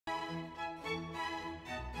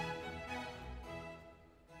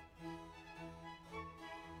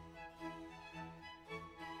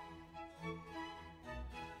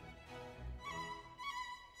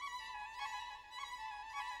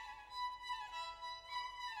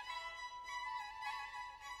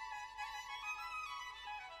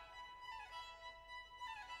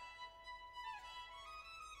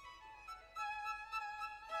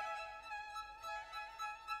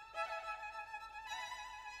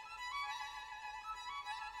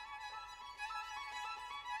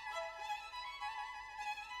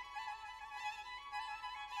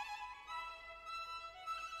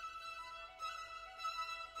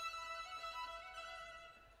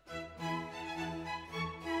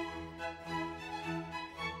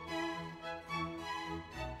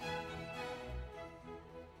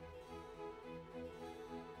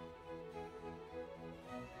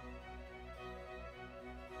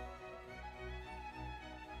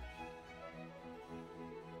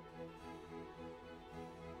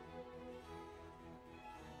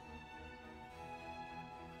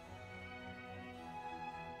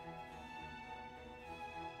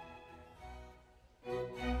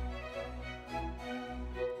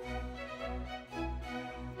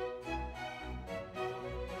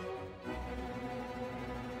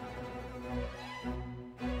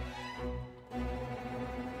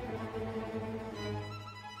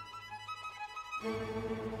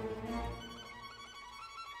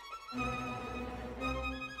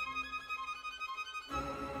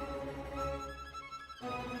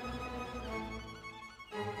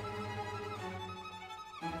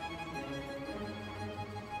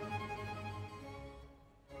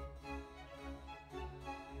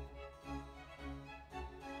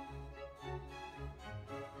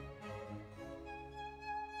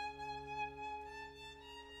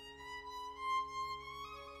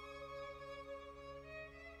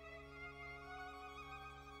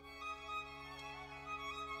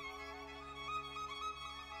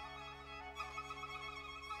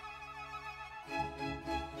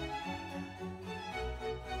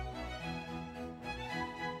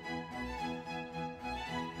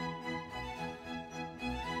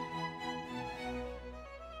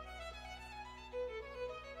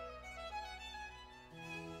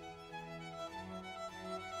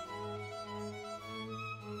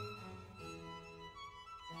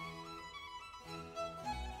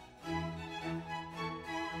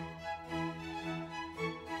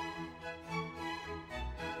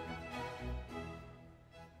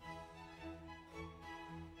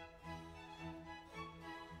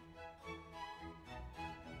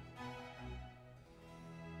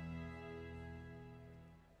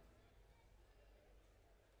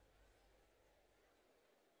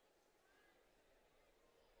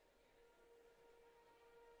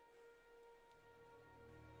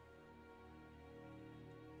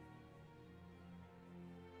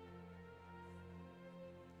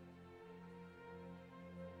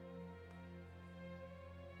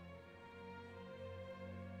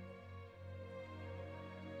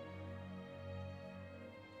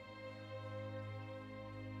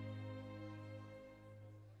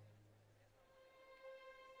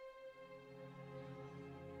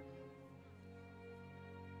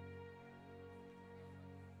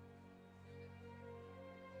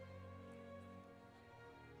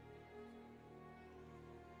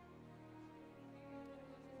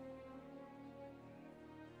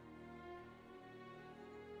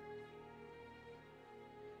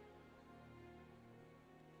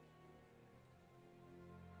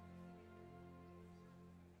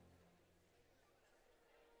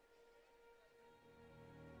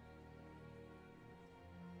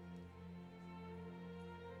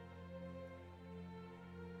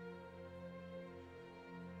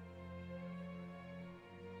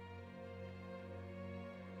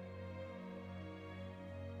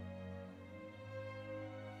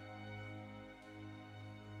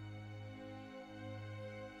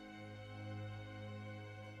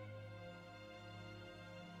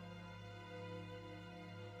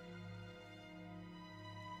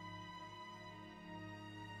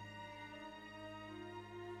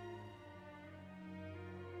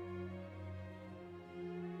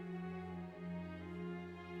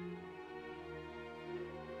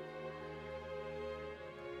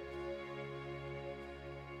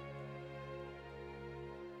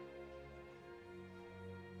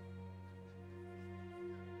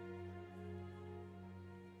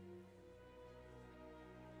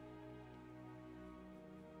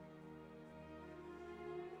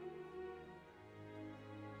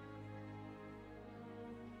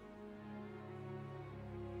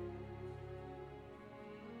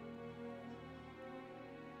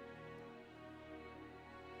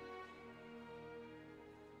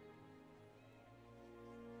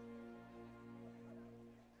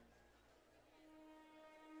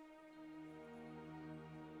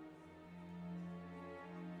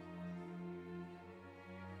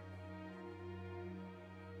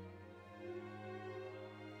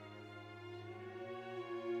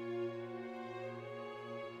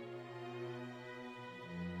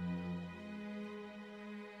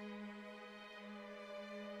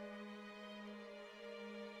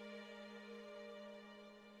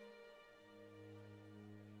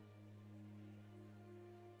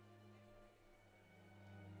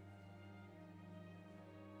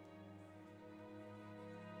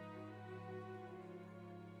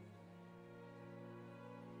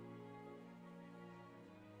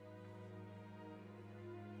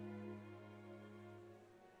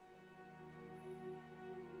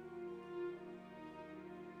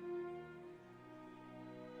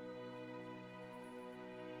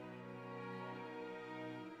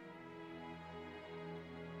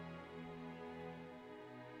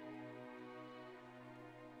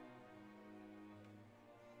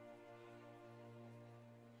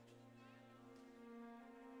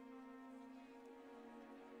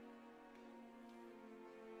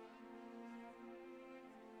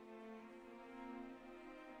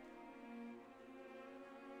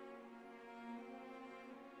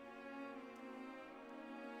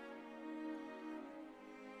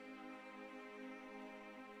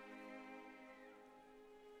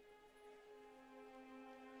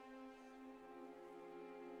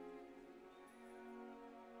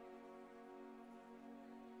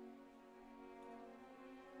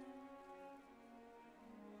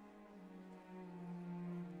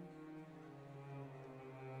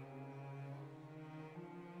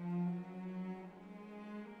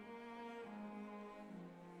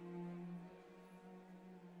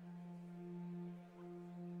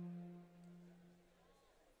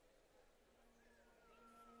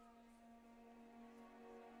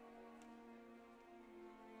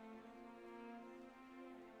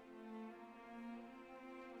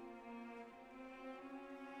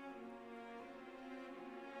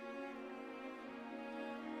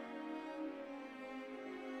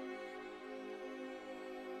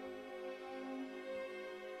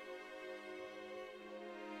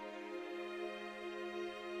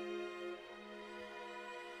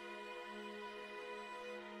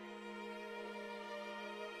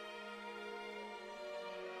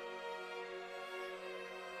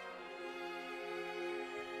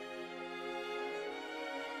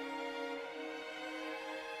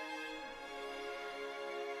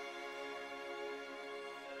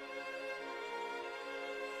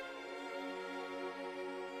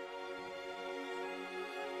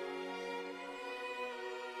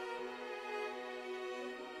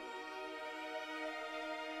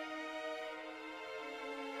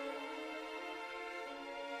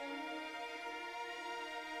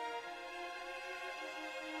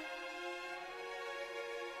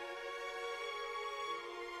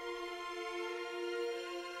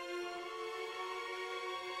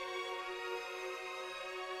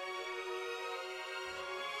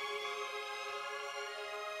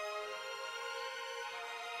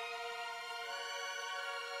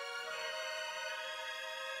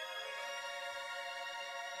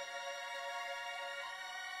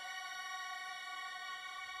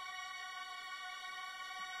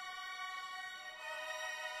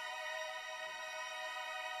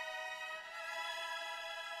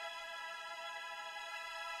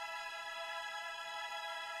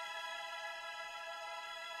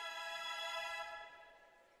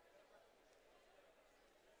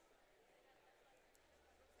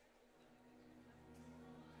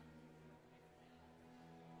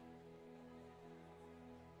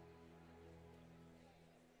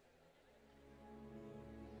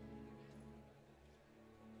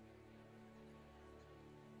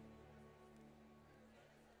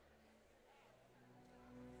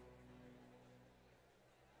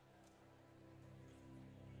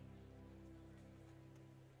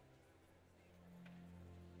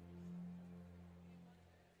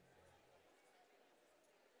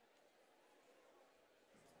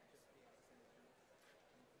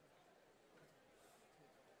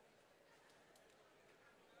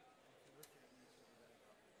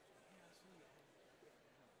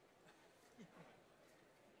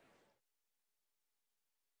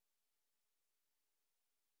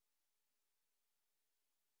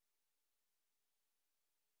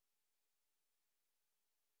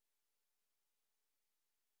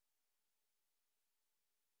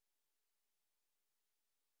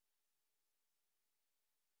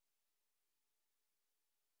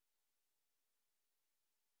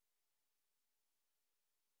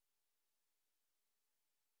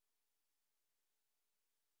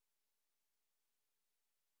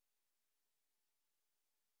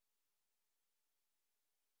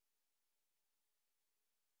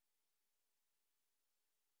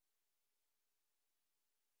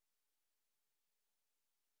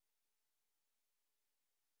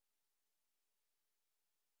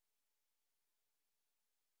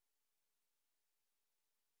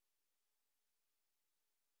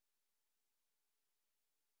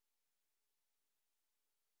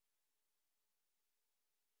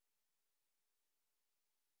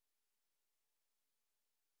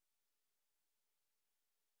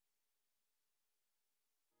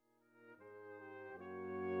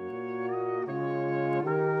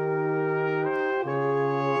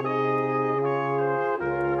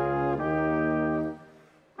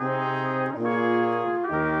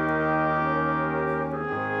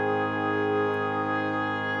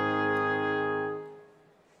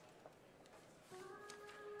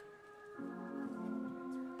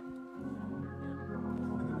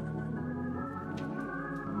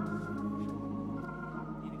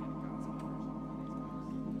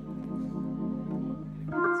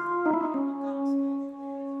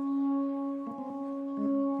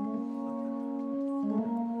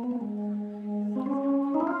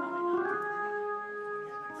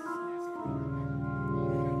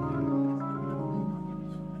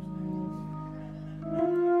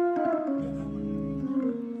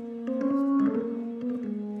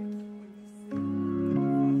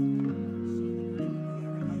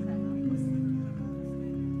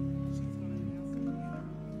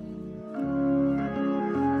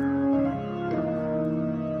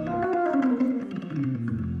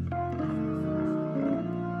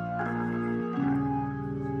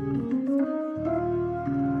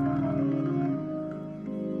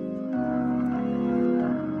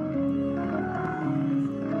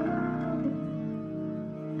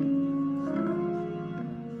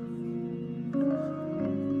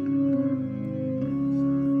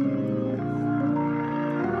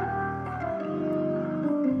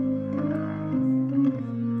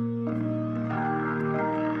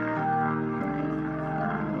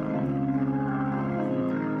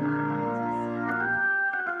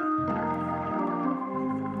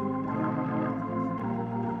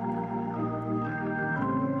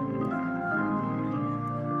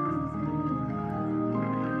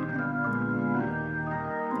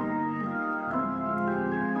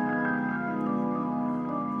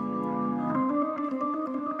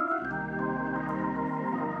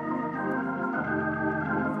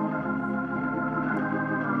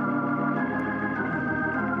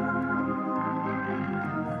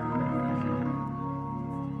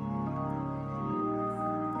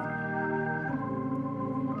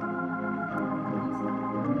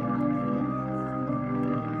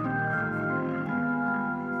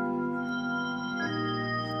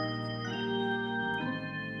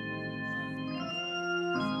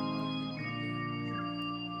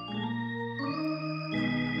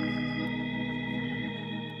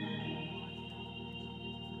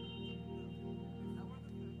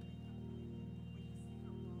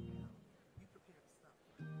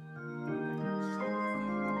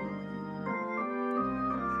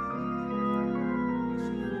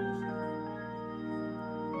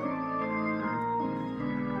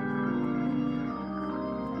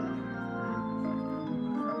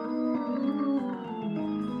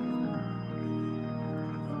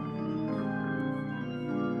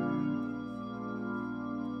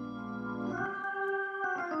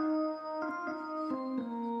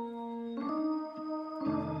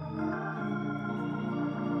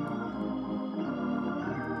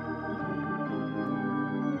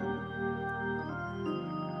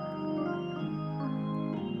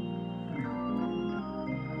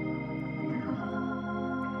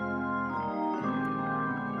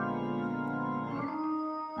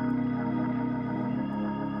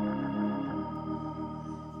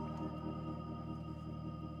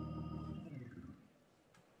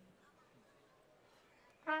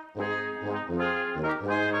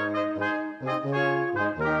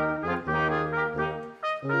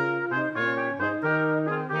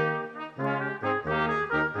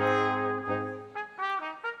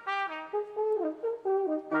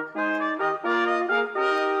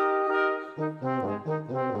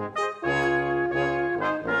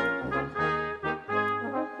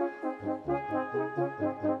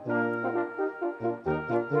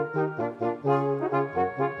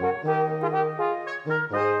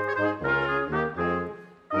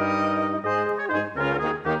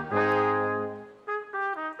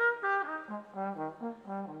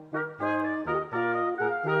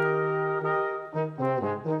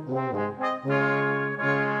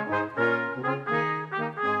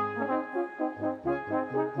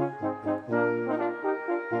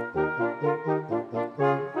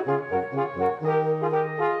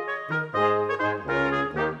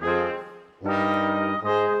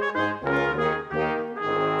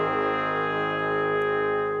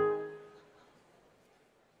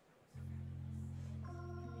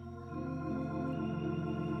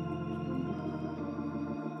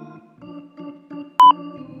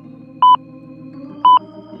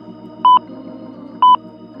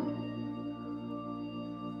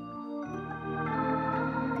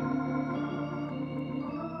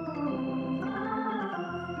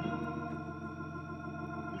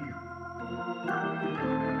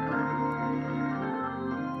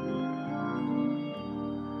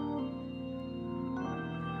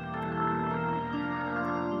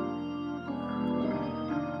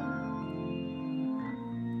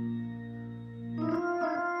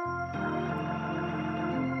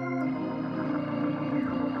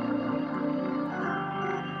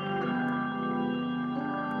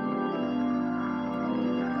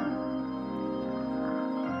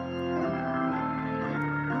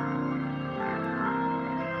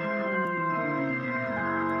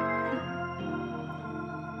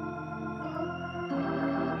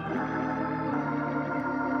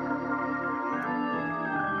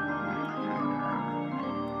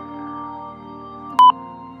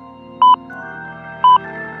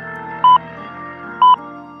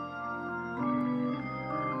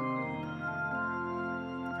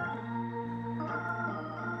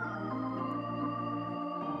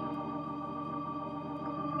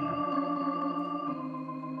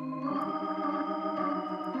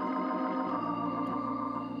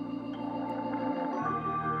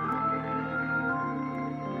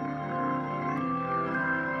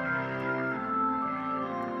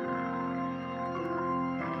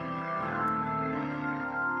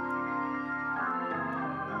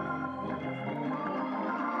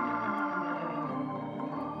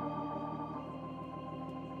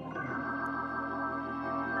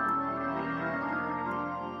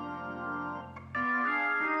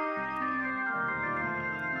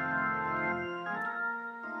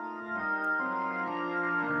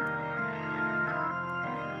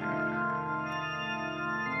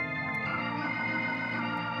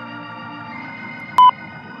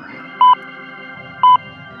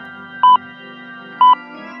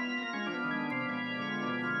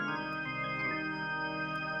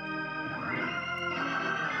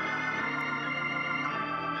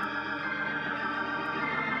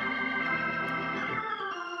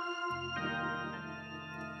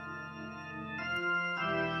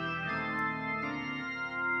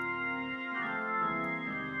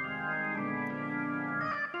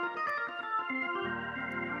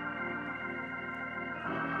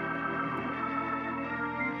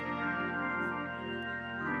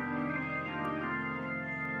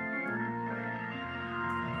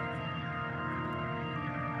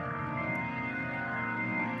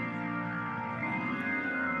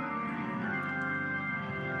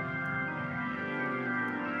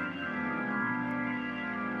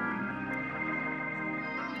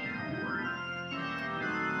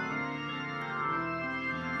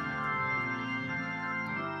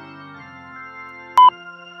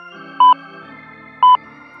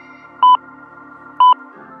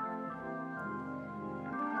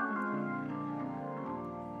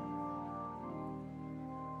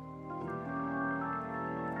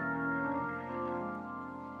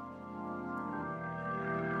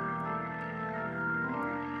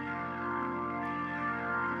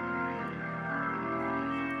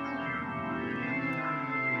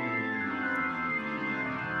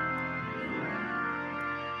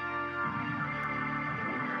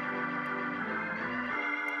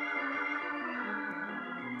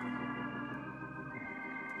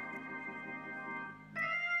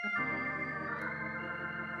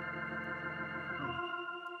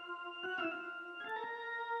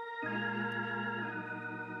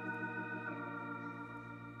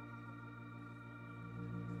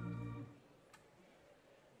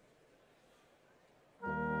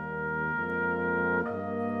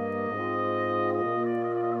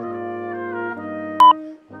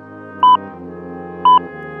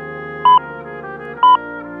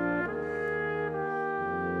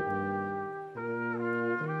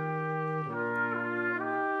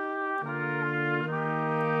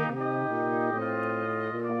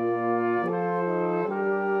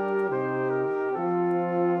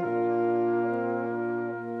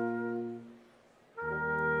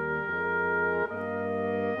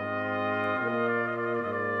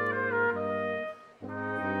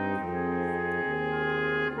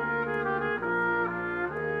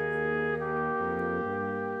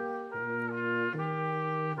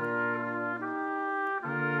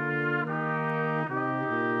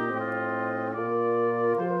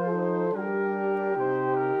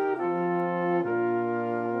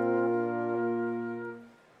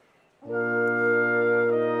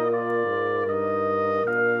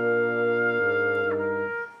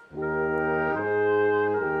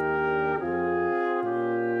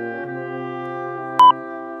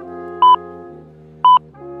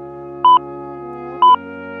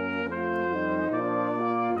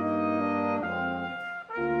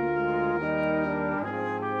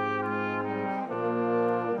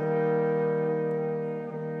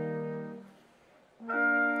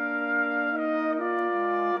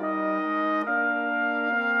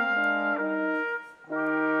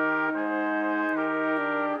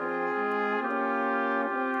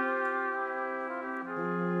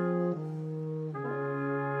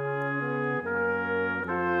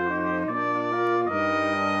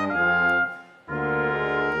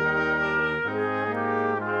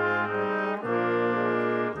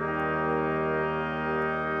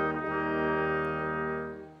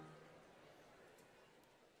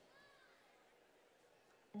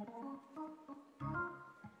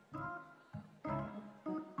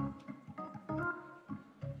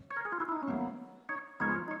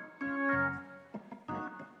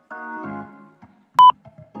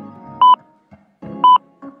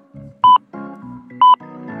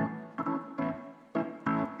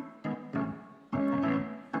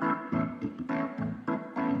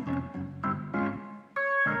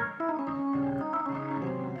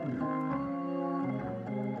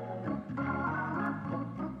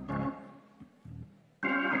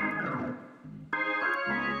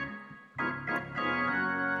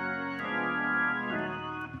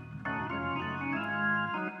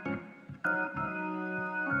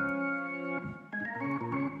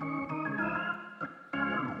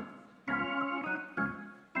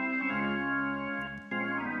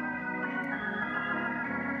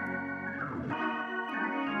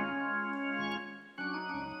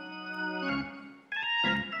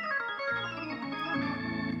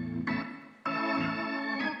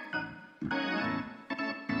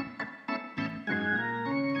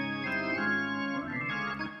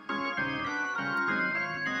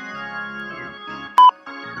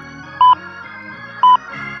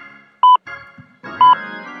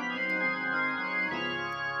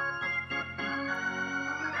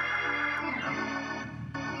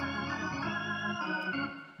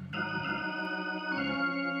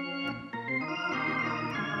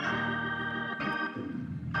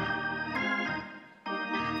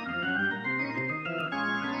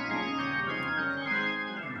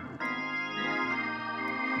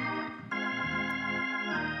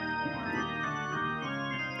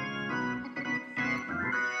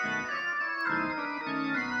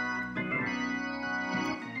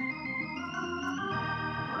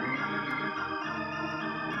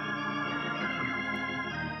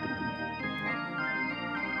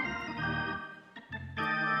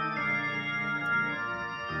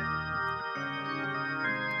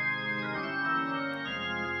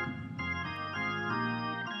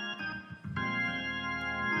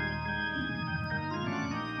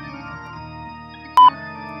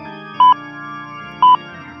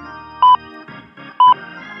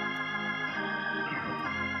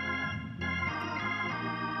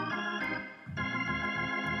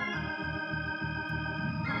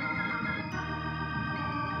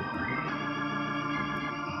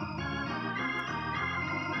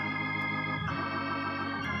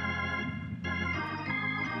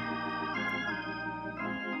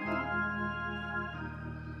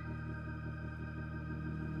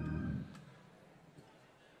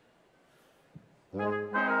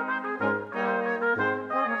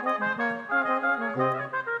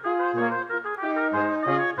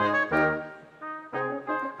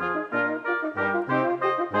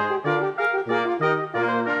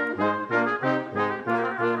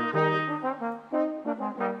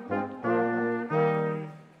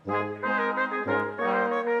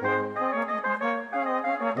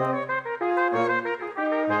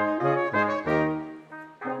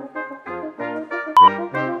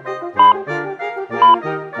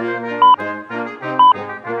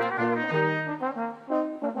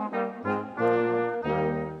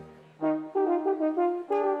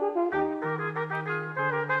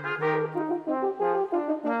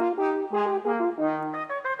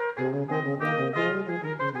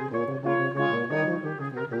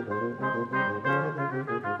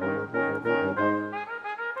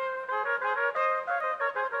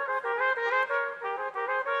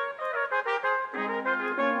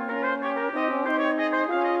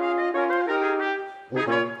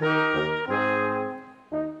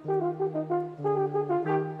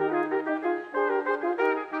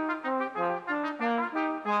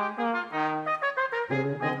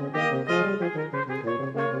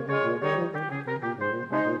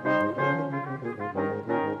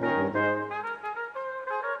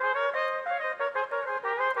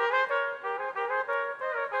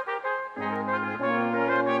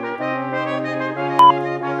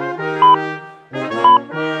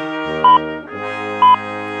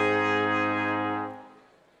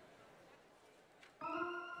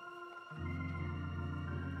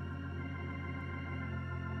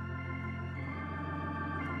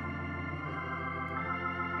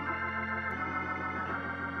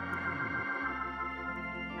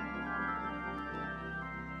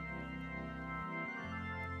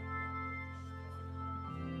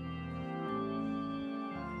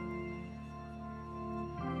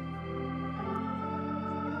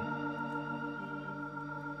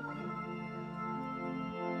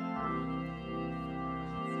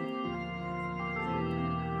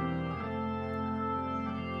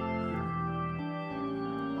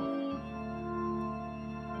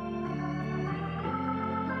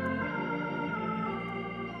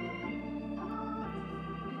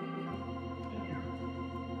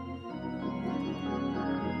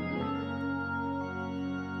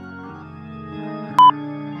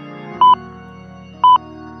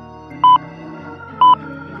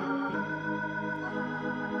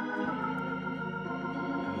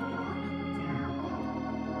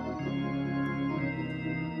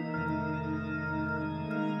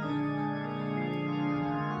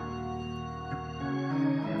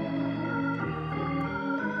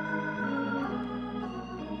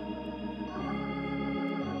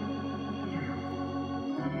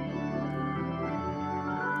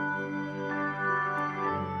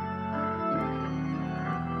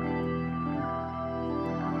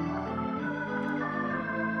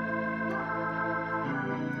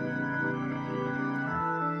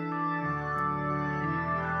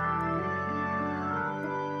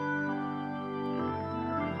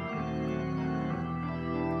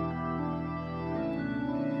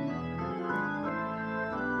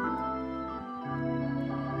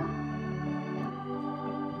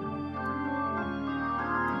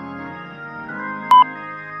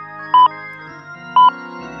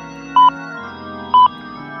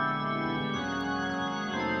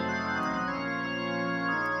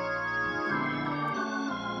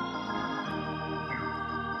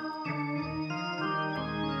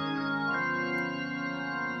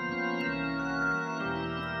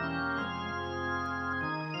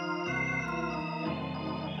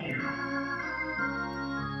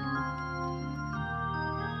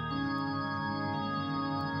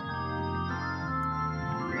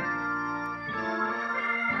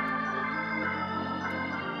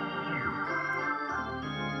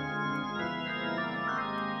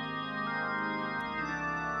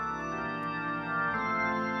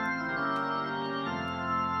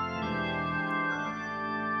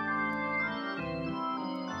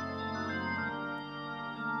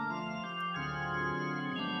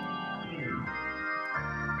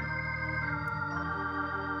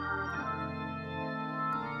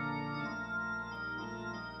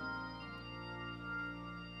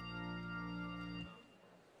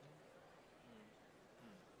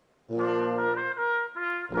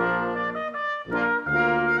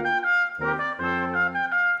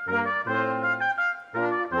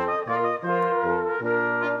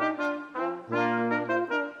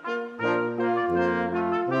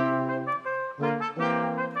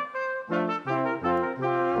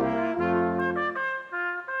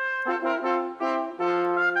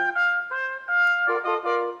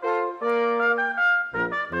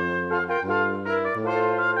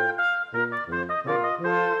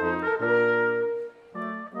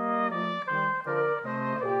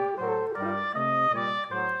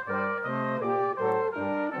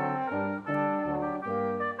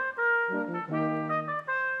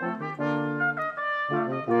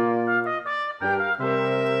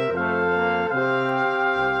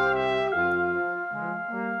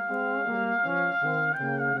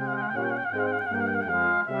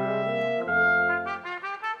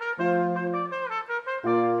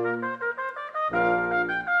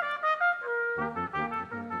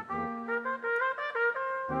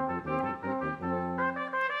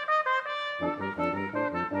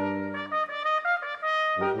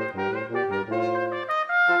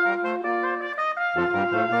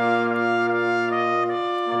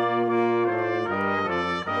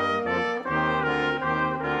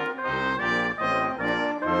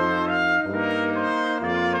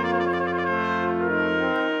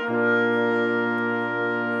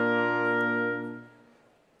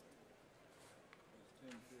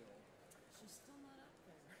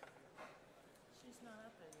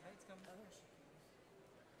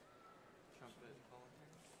Well,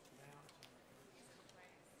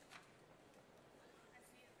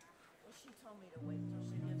 she told me to wait until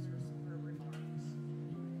she gives her remarks.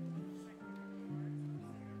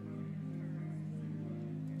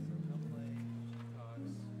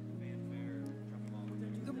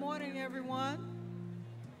 Good morning, everyone.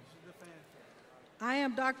 I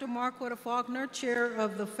am Dr. Marquetta Faulkner, Chair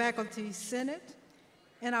of the Faculty Senate,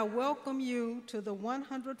 and I welcome you to the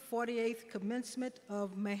 148th commencement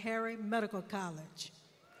of Meharry Medical College.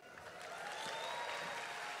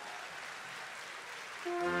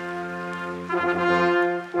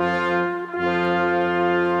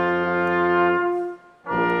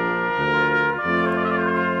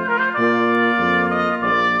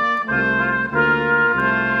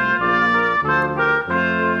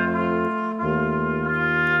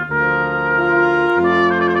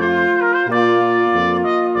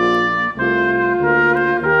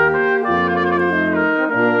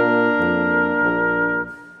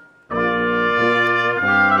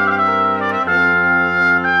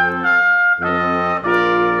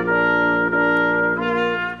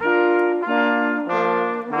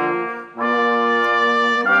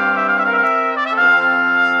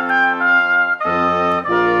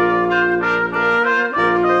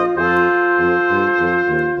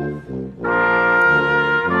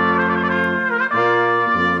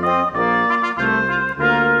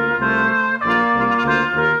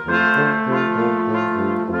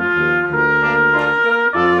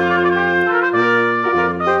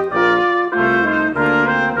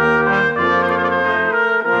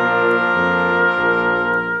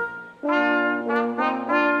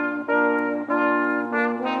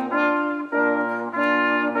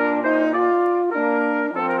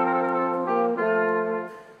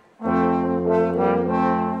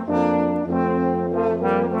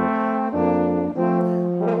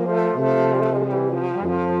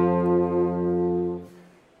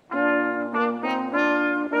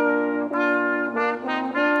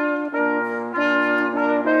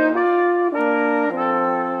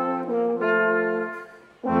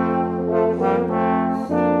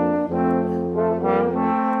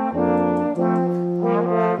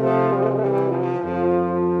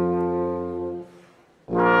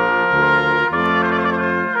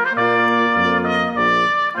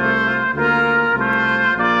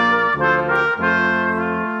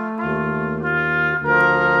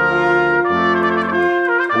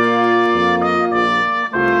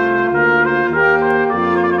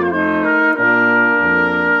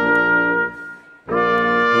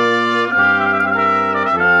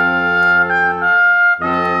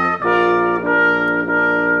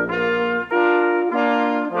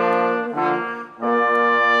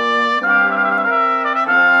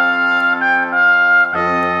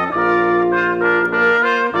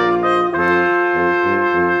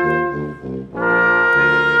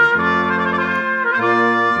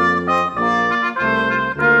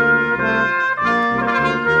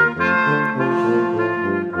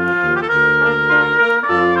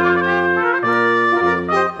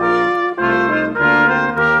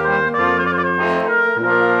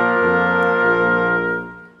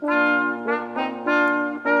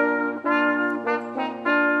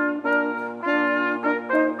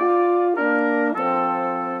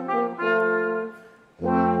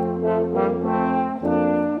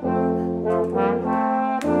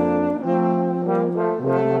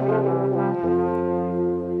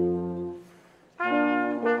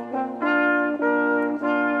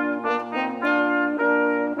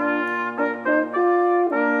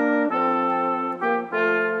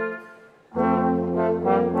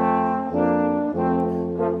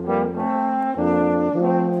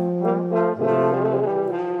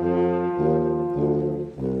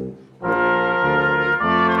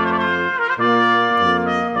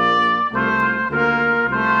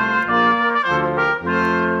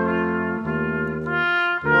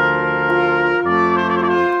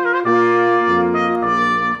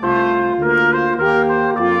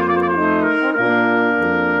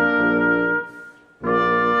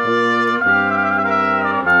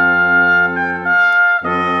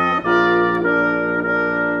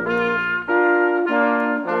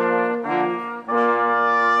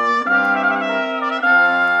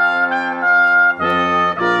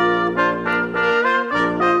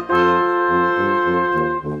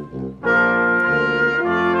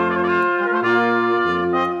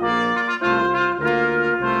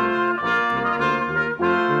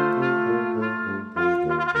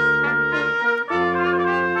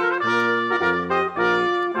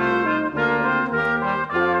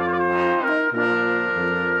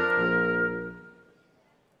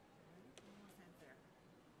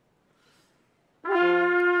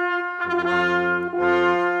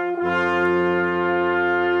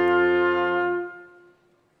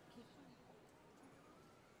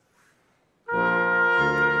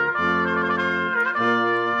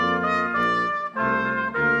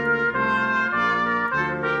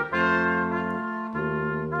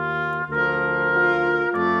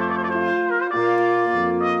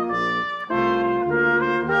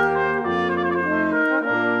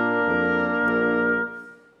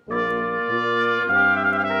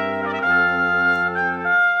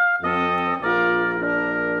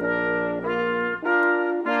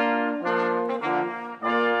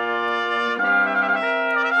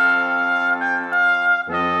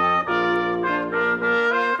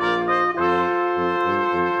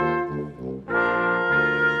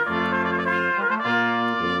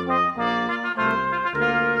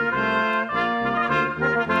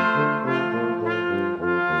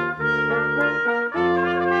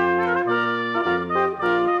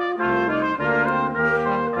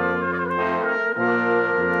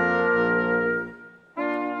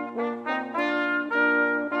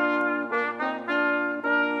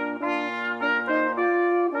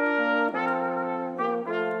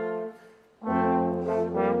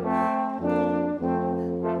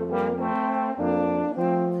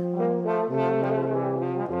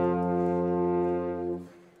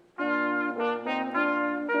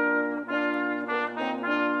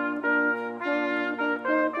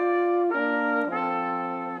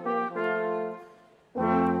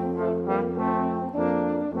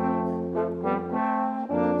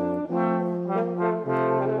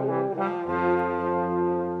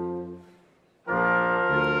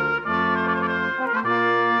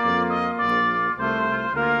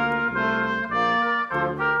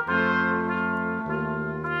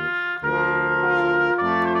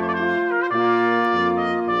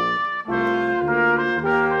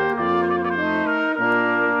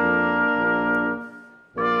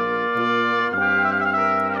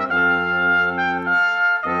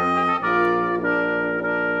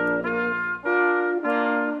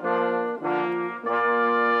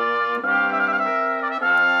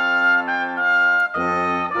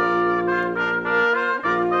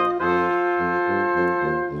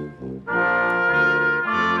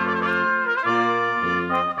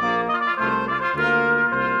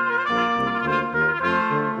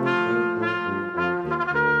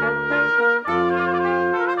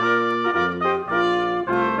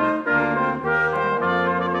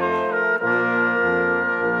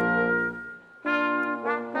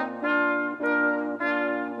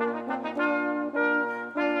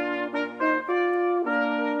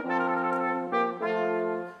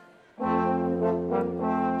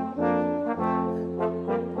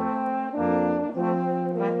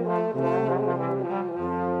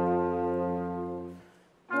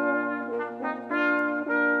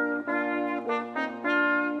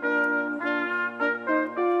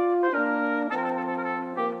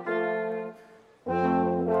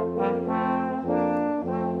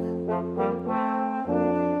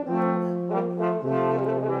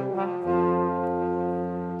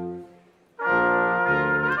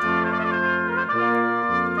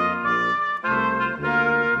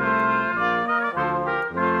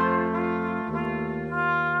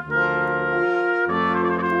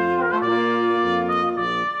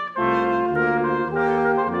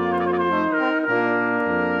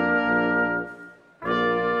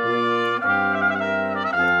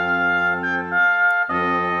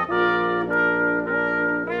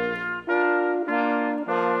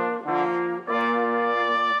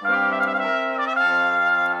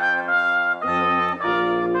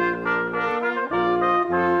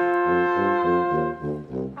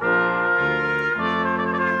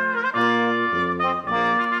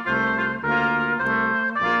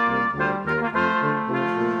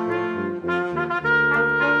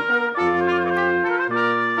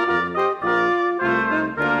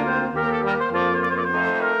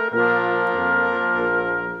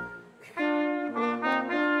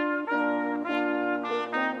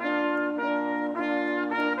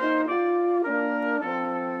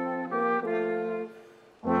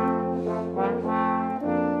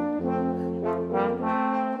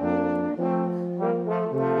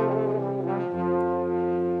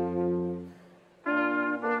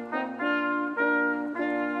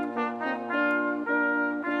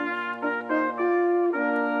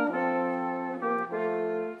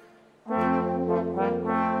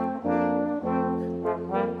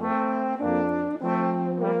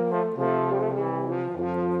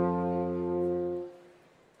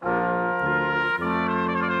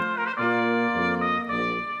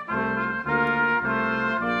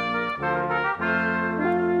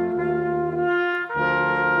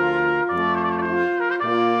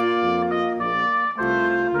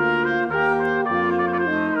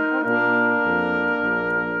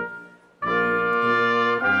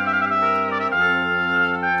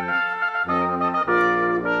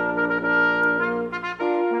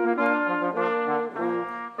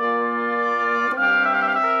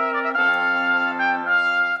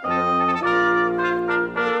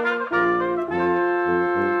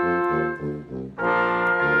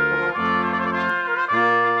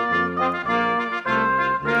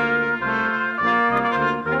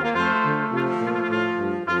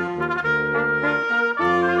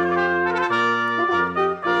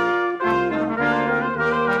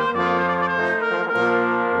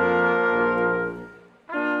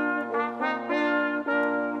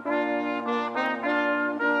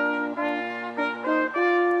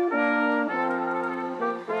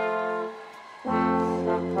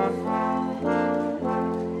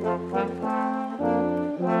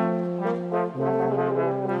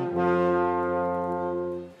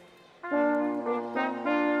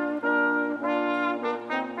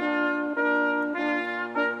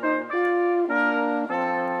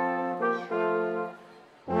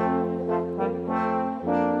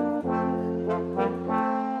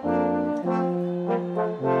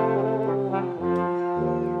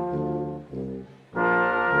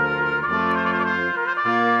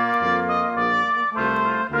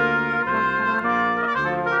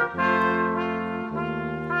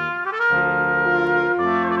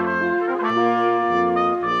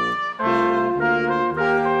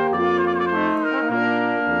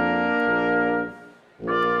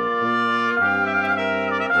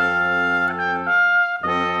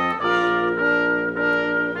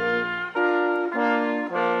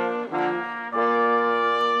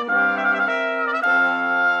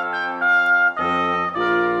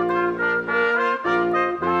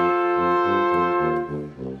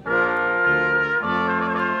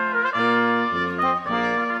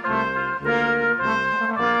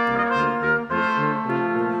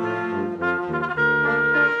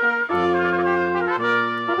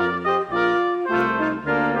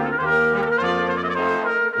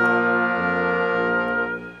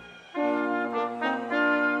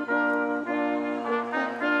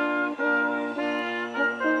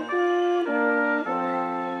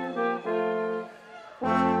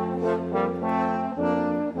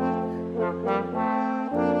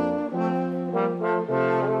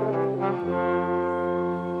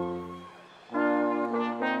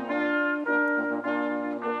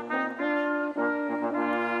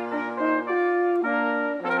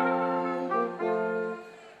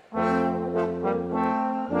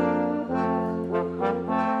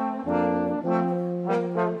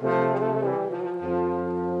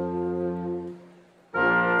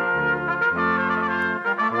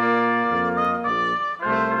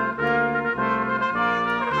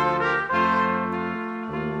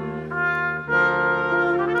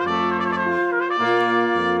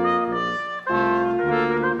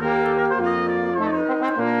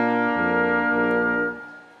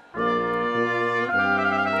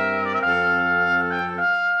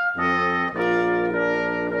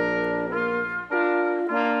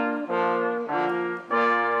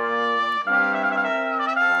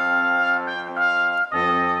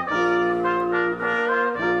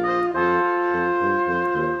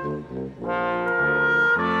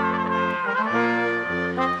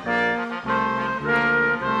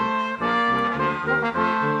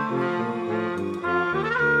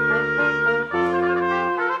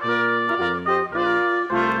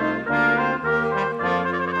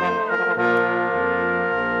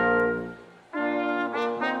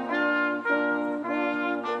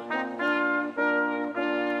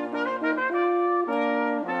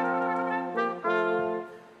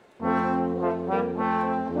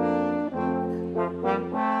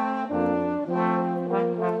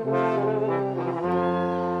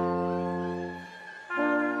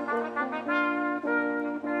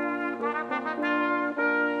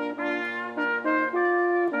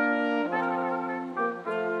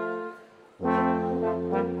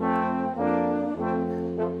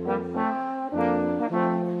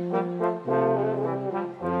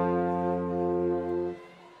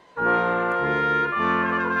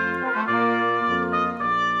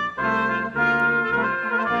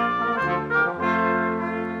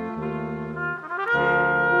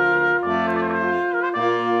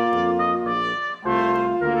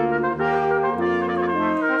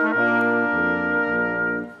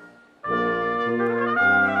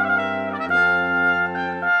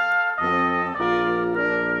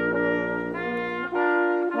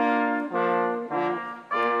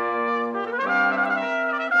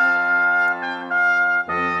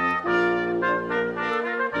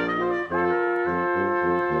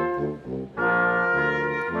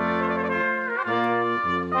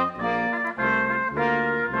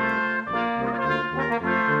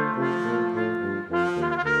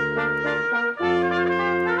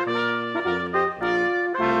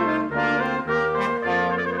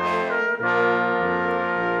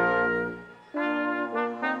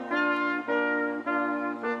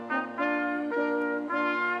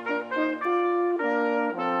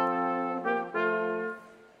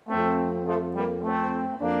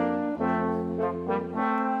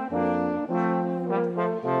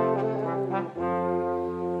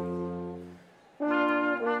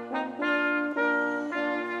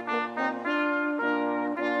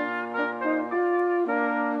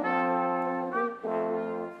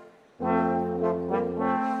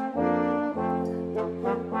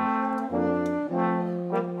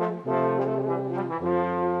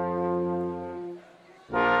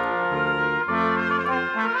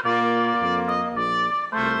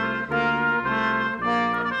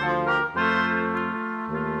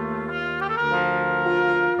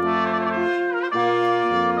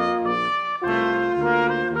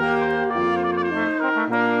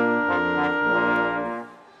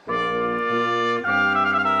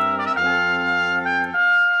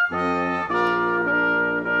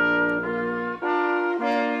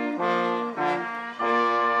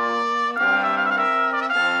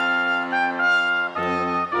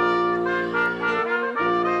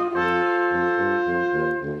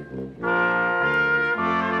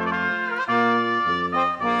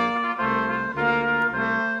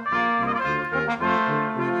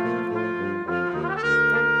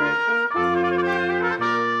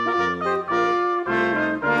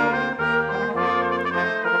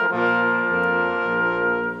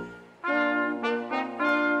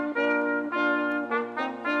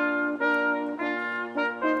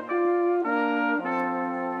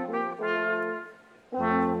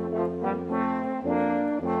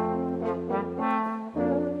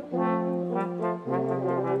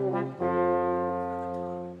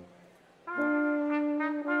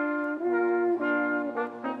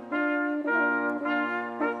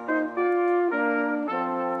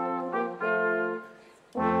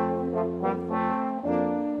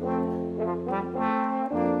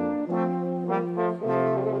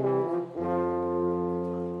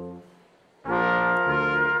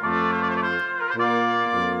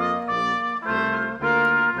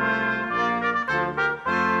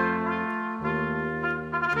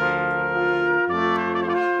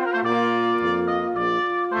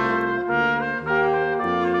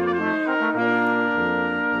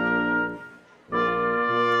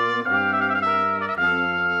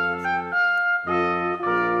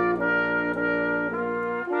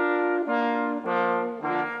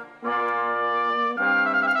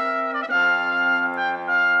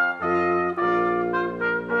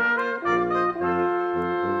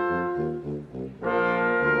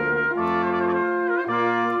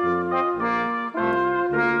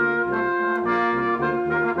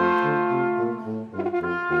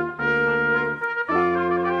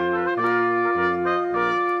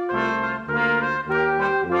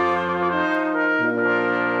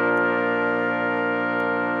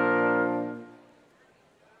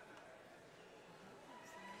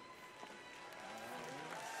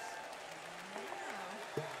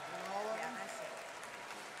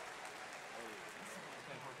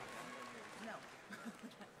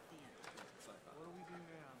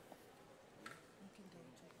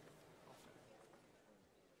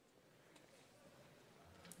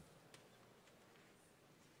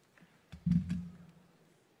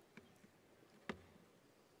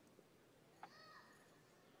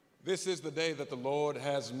 This is the day that the Lord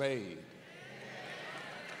has made.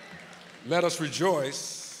 Let us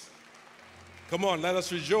rejoice. Come on, let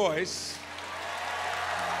us rejoice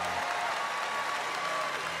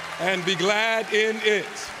and be glad in it.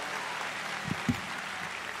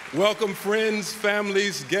 Welcome, friends,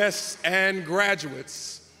 families, guests, and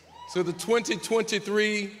graduates to the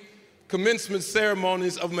 2023 commencement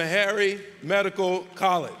ceremonies of Meharry Medical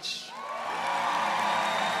College.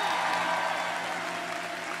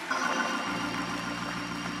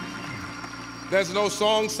 There's no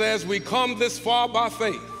song says we come this far by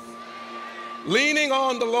faith, leaning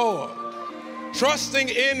on the Lord, trusting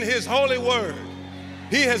in his holy word.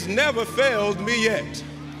 He has never failed me yet.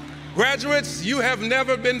 Graduates, you have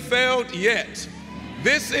never been failed yet.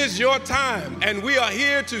 This is your time, and we are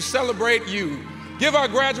here to celebrate you. Give our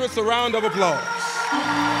graduates a round of applause.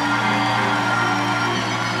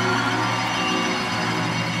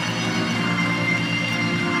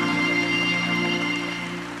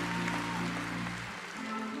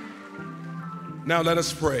 Now let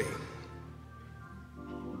us pray.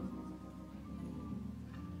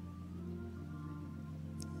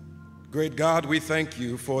 Great God, we thank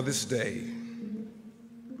you for this day,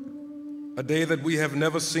 a day that we have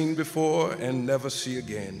never seen before and never see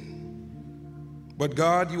again. But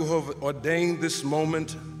God, you have ordained this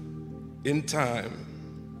moment in time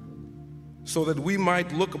so that we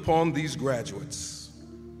might look upon these graduates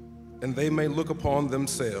and they may look upon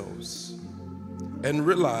themselves and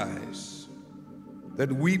realize that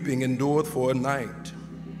weeping endureth for a night,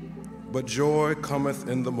 but joy cometh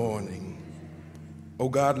in the morning. Oh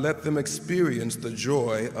God, let them experience the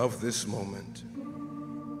joy of this moment.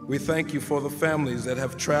 We thank you for the families that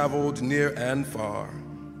have traveled near and far.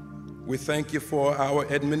 We thank you for our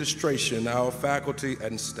administration, our faculty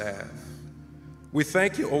and staff. We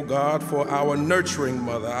thank you, oh God, for our nurturing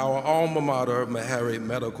mother, our alma mater, Meharry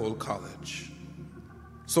Medical College.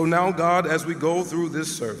 So now, God, as we go through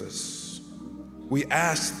this service, we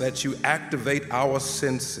ask that you activate our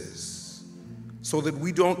senses so that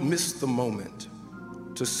we don't miss the moment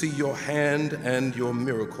to see your hand and your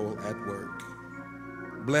miracle at work.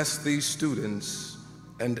 Bless these students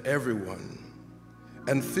and everyone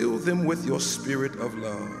and fill them with your spirit of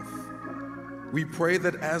love. We pray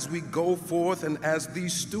that as we go forth and as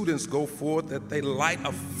these students go forth, that they light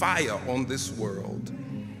a fire on this world,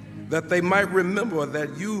 that they might remember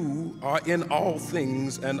that you are in all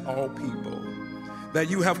things and all people, that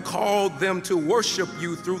you have called them to worship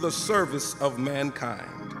you through the service of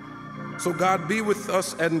mankind. So God, be with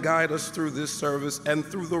us and guide us through this service and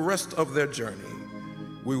through the rest of their journey.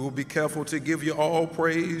 We will be careful to give you all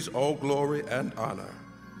praise, all glory, and honor.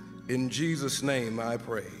 In Jesus' name I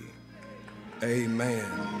pray,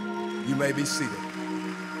 amen. You may be seated.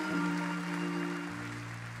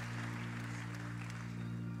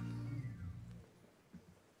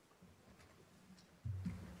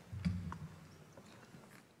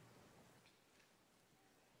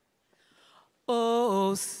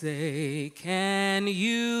 Oh, say, can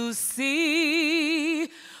you see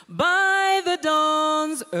by the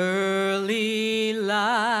dawn's early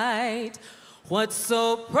light what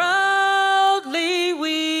so proudly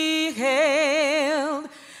we hailed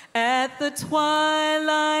at the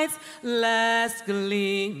twilight's last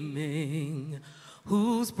gleaming,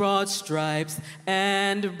 whose broad stripes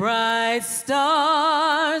and bright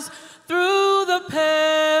stars through the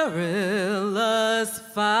perilous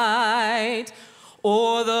fight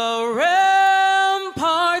o'er the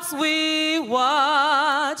ramparts we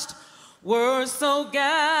watched were so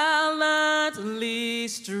gallantly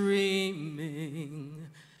streaming,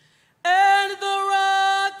 and the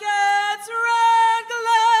rocket's red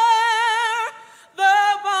glare,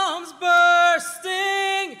 the bombs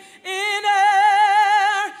bursting in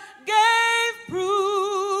air, gave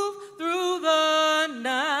proof through the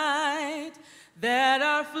night that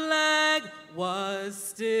our flag was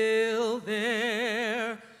still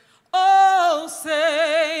there. Oh,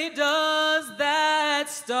 say, does that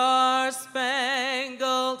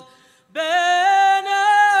star-spangled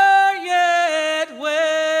banner yet wave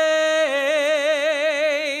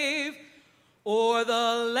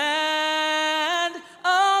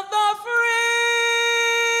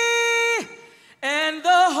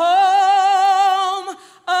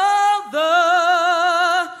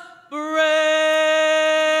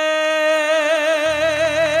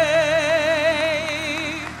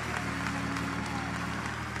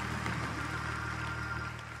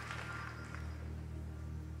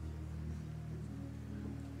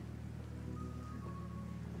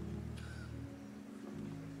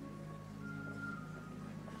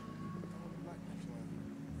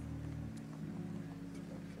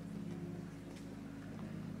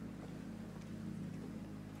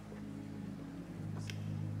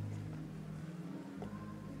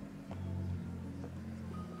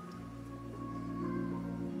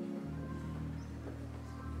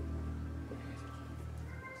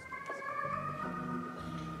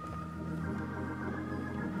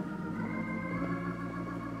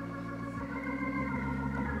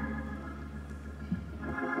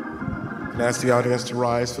And ask the audience to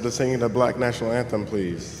rise for the singing of the Black National Anthem,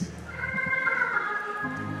 please.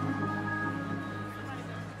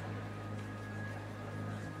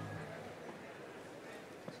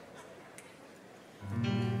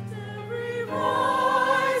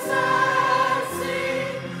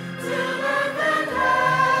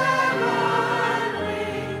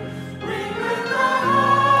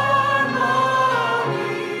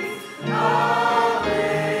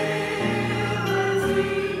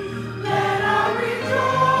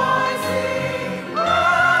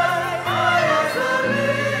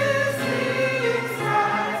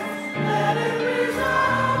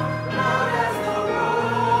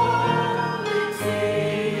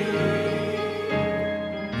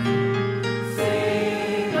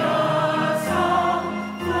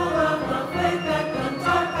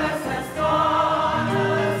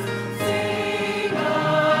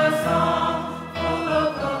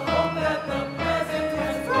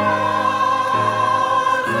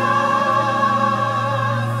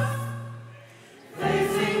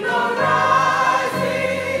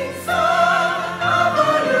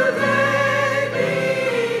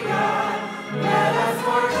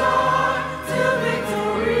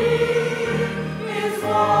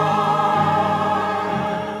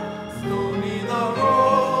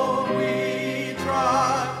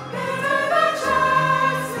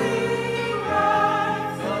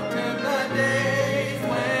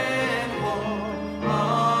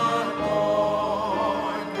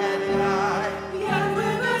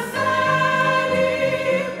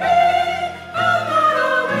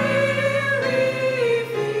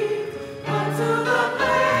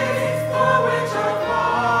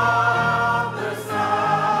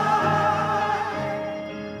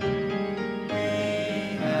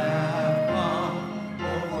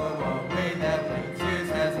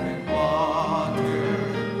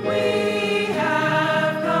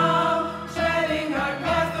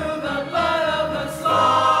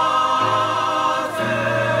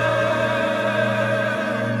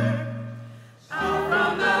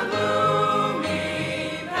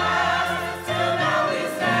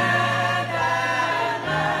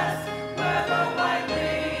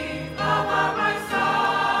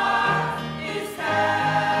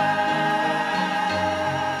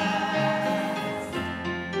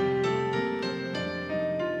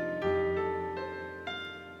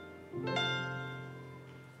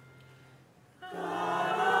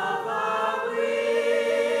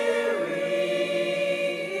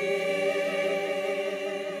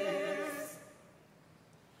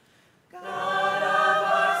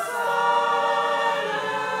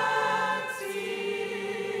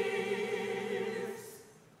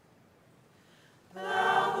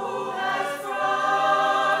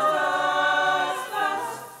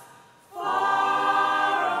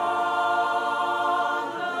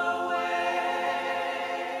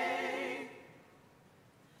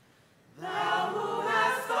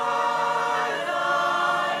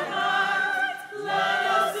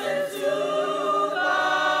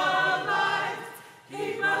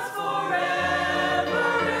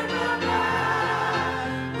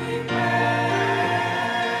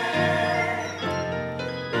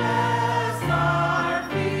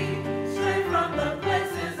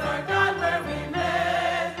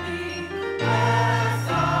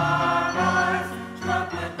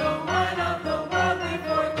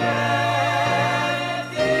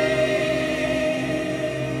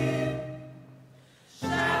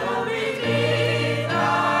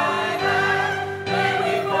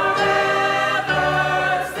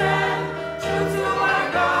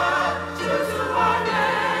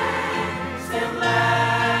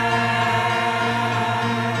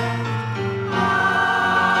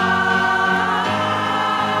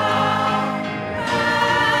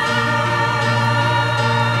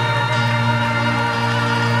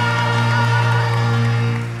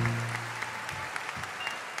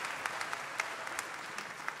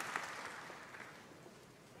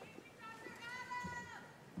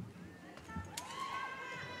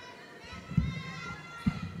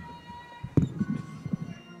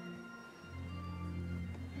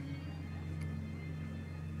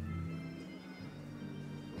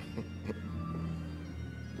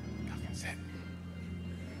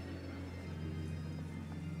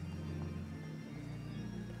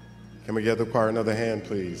 Can we give the choir another hand,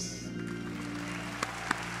 please?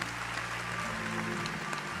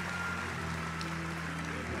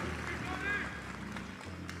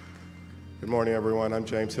 Good morning, everyone. I'm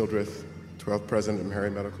James Hildreth, 12th President of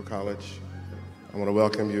Meharry Medical College. I want to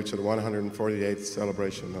welcome you to the 148th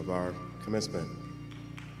celebration of our commencement.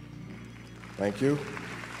 Thank you.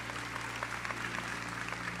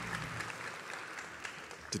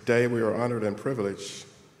 Today, we are honored and privileged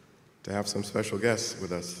to have some special guests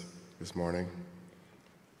with us this morning.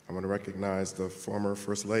 I want to recognize the former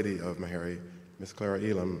First Lady of Meharry, Ms. Clara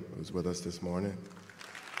Elam, who's with us this morning.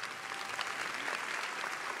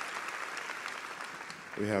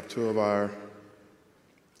 We have two of our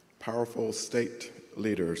powerful state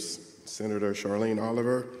leaders, Senator Charlene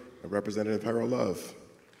Oliver and Representative Harold Love.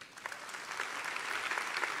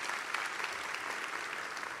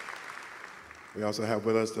 We also have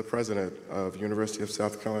with us the president of University of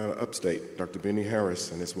South Carolina Upstate, Dr. Benny Harris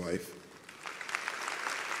and his wife.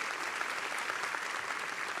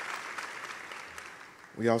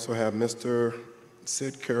 We also have Mr.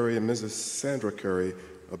 Sid Curry and Mrs. Sandra Curry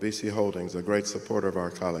of BC Holdings, a great supporter of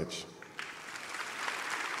our college.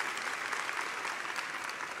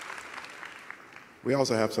 We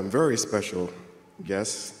also have some very special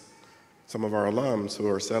guests, some of our alums who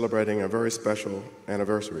are celebrating a very special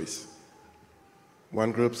anniversaries.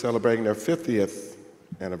 One group celebrating their 50th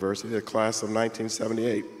anniversary, the class of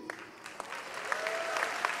 1978.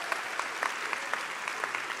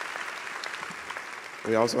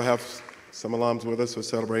 We also have some alums with us who are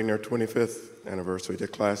celebrating their 25th anniversary, the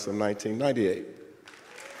class of 1998.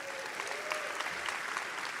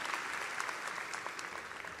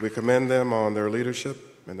 We commend them on their leadership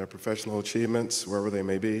and their professional achievements wherever they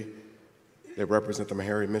may be. They represent the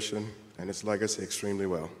Meharry mission and its legacy extremely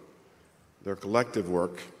well. Their collective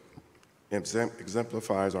work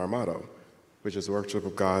exemplifies our motto, which is worship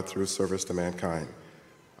of God through service to mankind.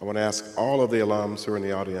 I want to ask all of the alums who are in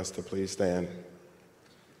the audience to please stand.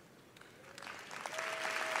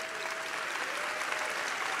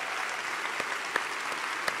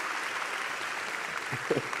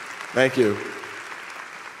 Thank you.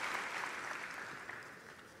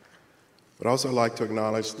 I'd also like to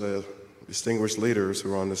acknowledge the distinguished leaders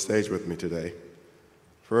who are on the stage with me today.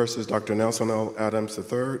 First is Dr. Nelson L. Adams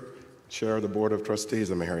III, Chair of the Board of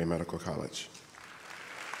Trustees of Meharry Medical College.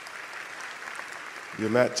 You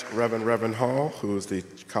met Reverend Hall, who is the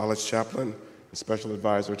college chaplain and special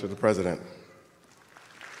advisor to the president.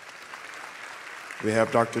 We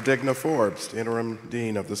have Dr. Digna Forbes, the interim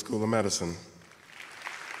dean of the School of Medicine.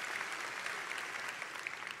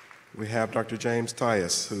 We have Dr. James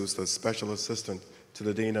Tyus, who's the special assistant to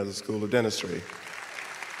the dean of the School of Dentistry.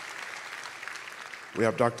 We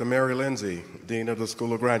have Dr. Mary Lindsay, dean of the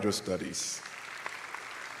School of Graduate Studies.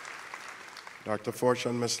 Dr.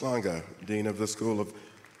 Fortune Mislanga, dean of the School of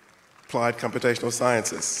Applied Computational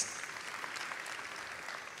Sciences.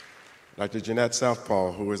 Dr. Jeanette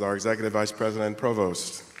Southpaw, who is our executive vice president and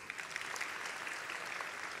provost.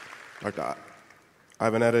 Dr.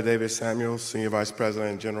 Ivanetta Davis Samuels, Senior Vice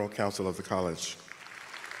President and General Counsel of the college.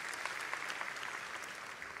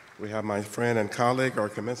 We have my friend and colleague, our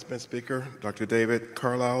commencement speaker, Dr. David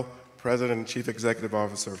Carlisle, President and Chief Executive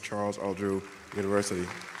Officer of Charles Aldrich University.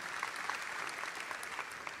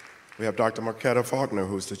 We have Dr. Marquetta Faulkner,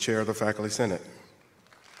 who's the Chair of the Faculty Senate.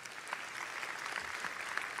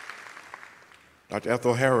 Dr.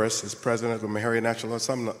 Ethel Harris is President of the Meharry National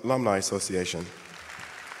Alumni Association.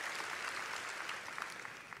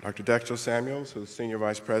 Dr. Dexter Samuels, who's Senior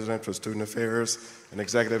Vice President for Student Affairs and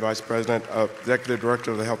Executive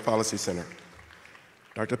Director of the Health Policy Center.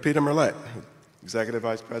 Dr. Peter Merlette, Executive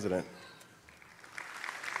Vice President.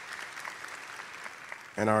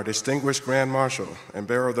 And our distinguished Grand Marshal and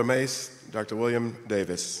bearer of the mace, Dr. William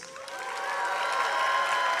Davis.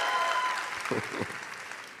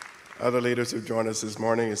 Other leaders who joined us this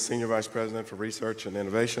morning is Senior Vice President for Research and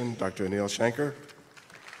Innovation, Dr. Anil Shankar.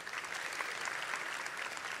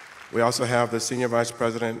 We also have the Senior Vice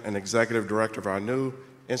President and Executive Director of our new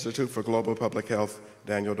Institute for Global Public Health,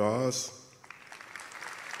 Daniel Dawes.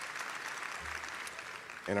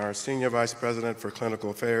 And our Senior Vice President for Clinical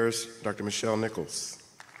Affairs, Dr. Michelle Nichols.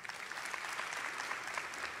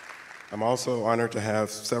 I'm also honored to have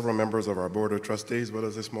several members of our Board of Trustees with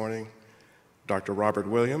us this morning. Dr. Robert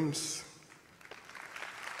Williams,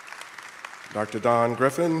 Dr. Don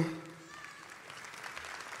Griffin,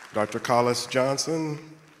 Dr. Collis Johnson,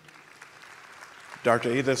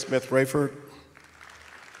 Dr. Edith Smith-Rayford,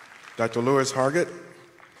 Dr. Louis Hargett,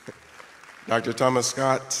 Dr. Thomas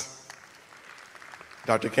Scott,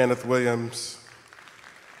 Dr. Kenneth Williams,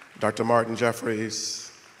 Dr. Martin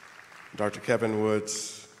Jeffries, Dr. Kevin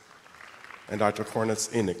Woods, and Dr.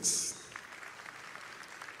 Cornitz Enix.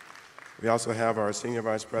 We also have our Senior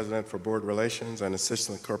Vice President for Board Relations and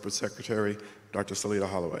Assistant Corporate Secretary, Dr. Salita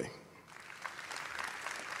Holloway.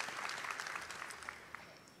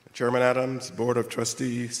 Chairman Adams, Board of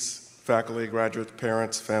Trustees, faculty, graduates,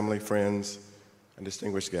 parents, family, friends, and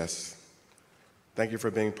distinguished guests. Thank you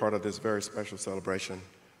for being part of this very special celebration.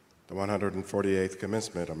 the 148th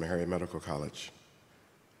commencement of Meharry Medical College.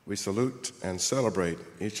 We salute and celebrate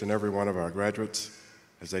each and every one of our graduates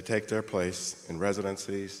as they take their place in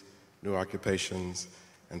residencies, new occupations,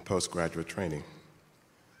 and postgraduate training.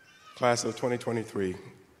 Class of 2023,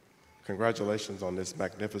 congratulations on this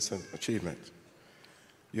magnificent achievement.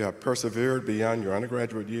 You have persevered beyond your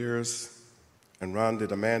undergraduate years and run the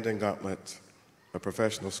demanding gauntlet of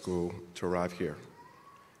professional school to arrive here,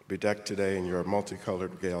 bedecked today in your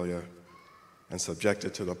multicolored regalia and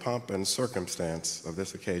subjected to the pomp and circumstance of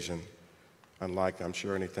this occasion, unlike, I'm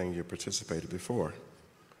sure, anything you participated before.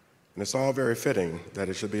 And it's all very fitting that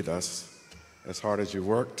it should be thus, as hard as you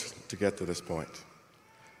worked to get to this point.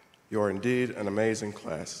 You are indeed an amazing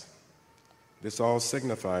class. This all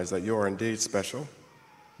signifies that you are indeed special.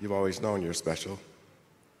 You've always known you're special.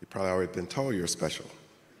 You've probably already been told you're special.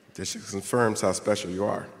 This confirms how special you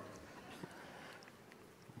are.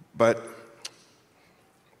 But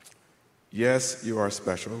yes, you are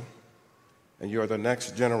special, and you are the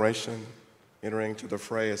next generation entering into the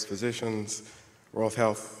fray as physicians, world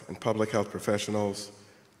health and public health professionals,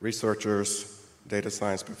 researchers, data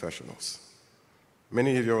science professionals.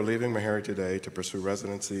 Many of you are leaving Meharry today to pursue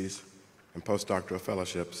residencies and postdoctoral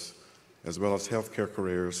fellowships, as well as healthcare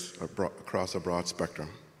careers across a broad spectrum.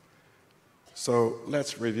 So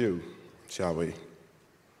let's review, shall we?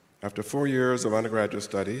 After 4 years of undergraduate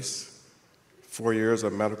studies, 4 years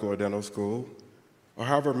of medical or dental school, or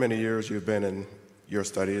however many years you've been in your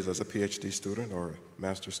studies as a PhD student or a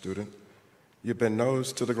master's student, you've been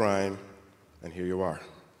nose to the grind, and here you are.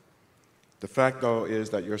 The fact, though,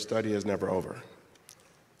 is that your study is never over.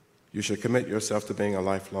 You should commit yourself to being a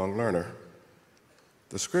lifelong learner.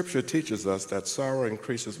 The scripture teaches us that sorrow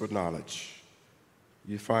increases with knowledge.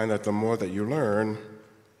 You find that the more that you learn,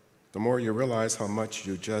 the more you realize how much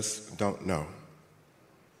you just don't know.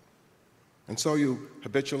 And so you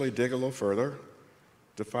habitually dig a little further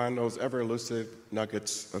to find those ever-elusive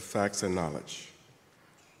nuggets of facts and knowledge.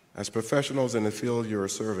 As professionals in the field you are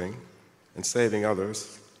serving and saving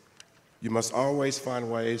others, you must always find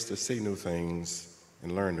ways to see new things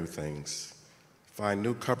and learn new things. Find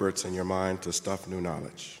new cupboards in your mind to stuff new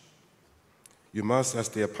knowledge. You must, as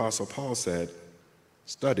the Apostle Paul said,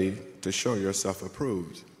 study to show yourself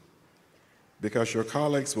approved, because your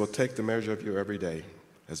colleagues will take the measure of you every day,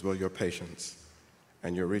 as will your patients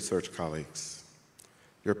and your research colleagues.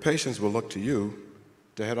 Your patients will look to you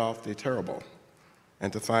to head off the terrible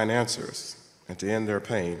and to find answers and to end their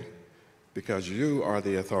pain, because you are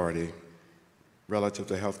the authority relative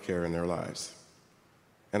to health care in their lives.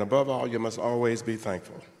 And above all, you must always be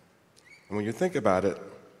thankful. And when you think about it,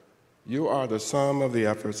 you are the sum of the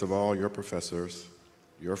efforts of all your professors,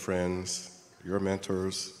 your friends, your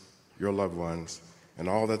mentors, your loved ones, and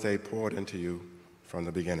all that they poured into you from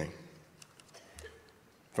the beginning.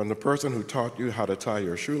 From the person who taught you how to tie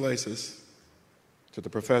your shoelaces to the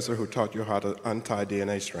professor who taught you how to untie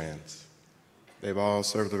DNA strands, they've all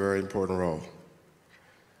served a very important role.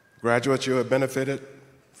 Graduates, you have benefited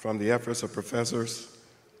from the efforts of professors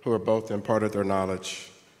who have both imparted their knowledge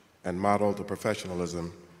and modeled the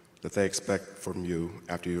professionalism that they expect from you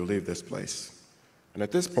after you leave this place. And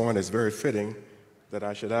at this point, it's very fitting that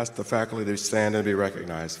I should ask the faculty to stand and be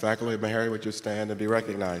recognized. Faculty of Meharry, would you stand and be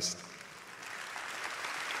recognized?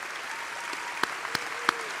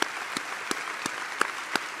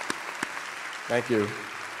 Thank you.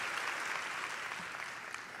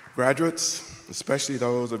 Graduates, especially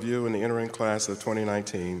those of you in the entering class of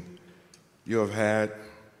 2019, you have had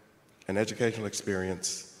an educational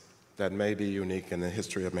experience that may be unique in the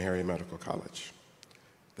history of Meharry Medical College.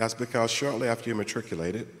 That's because shortly after you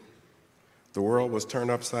matriculated, the world was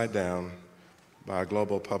turned upside down by a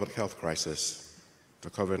global public health crisis, the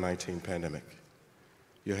COVID-19 pandemic.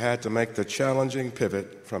 You had to make the challenging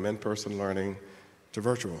pivot from in-person learning to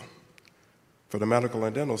virtual. For the medical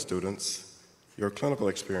and dental students, your clinical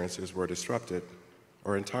experiences were disrupted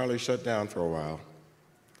or entirely shut down for a while,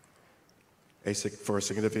 for a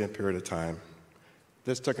significant period of time.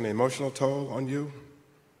 This took an emotional toll on you,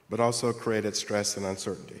 but also created stress and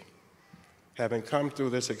uncertainty. Having come through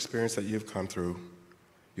this experience that you've come through,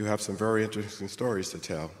 you have some very interesting stories to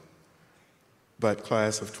tell. But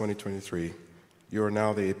class of 2023, you are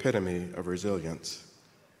now the epitome of resilience.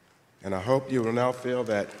 And I hope you will now feel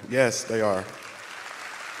that, yes, they are.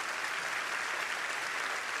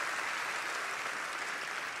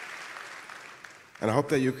 And I hope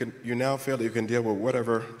that you now feel that you can deal with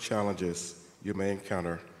whatever challenges you may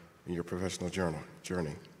encounter in your professional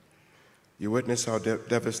journey. You witnessed how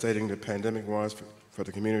devastating the pandemic was for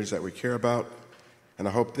the communities that we care about, and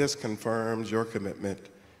I hope this confirms your commitment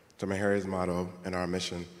to Meharry's motto and our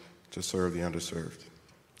mission to serve the underserved.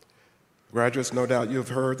 Graduates, no doubt you've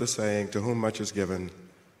heard the saying, to whom much is given,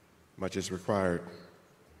 much is required.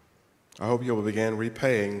 I hope you will begin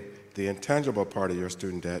repaying the intangible part of your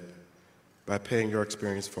student debt by paying your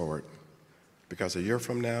experience forward. Because a year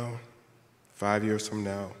from now, 5 years from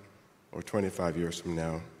now, or 25 years from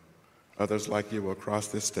now, others like you will cross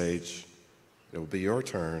this stage. It will be your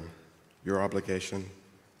turn, your obligation,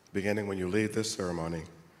 beginning when you leave this ceremony,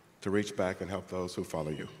 to reach back and help those who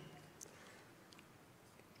follow you.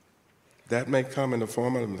 That may come in the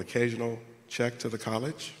form of an occasional check to the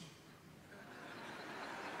college.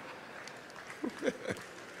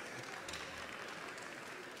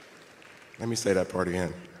 Let me say that part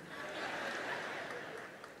again.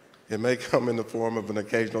 It may come in the form of an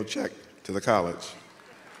occasional check to the college.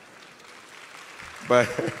 But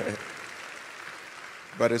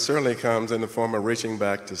it certainly comes in the form of reaching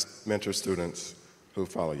back to mentor students who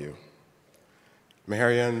follow you.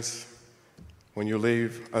 Meharians, when you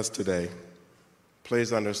leave us today,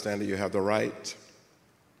 please understand that you have the right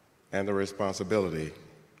and the responsibility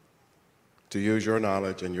to use your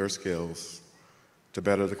knowledge and your skills to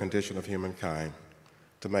better the condition of humankind,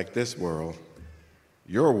 to make this world,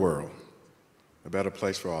 your world, a better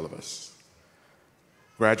place for all of us.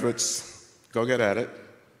 Graduates, go get at it.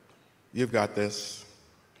 You've got this.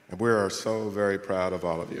 And we are so very proud of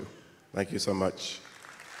all of you. Thank you so much.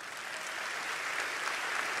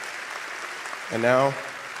 And now,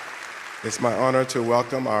 it's my honor to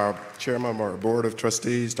welcome our chairman of our Board of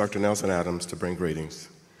Trustees, Dr. Nelson Adams, to bring greetings.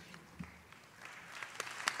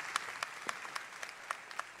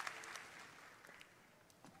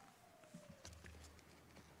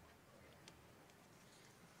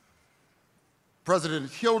 President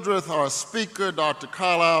Hildreth, our Speaker, Dr.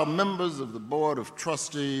 Carlisle, members of the Board of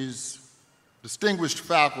Trustees, distinguished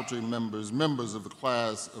faculty members, members of the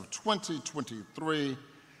class of 2023,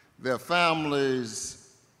 their families,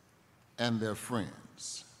 and their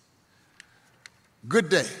friends. Good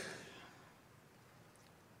day.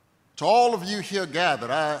 To all of you here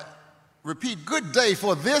gathered, I repeat, good day,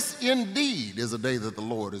 for this indeed is a day that the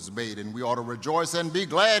Lord has made, and we ought to rejoice and be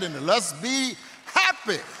glad in it. Let's be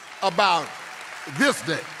happy about this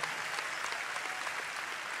day.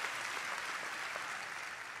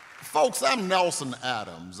 Folks, I'm Nelson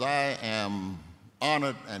Adams. I am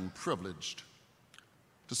honored and privileged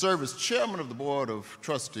to serve as chairman of the Board of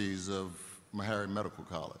Trustees of Meharry Medical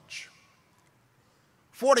College.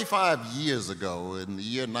 45 years ago, in the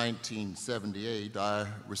year 1978, I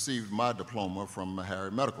received my diploma from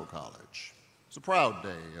Meharry Medical College. It's a proud day,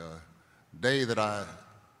 a day that I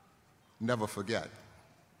never forget.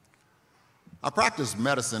 I practice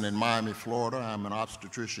medicine in Miami, Florida. I'm an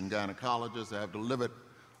obstetrician gynecologist. I have delivered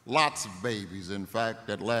lots of babies. In fact,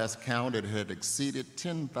 at last count, it had exceeded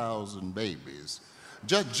 10,000 babies.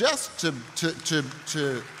 Just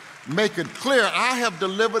to make it clear, I have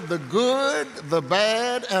delivered the good, the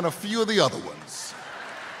bad, and a few of the other ones.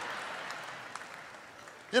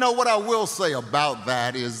 You know, what I will say about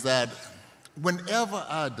that is that whenever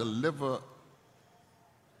I deliver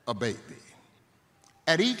a baby,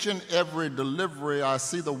 at each and every delivery, I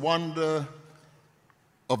see the wonder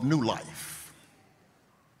of new life,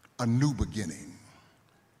 a new beginning,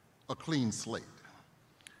 a clean slate.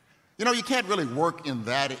 You know, you can't really work in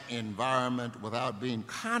that environment without being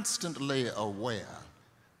constantly aware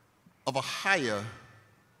of a higher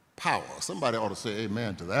power. Somebody ought to say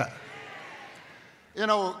amen to that. You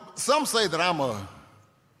know, some say that I'm a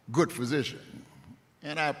good physician,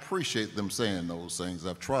 and I appreciate them saying those things.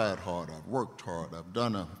 I've tried hard, I've worked hard, I've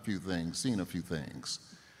done a few things, seen a few things.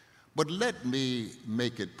 But let me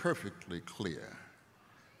make it perfectly clear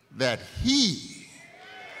that He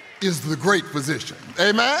is the great physician.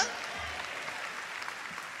 Amen?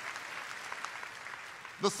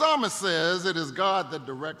 The psalmist says it is God that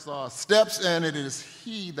directs our steps, and it is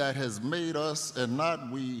He that has made us and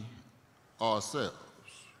not we ourselves.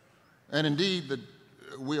 And indeed,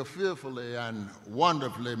 we are fearfully and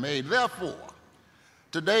wonderfully made. Therefore,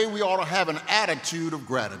 today we ought to have an attitude of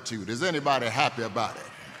gratitude. Is anybody happy about it?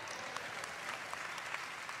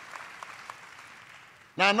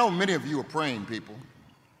 Now, I know many of you are praying people.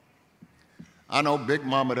 I know Big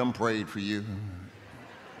Mama done prayed for you.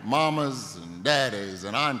 Mamas and daddies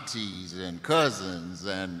and aunties and cousins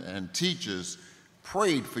and teachers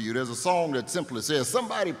prayed for you. There's a song that simply says,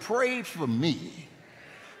 somebody prayed for me,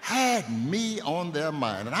 had me on their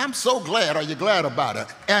mind. And I'm so glad, are you glad about it?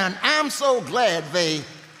 And I'm so glad they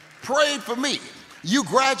prayed for me. You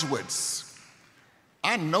graduates,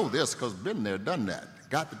 I know this because been there, done that,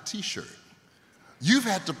 got the t-shirt. You've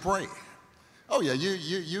had to pray. Oh yeah,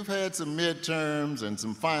 you've had some midterms and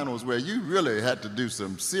some finals where you really had to do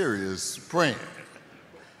some serious praying.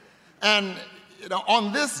 And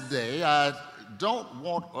on this day, I don't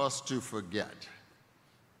want us to forget.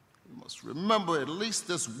 We must remember at least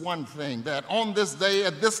this one thing, that on this day,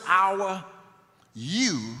 at this hour,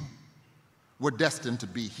 you were destined to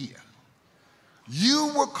be here.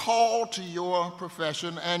 You were called to your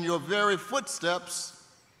profession, and your very footsteps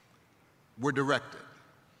were directed.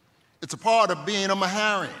 It's a part of being a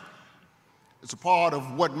Meharry. It's a part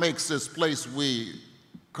of what makes this place we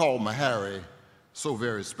call Meharry so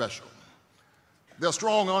very special. There are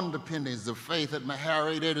strong underpinnings of faith at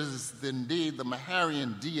Meharry. It is indeed the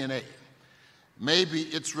Meharryan DNA. Maybe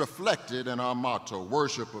it's reflected in our motto,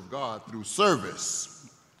 worship of God through service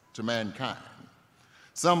to mankind.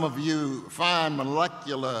 Some of you fine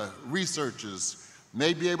molecular researchers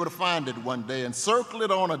may be able to find it one day and circle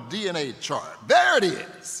it on a DNA chart. There it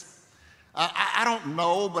is. I don't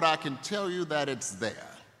know, but I can tell you that it's there.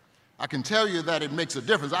 I can tell you that it makes a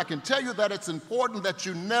difference. I can tell you that it's important that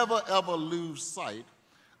you never, ever lose sight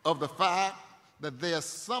of the fact that there's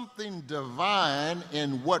something divine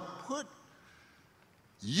in what put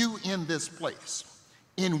you in this place,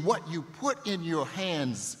 in what you put in your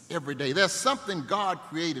hands every day. There's something God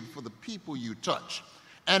created for the people you touch.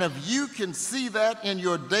 And if you can see that in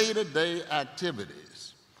your day-to-day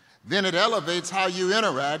activities, then it elevates how you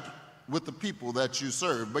interact with the people that you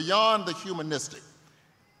serve, beyond the humanistic,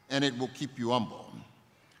 and it will keep you humble.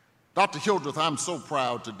 Dr. Hildreth, I'm so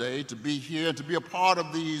proud today to be here and to be a part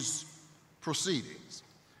of these proceedings.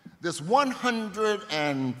 This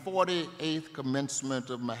 148th commencement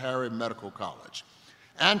of Meharry Medical College,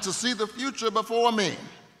 and to see the future before me.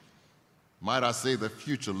 Might I say the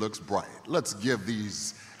future looks bright. Let's give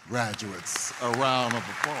these graduates a round of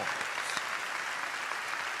applause.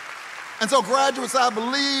 And so, graduates, I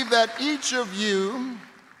believe that each of you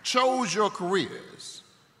chose your careers.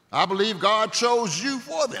 I believe God chose you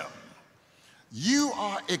for them. You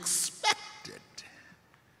are expected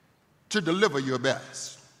to deliver your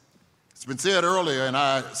best. It's been said earlier, and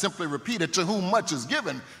I simply repeat it, to whom much is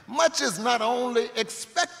given, much is not only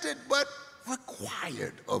expected, but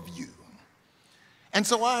required of you. And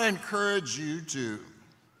so I encourage you to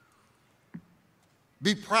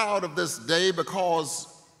be proud of this day, because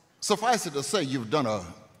suffice it to say, you've done a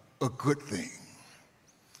good thing.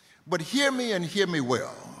 But hear me and hear me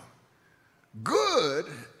well. Good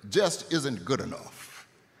just isn't good enough.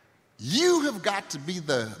 You have got to be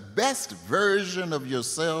the best version of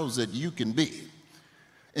yourselves that you can be.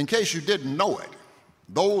 In case you didn't know it,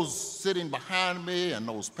 those sitting behind me and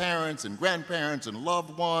those parents and grandparents and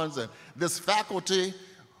loved ones and this faculty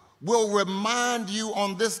will remind you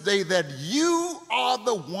on this day that you are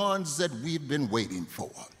the ones that we've been waiting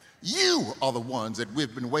for. You are the ones that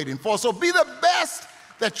we've been waiting for. So be the best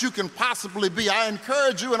that you can possibly be. I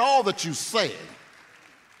encourage you in all that you say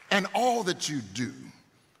and all that you do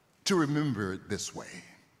to remember it this way: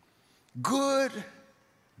 good,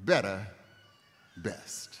 better,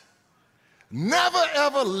 best. Never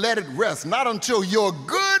ever let it rest, not until your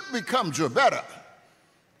good becomes your better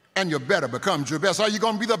and your better becomes your best. Are you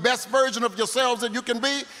going to be the best version of yourselves that you can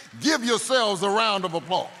be? Give yourselves a round of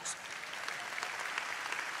applause.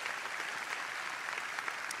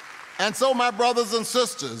 And so, my brothers and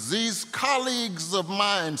sisters, these colleagues of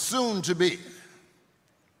mine, soon to be,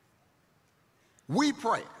 we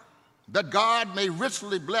pray that God may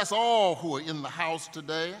richly bless all who are in the house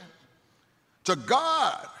today. To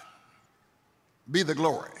God be the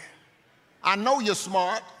glory. I know you're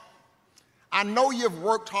smart. I know you've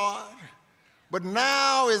worked hard. But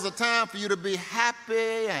now is a time for you to be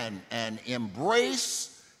happy and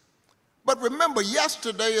embrace. But remember,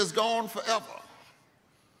 yesterday is gone forever.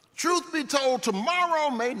 Truth be told, tomorrow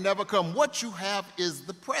may never come. What you have is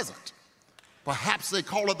the present. Perhaps they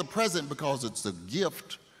call it the present because it's a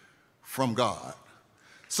gift from God.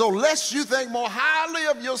 So lest you think more highly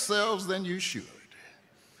of yourselves than you should,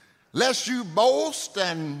 lest you boast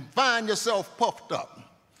and find yourself puffed up,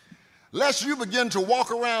 lest you begin to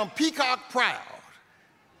walk around peacock proud,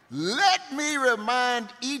 let me remind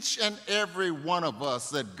each and every one of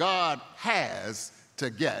us that God has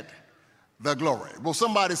to get the glory. Will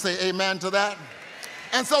somebody say amen to that?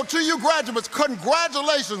 And so to you graduates,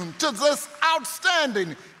 congratulations to this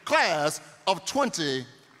outstanding class of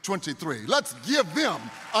 2023. Let's give them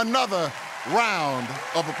another round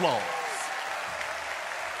of applause.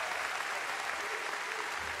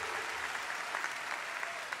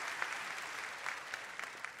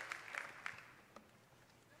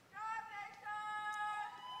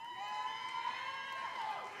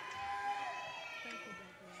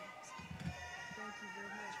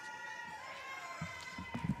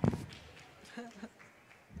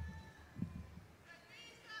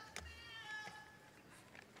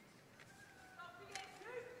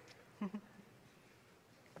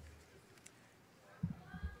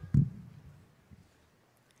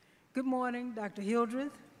 Good morning, Dr.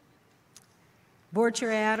 Hildreth, Board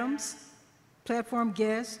Chair Adams, platform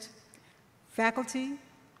guest, faculty,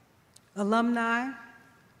 alumni,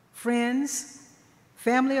 friends,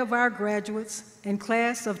 family of our graduates, and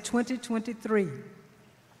class of 2023.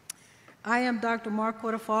 I am Dr.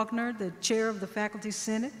 Marquetta Faulkner, the chair of the Faculty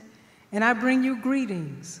Senate, and I bring you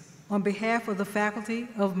greetings on behalf of the faculty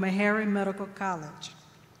of Meharry Medical College.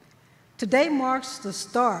 Today marks the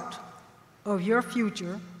start of your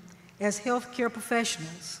future as healthcare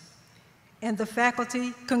professionals, and the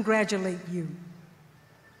faculty congratulate you.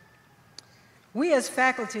 We as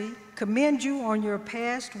faculty commend you on your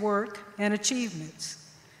past work and achievements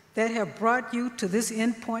that have brought you to this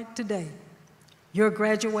endpoint today, your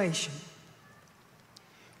graduation.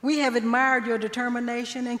 We have admired your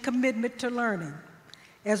determination and commitment to learning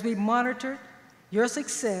as we monitored your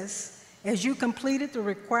success as you completed the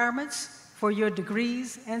requirements for your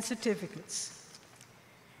degrees and certificates.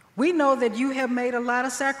 We know that you have made a lot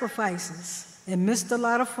of sacrifices and missed a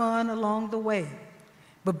lot of fun along the way,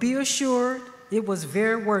 but be assured it was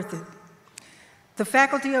very worth it. The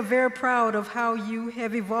faculty are very proud of how you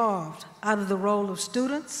have evolved out of the role of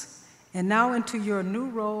students and now into your new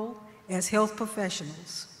role as health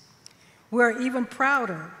professionals. We are even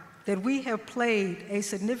prouder that we have played a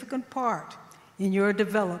significant part in your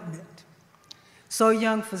development. So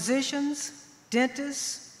young physicians,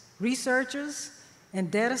 dentists, researchers, and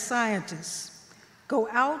data scientists, go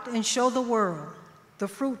out and show the world the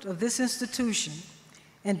fruit of this institution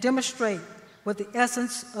and demonstrate what the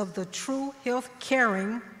essence of the true health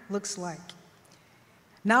caring looks like.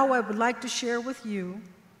 Now I would like to share with you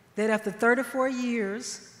that after 34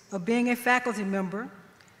 years of being a faculty member,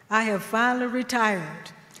 I have finally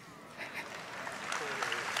retired.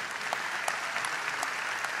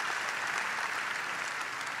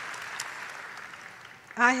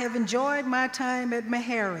 I have enjoyed my time at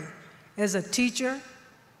Meharry as a teacher,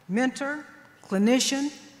 mentor,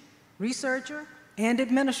 clinician, researcher, and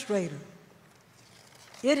administrator.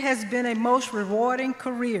 It has been a most rewarding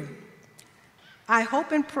career. I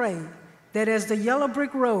hope and pray that as the yellow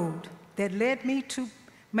brick road that led me to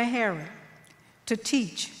Meharry to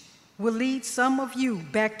teach will lead some of you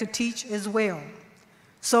back to teach as well.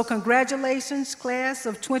 So congratulations, class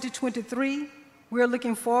of 2023. We're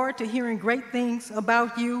looking forward to hearing great things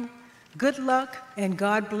about you. Good luck and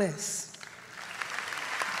God bless.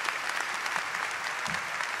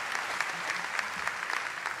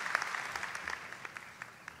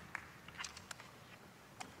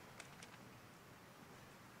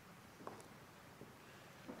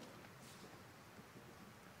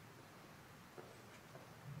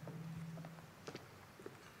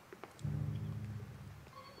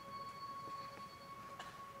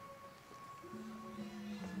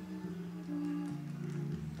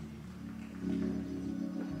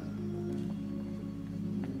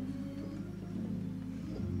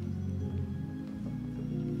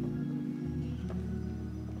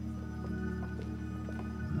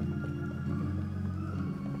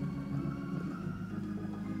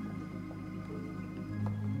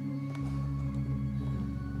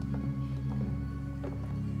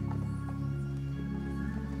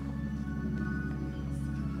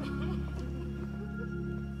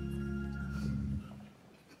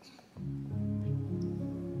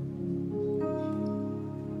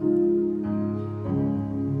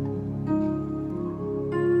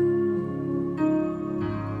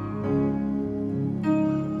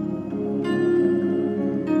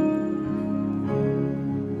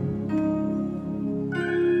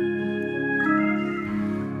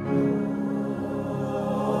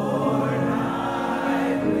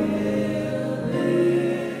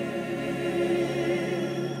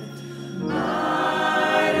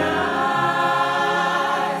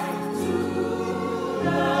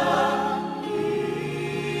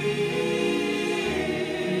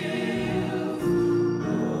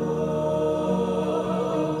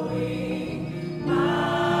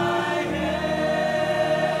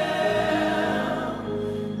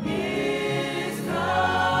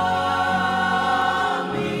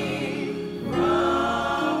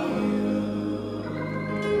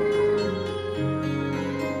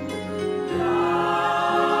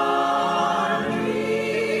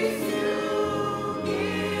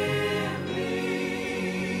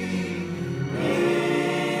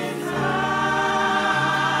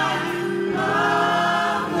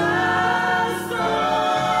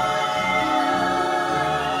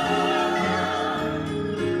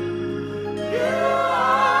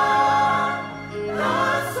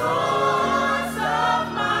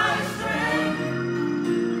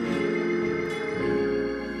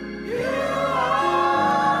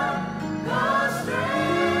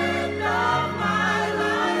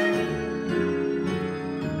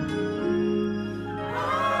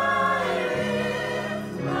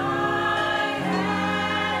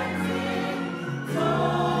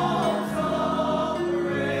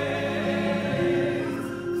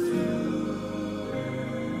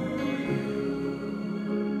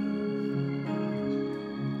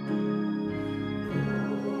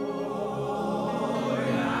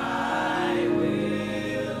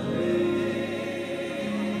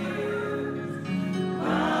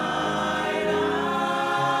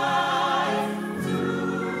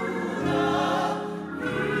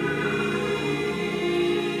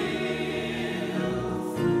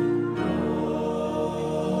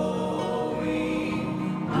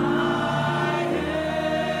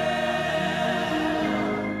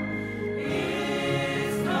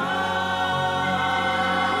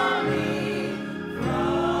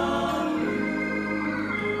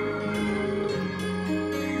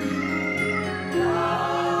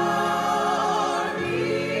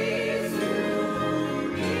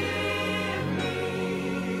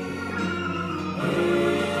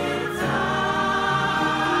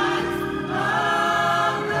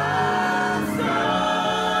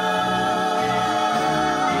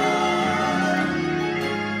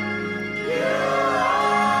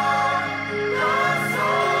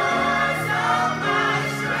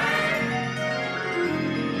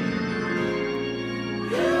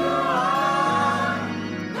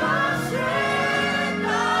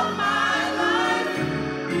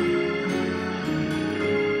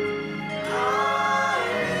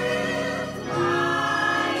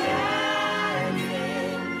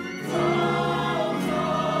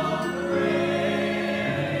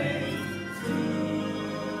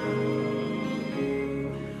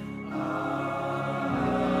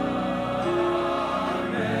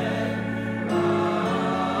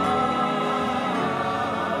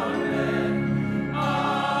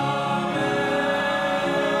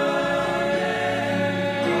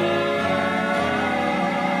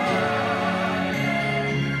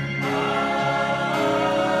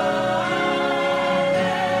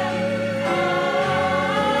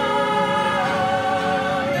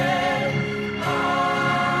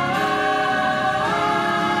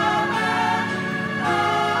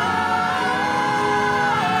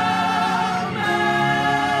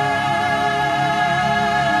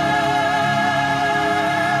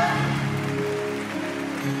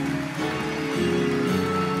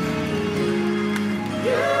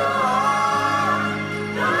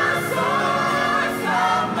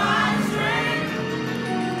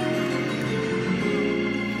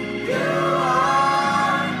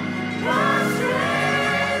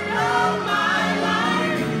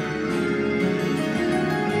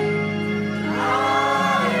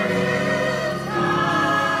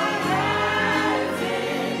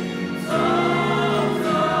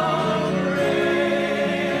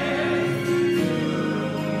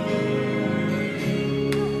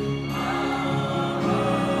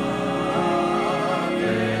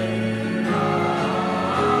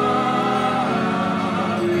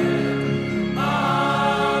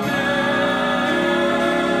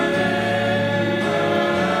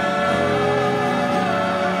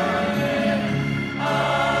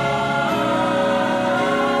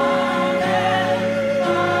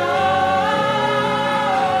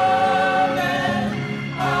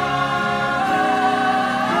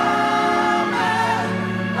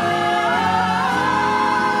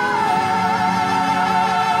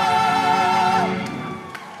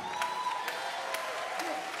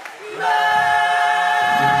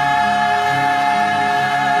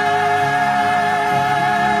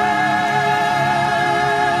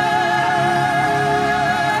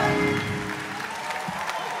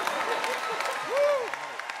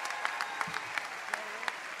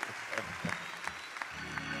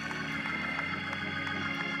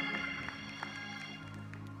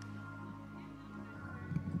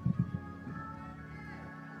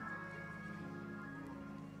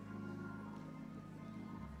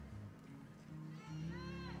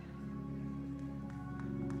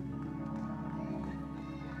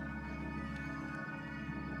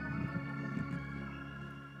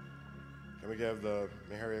 Can we give the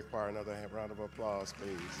Meharry Choir another round of applause,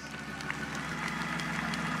 please?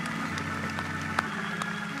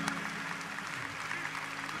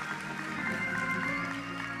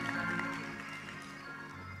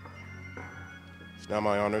 It's now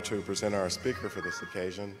my honor to present our speaker for this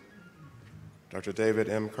occasion, Dr. David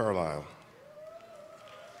M. Carlisle.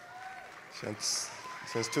 Since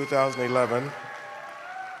 2011,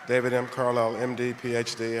 David M. Carlisle, MD,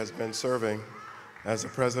 PhD, has been serving as the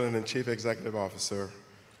President and Chief Executive Officer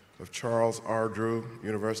of Charles R. Drew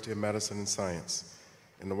University of Medicine and Science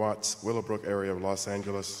in the Watts-Willowbrook area of Los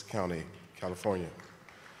Angeles County, California.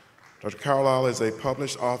 Dr. Carlisle is a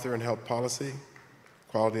published author in health policy,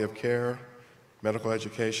 quality of care, medical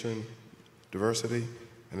education, diversity,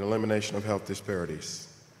 and elimination of health disparities.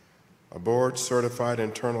 A board-certified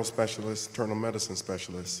internal medicine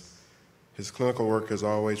specialist, his clinical work has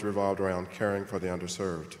always revolved around caring for the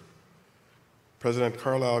underserved. President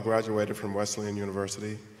Carlisle graduated from Wesleyan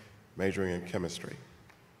University, majoring in chemistry.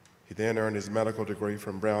 He then earned his medical degree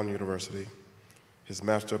from Brown University, his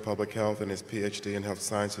Master of Public Health, and his PhD in Health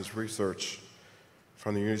Sciences Research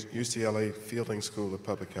from the UCLA Fielding School of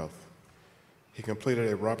Public Health. He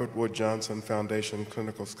completed a Robert Wood Johnson Foundation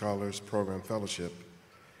Clinical Scholars Program Fellowship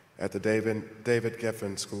at the David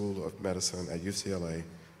Geffen School of Medicine at UCLA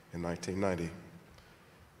in 1990.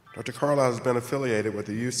 Dr. Carlisle has been affiliated with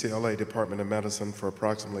the UCLA Department of Medicine for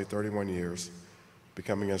approximately 31 years,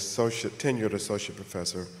 becoming a tenured associate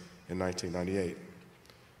professor in 1998.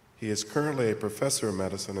 He is currently a professor of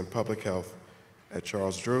medicine and public health at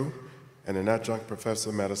Charles Drew and an adjunct professor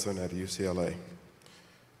of medicine at UCLA.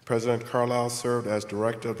 President Carlisle served as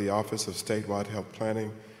director of the Office of Statewide Health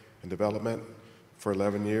Planning and Development for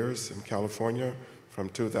 11 years in California from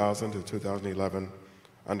 2000 to 2011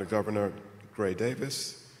 under Governor Gray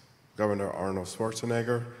Davis, Governor Arnold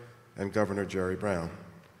Schwarzenegger, and Governor Jerry Brown.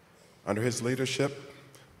 Under his leadership,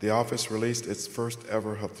 the office released its first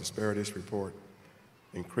ever health disparities report,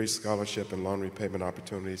 increased scholarship and loan repayment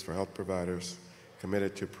opportunities for health providers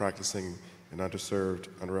committed to practicing in underserved,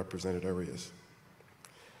 underrepresented areas.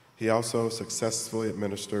 He also successfully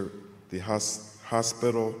administered the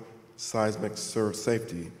hospital seismic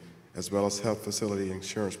safety as well as health facility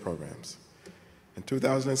insurance programs. In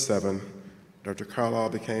 2007, Dr. Carlisle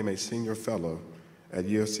became a senior fellow at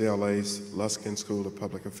UCLA's Luskin School of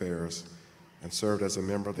Public Affairs and served as a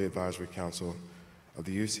member of the advisory council of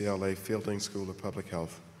the UCLA Fielding School of Public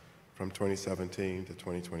Health from 2017 to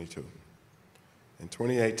 2022. In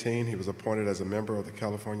 2018, he was appointed as a member of the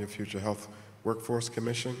California Future Health Workforce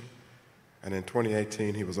Commission, and in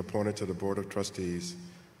 2018, he was appointed to the Board of Trustees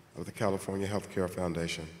of the California Healthcare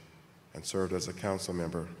Foundation and served as a council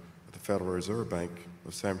member of the Federal Reserve Bank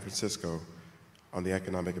of San Francisco on the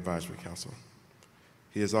Economic Advisory Council.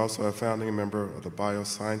 He is also a founding member of the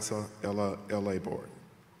Bioscience LA Board.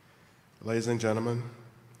 Ladies and gentlemen,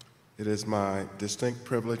 it is my distinct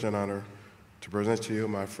privilege and honor to present to you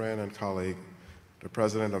my friend and colleague, the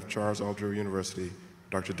president of Charles R. Drew University,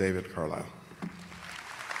 Dr. David Carlisle.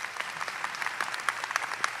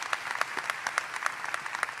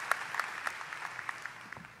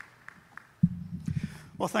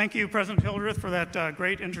 Well, thank you, President Hildreth, for that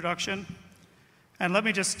great introduction. And let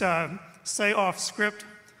me just say off script,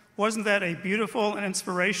 wasn't that a beautiful and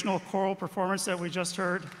inspirational choral performance that we just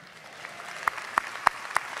heard?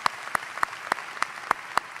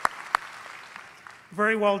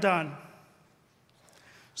 Very well done.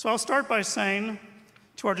 So I'll start by saying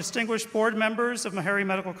to our distinguished board members of Meharry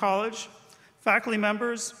Medical College, faculty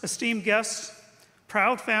members, esteemed guests,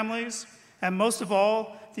 proud families, and most of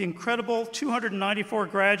all, the incredible 294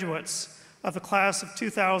 graduates of the class of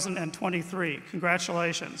 2023.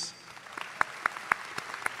 Congratulations.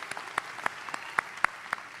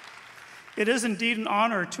 It is indeed an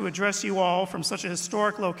honor to address you all from such a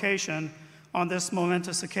historic location on this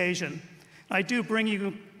momentous occasion. I do bring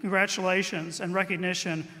you congratulations and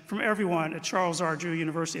recognition from everyone at Charles R. Drew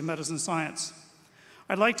University of Medicine and Science.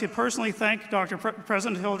 I'd like to personally thank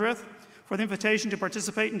President Hildreth for the invitation to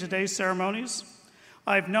participate in today's ceremonies.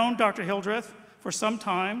 I've known Dr. Hildreth for some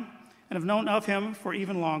time and have known of him for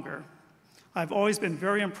even longer. I've always been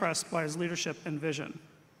very impressed by his leadership and vision.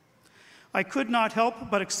 I could not help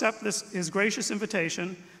but accept his gracious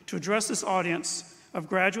invitation to address this audience of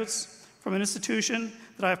graduates from an institution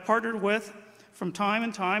that I have partnered with from time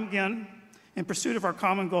and time again in pursuit of our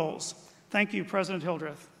common goals. Thank you, President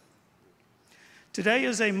Hildreth. Today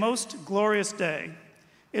is a most glorious day.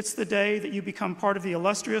 It's the day that you become part of the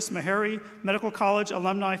illustrious Meharry Medical College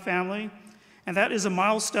alumni family, and that is a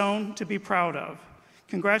milestone to be proud of.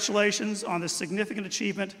 Congratulations on this significant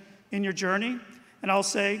achievement in your journey, and I'll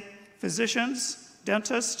say physicians,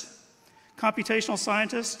 dentists, computational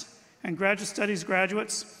scientists, and graduate studies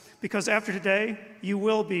graduates, because after today, you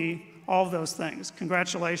will be all of those things.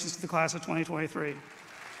 Congratulations to the class of 2023.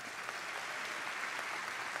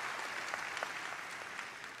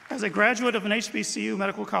 As a graduate of an HBCU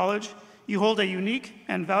medical college, you hold a unique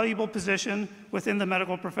and valuable position within the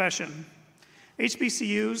medical profession.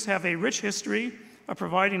 HBCUs have a rich history of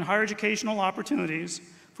providing higher educational opportunities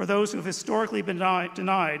for those who have historically been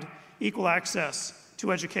denied equal access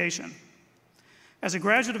to education. As a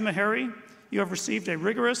graduate of Meharry, you have received a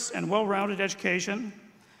rigorous and well-rounded education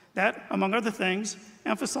that, among other things,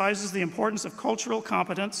 emphasizes the importance of cultural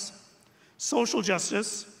competence, social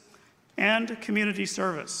justice, and community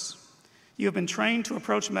service. You have been trained to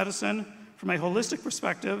approach medicine from a holistic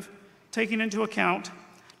perspective, taking into account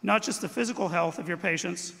not just the physical health of your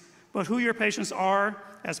patients, but who your patients are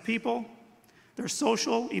as people, their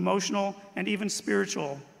social, emotional, and even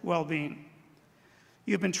spiritual well-being.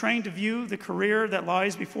 You have been trained to view the career that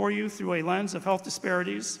lies before you through a lens of health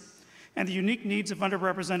disparities and the unique needs of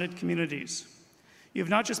underrepresented communities. You have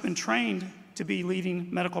not just been trained to be leading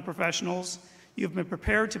medical professionals, you have been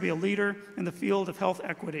prepared to be a leader in the field of health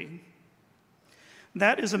equity.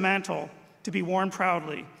 That is a mantle to be worn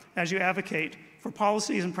proudly as you advocate for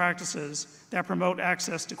policies and practices that promote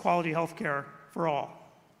access to quality health care for all.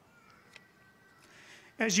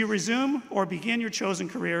 As you resume or begin your chosen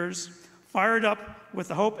careers, fired up with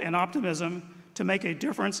the hope and optimism to make a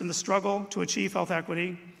difference in the struggle to achieve health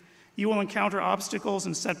equity, you will encounter obstacles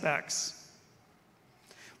and setbacks.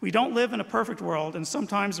 We don't live in a perfect world, and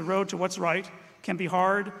sometimes the road to what's right can be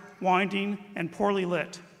hard, winding, and poorly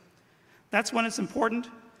lit. That's when it's important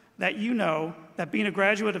that you know that being a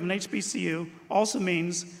graduate of an HBCU also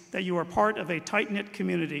means that you are part of a tight-knit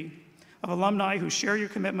community of alumni who share your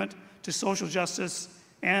commitment to social justice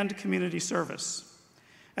and community service.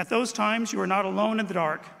 At those times, you are not alone in the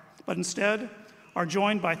dark, but instead are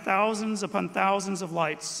joined by thousands upon thousands of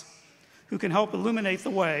lights who can help illuminate the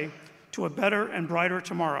way to a better and brighter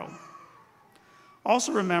tomorrow.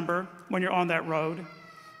 Also remember, when you're on that road,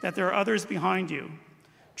 that there are others behind you,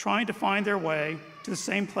 trying to find their way to the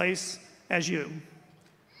same place as you.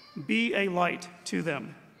 Be a light to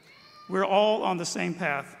them. We're all on the same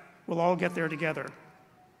path. We'll all get there together.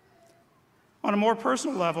 On a more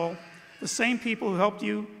personal level, the same people who helped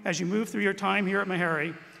you as you move through your time here at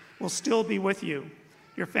Meharry will still be with you.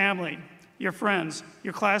 Your family, your friends,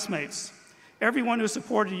 your classmates, everyone who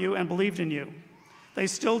supported you and believed in you. They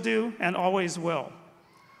still do and always will.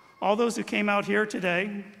 All those who came out here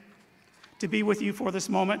today to be with you for this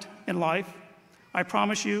moment in life, I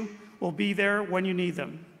promise you, will be there when you need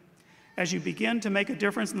them. As you begin to make a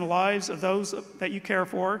difference in the lives of those that you care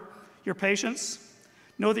for, your patients,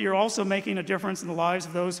 know that you're also making a difference in the lives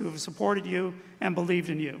of those who have supported you and believed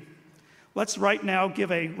in you. Let's right now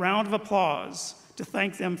give a round of applause to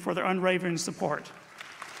thank them for their unwavering support.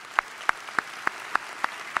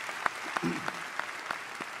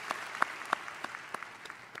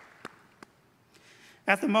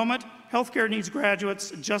 At the moment, healthcare needs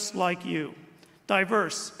graduates just like you,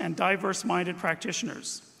 diverse and diverse-minded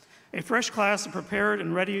practitioners, a fresh class of prepared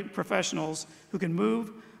and ready professionals who can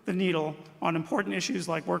move the needle on important issues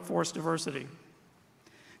like workforce diversity.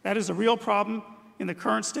 That is a real problem in the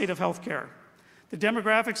current state of healthcare. The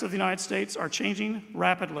demographics of the United States are changing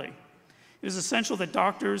rapidly. It is essential that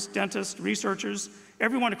doctors, dentists, researchers,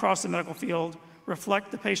 everyone across the medical field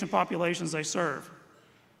reflect the patient populations they serve.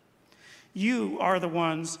 You are the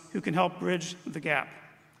ones who can help bridge the gap.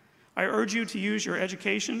 I urge you to use your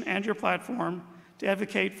education and your platform to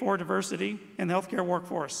advocate for diversity in the healthcare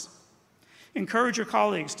workforce. Encourage your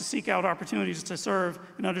colleagues to seek out opportunities to serve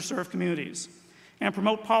in underserved communities and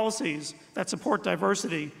promote policies that support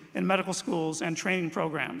diversity in medical schools and training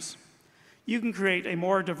programs. You can create a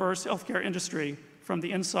more diverse healthcare industry from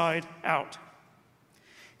the inside out.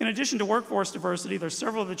 In addition to workforce diversity, there are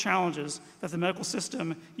several of the challenges that the medical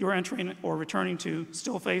system you are entering or returning to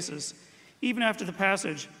still faces, even after the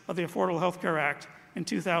passage of the Affordable Health Care Act in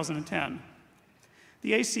 2010.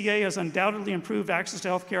 The ACA has undoubtedly improved access to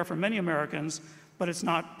health care for many Americans, but it's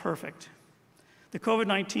not perfect. The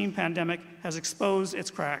COVID-19 pandemic has exposed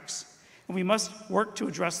its cracks, and we must work to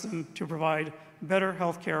address them to provide better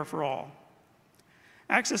health care for all.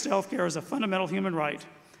 Access to health care is a fundamental human right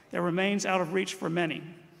that remains out of reach for many,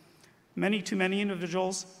 too many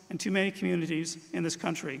individuals and too many communities in this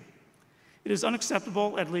country. It is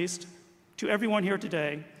unacceptable, at least, to everyone here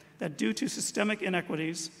today, that due to systemic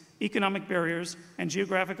inequities, economic barriers, and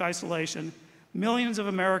geographic isolation, millions of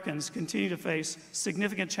Americans continue to face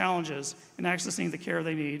significant challenges in accessing the care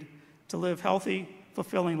they need to live healthy,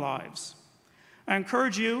 fulfilling lives. I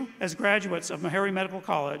encourage you, as graduates of Meharry Medical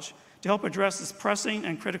College, to help address this pressing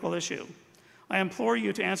and critical issue. I implore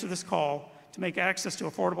you to answer this call to make access to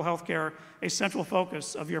affordable health care a central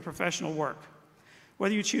focus of your professional work.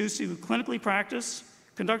 Whether you choose to clinically practice,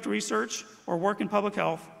 conduct research, or work in public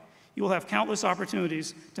health, you will have countless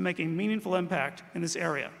opportunities to make a meaningful impact in this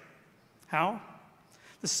area. How?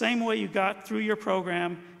 The same way you got through your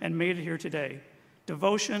program and made it here today: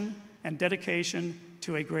 devotion and dedication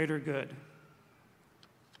to a greater good.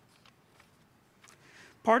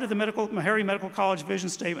 Part of the Meharry Medical College vision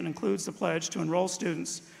statement includes the pledge to enroll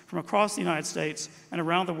students from across the United States and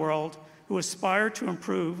around the world who aspire to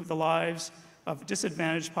improve the lives of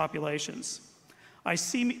disadvantaged populations. I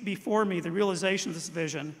see before me the realization of this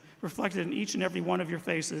vision reflected in each and every one of your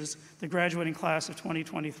faces, the graduating class of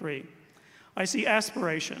 2023. I see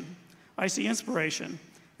aspiration, I see inspiration,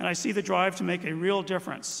 and I see the drive to make a real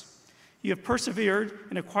difference. You have persevered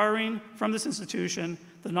in acquiring from this institution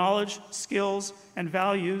the knowledge, skills, and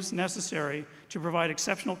values necessary to provide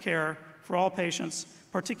exceptional care for all patients,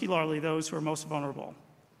 particularly those who are most vulnerable.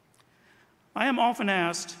 I am often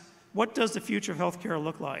asked, what does the future of healthcare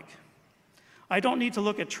look like? I don't need to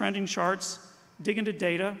look at trending charts, dig into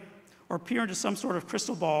data, or peer into some sort of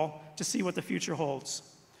crystal ball to see what the future holds.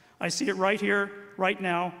 I see it right here, right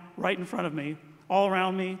now, right in front of me, all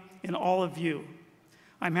around me, in all of you.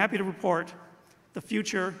 I'm happy to report the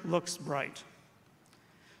future looks bright.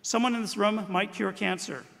 Someone in this room might cure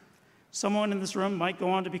cancer. Someone in this room might go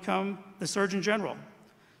on to become the Surgeon General.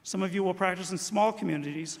 Some of you will practice in small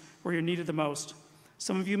communities where you're needed the most.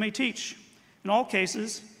 Some of you may teach. In all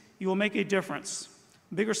cases, you will make a difference,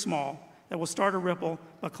 big or small, that will start a ripple,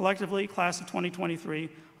 but collectively, class of 2023,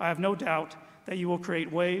 I have no doubt that you will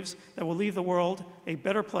create waves that will leave the world a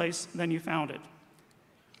better place than you found it.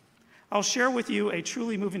 I'll share with you a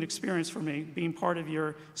truly moving experience for me being part of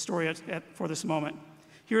your story for this moment.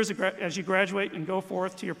 Here as you graduate and go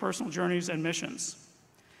forth to your personal journeys and missions.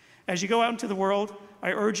 As you go out into the world,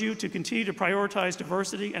 I urge you to continue to prioritize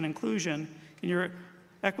diversity and inclusion in your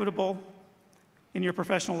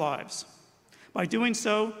professional lives. By doing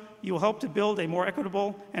so, you will help to build a more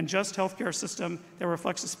equitable and just healthcare system that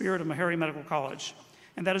reflects the spirit of Meharry Medical College,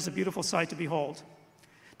 and that is a beautiful sight to behold.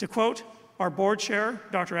 To quote our board chair,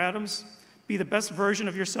 Dr. Adams, be the best version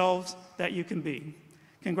of yourselves that you can be.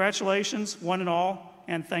 Congratulations, one and all,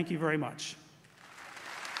 and thank you very much.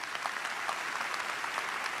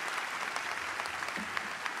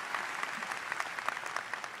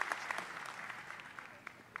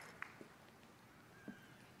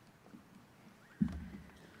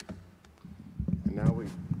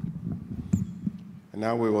 And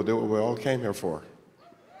now we will do what we all came here for.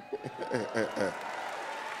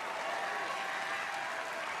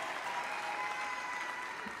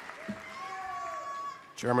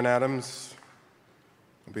 Chairman Adams,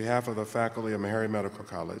 on behalf of the faculty of Meharry Medical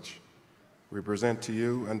College, we present to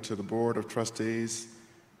you and to the Board of Trustees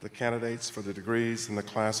the candidates for the degrees in the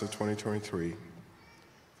class of 2023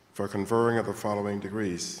 for conferring of the following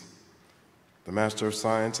degrees: the Master of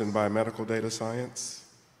Science in Biomedical Data Science,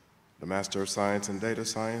 the Master of Science in Data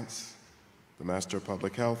Science, the Master of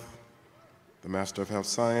Public Health, the Master of Health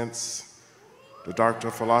Science, the Doctor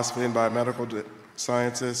of Philosophy in Biomedical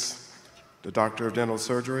Sciences, the Doctor of Dental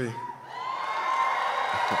Surgery,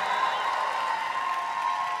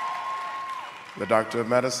 the Doctor of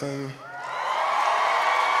Medicine,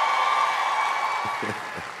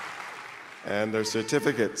 and their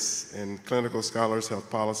certificates in Clinical Scholars Health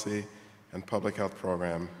Policy and Public Health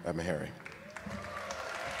Program at Meharry.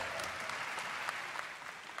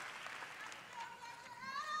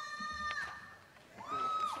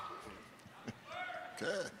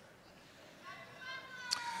 Okay.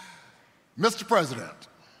 Mr. President,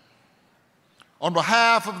 on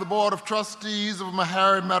behalf of the Board of Trustees of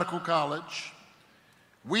Meharry Medical College,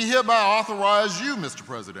 we hereby authorize you, Mr.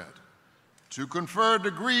 President, to confer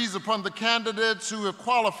degrees upon the candidates who have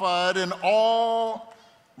qualified in all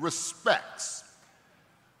respects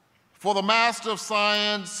for the Master of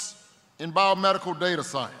Science in Biomedical Data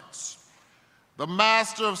Science, the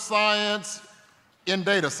Master of Science in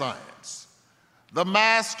Data Science, the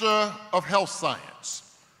Master of Health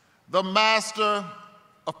Science, the Master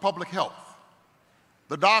of Public Health,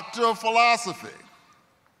 the Doctor of Philosophy,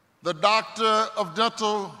 the Doctor of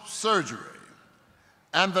Dental Surgery,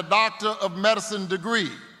 and the Doctor of Medicine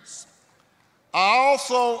degrees. I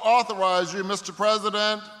also authorize you, Mr.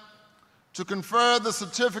 President, to confer the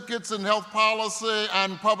certificates in health policy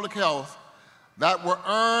and public health that were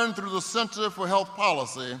earned through the Center for Health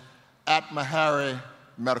Policy at Meharry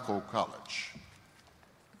Medical College.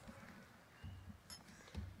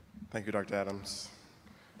 Thank you, Dr. Adams.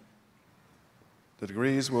 The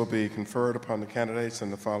degrees will be conferred upon the candidates in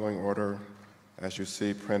the following order as you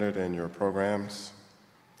see printed in your programs.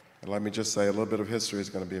 And let me just say a little bit of history is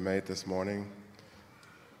going to be made this morning.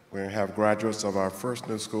 We're going to have graduates of our first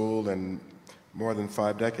new school in more than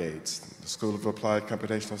 5 decades, the School of Applied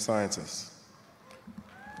Computational Sciences.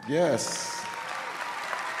 Yes.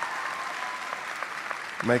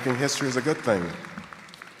 Making history is a good thing.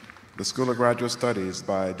 The School of Graduate Studies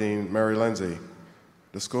by Dean Mary Lindsay,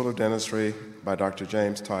 the School of Dentistry by Dr.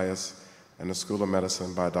 James Tyus, and the School of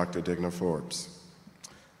Medicine by Dr. Digna Forbes.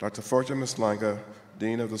 Dr. Fortune Mslanga,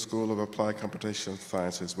 Dean of the School of Applied Computational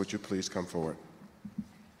Sciences, would you please come forward?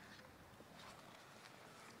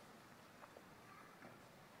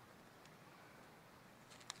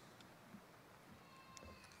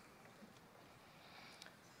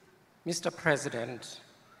 Mr. President,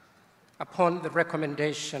 upon the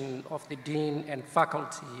recommendation of the Dean and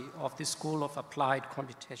faculty of the School of Applied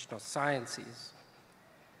Computational Sciences,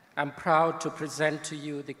 I'm proud to present to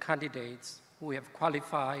you the candidates who have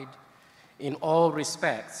qualified in all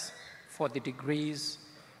respects for the degrees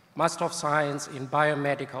Master of Science in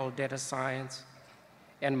Biomedical Data Science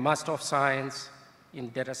and Master of Science in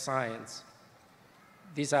Data Science.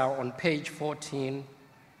 These are on page 14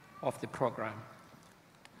 of the program.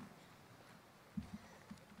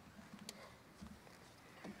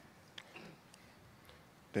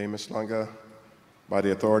 Dean Mslanga, by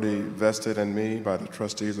the authority vested in me by the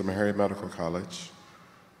trustees of Meharry Medical College,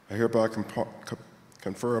 I hereby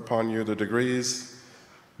confer upon you the degrees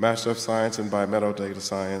Master of Science in Biomedical Data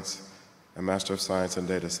Science and Master of Science in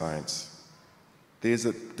Data Science.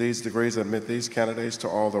 These degrees admit these candidates to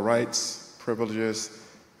all the rights, privileges,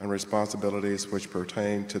 and responsibilities which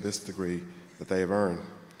pertain to this degree that they have earned.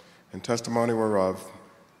 In testimony whereof,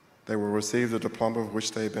 they will receive the diploma of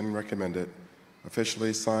which they have been recommended,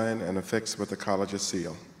 officially signed and affixed with the college's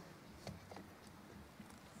seal.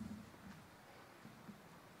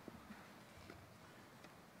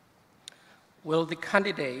 Will the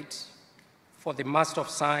candidate for the Master of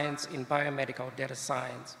Science in Biomedical Data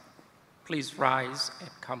Science please rise and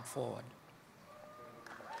come forward?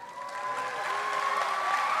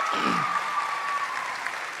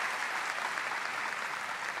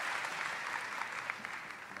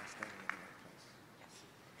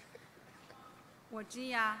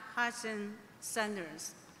 Wajia Hassan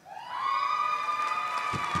Sanders.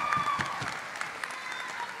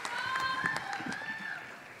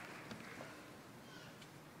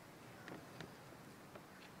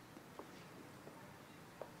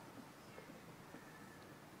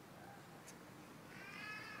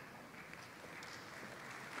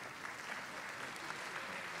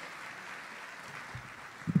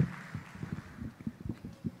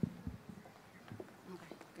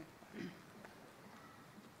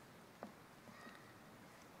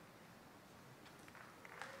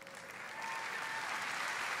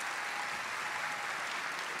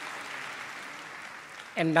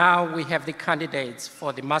 And now we have the candidates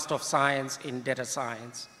for the Master of Science in Data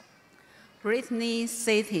Science. Brittany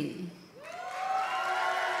Satin.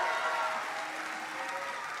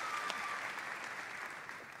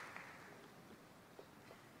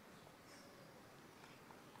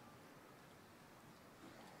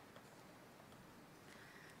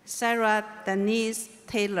 Sarah Denise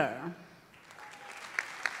Taylor.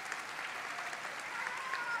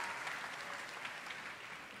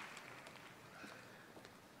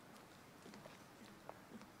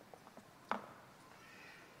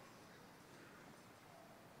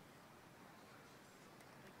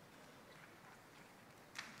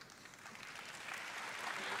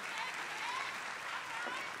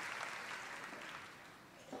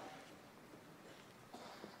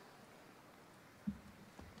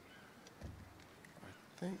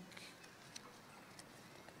 I think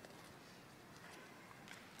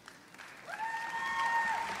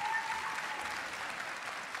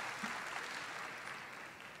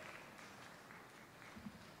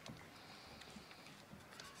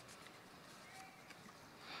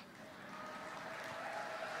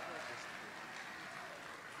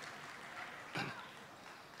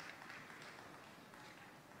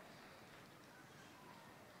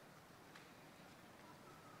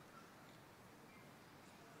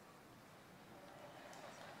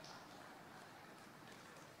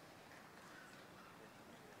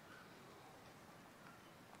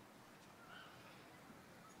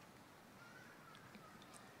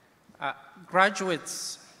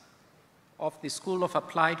Graduates of the School of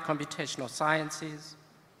Applied Computational Sciences,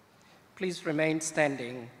 please remain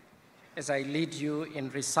standing as I lead you in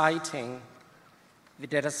reciting the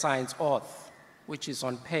data science oath, which is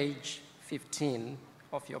on page 15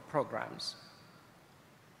 of your programs.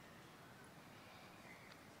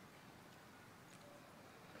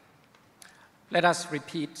 Let us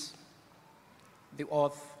repeat the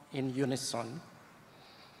oath in unison.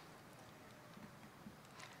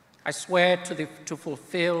 I swear to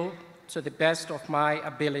fulfill to the best of my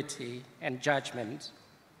ability and judgment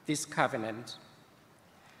this covenant.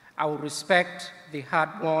 I will respect the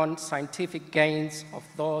hard-won scientific gains of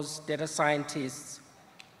those data scientists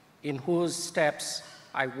in whose steps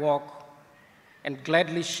I walk and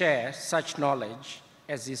gladly share such knowledge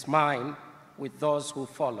as is mine with those who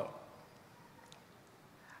follow.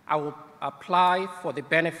 I will apply for the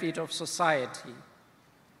benefit of society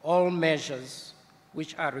all measures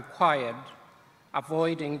which are required,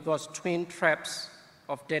 avoiding those twin traps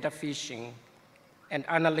of data fishing and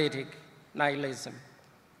analytic nihilism.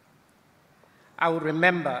 I will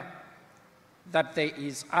remember that there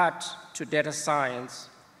is art to data science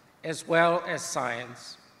as well as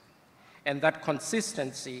science, and that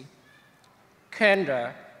consistency,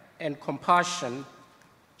 candor, and compassion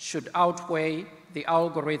should outweigh the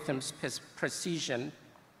algorithm's precision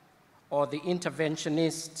or the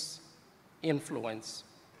interventionist's influence.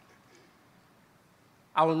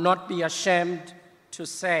 I will not be ashamed to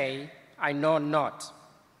say, I know not,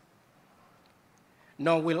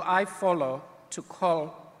 nor will I follow to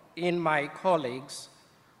call in my colleagues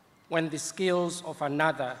when the skills of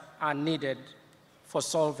another are needed for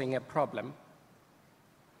solving a problem.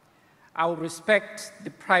 I will respect the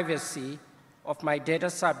privacy of my data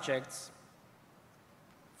subjects,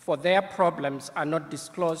 for their problems are not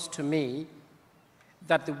disclosed to me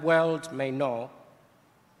that the world may know.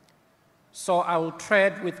 So I will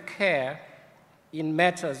tread with care in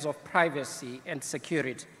matters of privacy and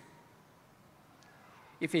security.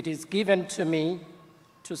 If it is given to me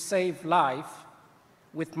to save life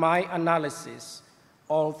with my analysis,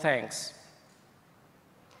 all thanks.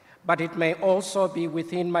 But it may also be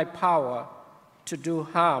within my power to do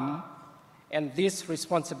harm, and this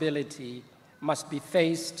responsibility must be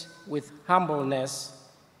faced with humbleness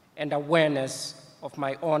and awareness of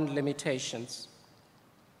my own limitations.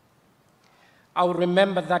 I will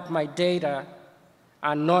remember that my data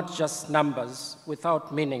are not just numbers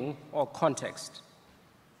without meaning or context,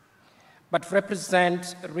 but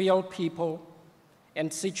represent real people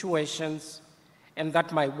and situations, and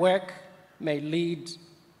that my work may lead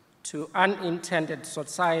to unintended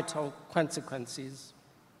societal consequences,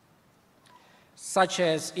 such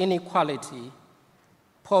as inequality,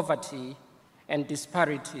 poverty, and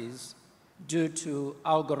disparities due to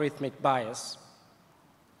algorithmic bias.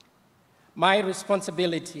 My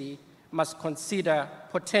responsibility must consider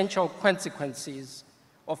potential consequences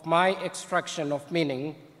of my extraction of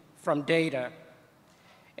meaning from data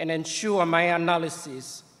and ensure my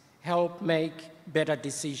analysis help make better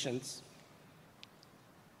decisions.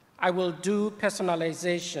 I will do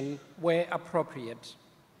personalization where appropriate,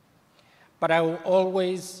 but I will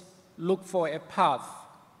always look for a path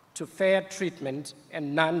to fair treatment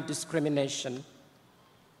and non-discrimination.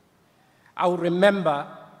 I will remember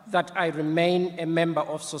that I remain a member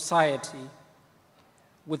of society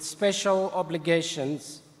with special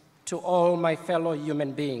obligations to all my fellow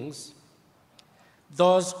human beings,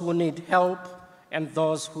 those who need help and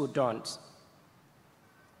those who don't.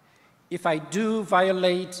 If I do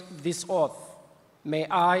violate this oath, may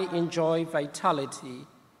I enjoy vitality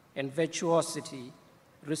and virtuosity,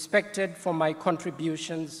 respected for my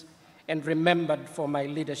contributions and remembered for my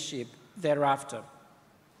leadership thereafter.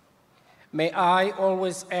 May I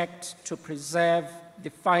always act to preserve the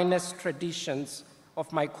finest traditions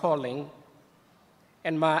of my calling,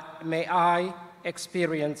 and may I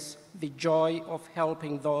experience the joy of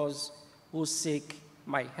helping those who seek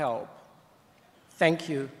my help. Thank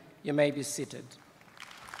you. You may be seated.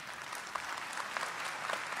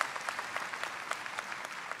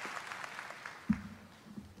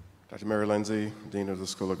 Dr. Mary Lindsay, Dean of the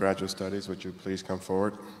School of Graduate Studies, would you please come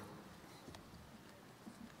forward?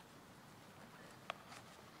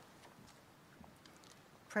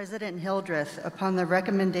 President Hildreth, upon the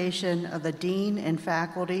recommendation of the Dean and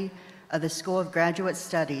faculty of the School of Graduate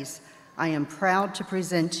Studies, I am proud to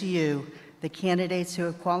present to you the candidates who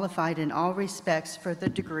have qualified in all respects for the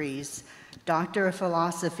degrees Doctor of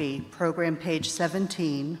Philosophy, program page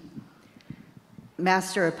 17,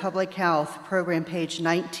 Master of Public Health, program page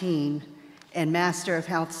 19, and Master of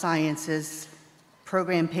Health Sciences,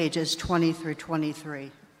 program pages 20 through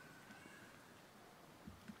 23.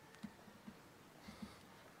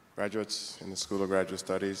 Graduates in the School of Graduate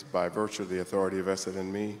Studies, by virtue of the authority vested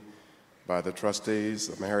in me by the trustees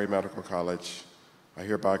of Meharry Medical College, I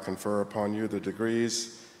hereby confer upon you the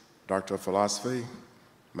degrees Doctor of Philosophy,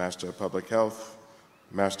 Master of Public Health,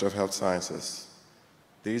 Master of Health Sciences.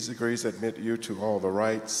 These degrees admit you to all the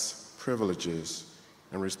rights, privileges,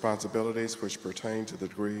 and responsibilities which pertain to the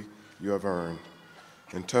degree you have earned.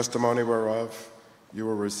 In testimony whereof, you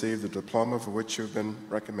will receive the diploma for which you've been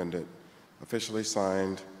recommended, officially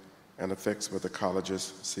signed and affixed with the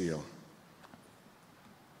college's seal.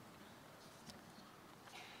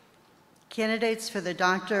 Candidates for the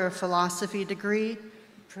Doctor of Philosophy degree,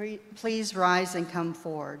 please rise and come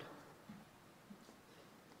forward.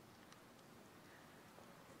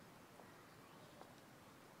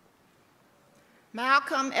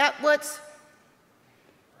 Malcolm Edwards.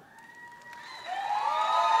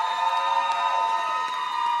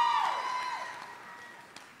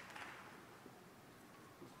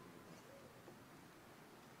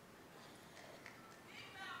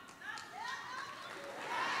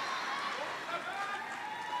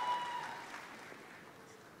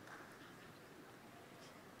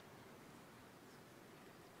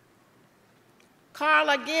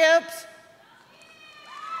 Carla Gibbs.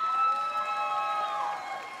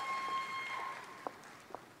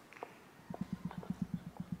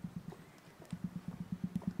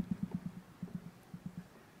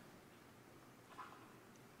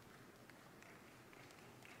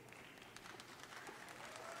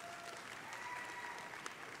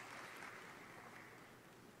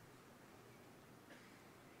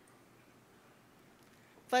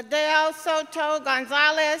 Fidel Soto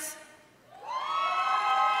Gonzalez.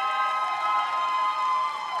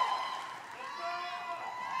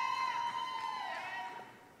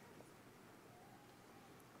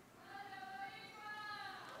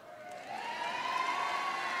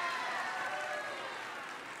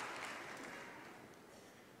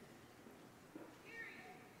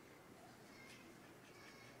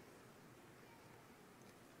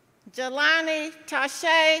 Jelani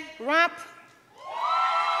Tashay Rump.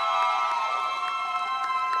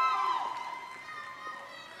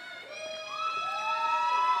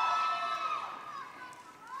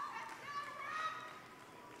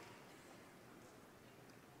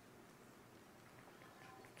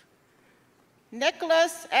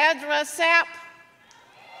 Nicholas Edra Sapp.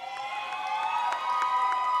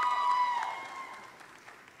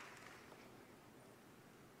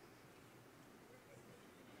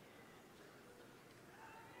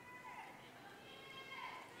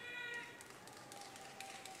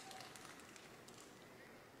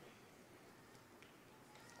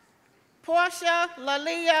 Portia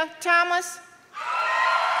Lalia Thomas.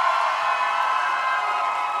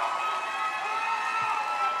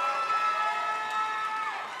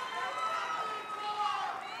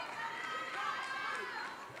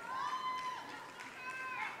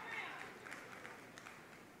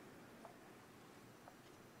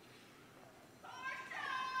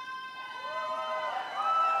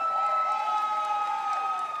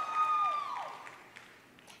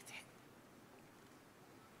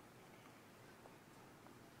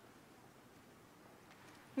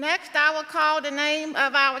 Next, I will call the name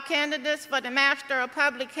of our candidates for the Master of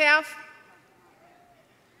Public Health.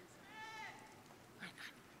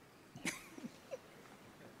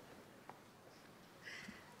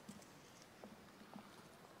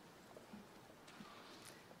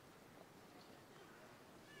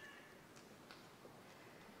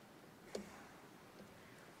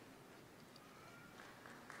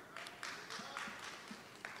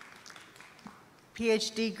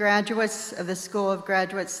 PhD graduates of the School of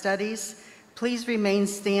Graduate Studies, please remain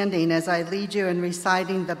standing as I lead you in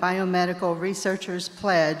reciting the Biomedical Researcher's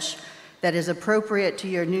Pledge that is appropriate to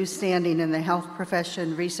your new standing in the health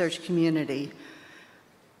profession research community.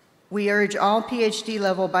 We urge all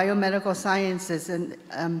PhD-level biomedical sciences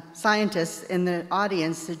and scientists in the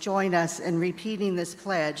audience to join us in repeating this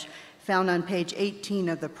pledge found on page 18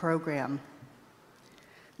 of the program.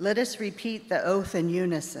 Let us repeat the oath in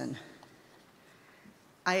unison.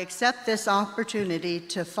 I accept this opportunity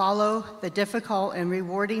to follow the difficult and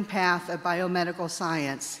rewarding path of biomedical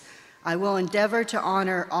science. I will endeavor to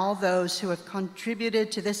honor all those who have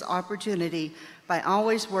contributed to this opportunity by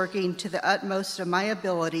always working to the utmost of my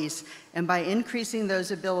abilities and by increasing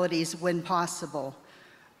those abilities when possible.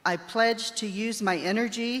 I pledge to use my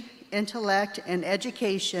energy, intellect, and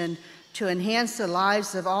education to enhance the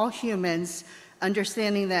lives of all humans,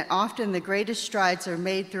 understanding that often the greatest strides are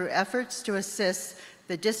made through efforts to assist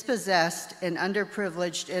the dispossessed and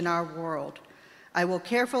underprivileged in our world. I will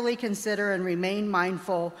carefully consider and remain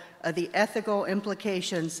mindful of the ethical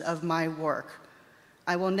implications of my work.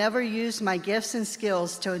 I will never use my gifts and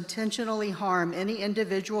skills to intentionally harm any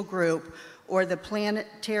individual group or the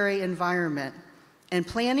planetary environment. In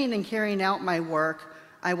planning and carrying out my work,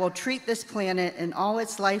 I will treat this planet and all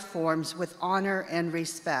its life forms with honor and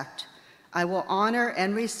respect. I will honor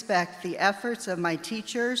and respect the efforts of my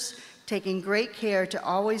teachers, taking great care to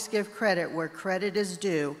always give credit where credit is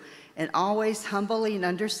due, and always humbly and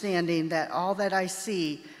understanding that all that I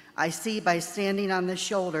see by standing on the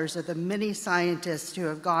shoulders of the many scientists who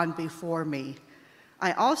have gone before me.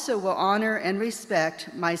 I also will honor and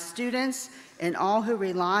respect my students and all who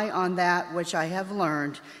rely on that which I have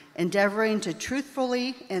learned, endeavoring to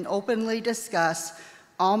truthfully and openly discuss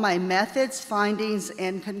all my methods, findings,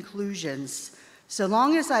 and conclusions. So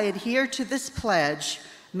long as I adhere to this pledge,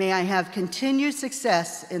 may I have continued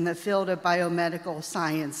success in the field of biomedical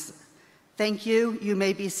science. Thank you. You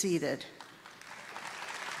may be seated.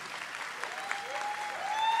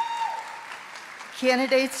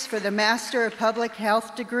 Candidates for the Master of Public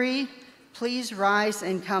Health degree, please rise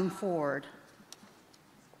and come forward.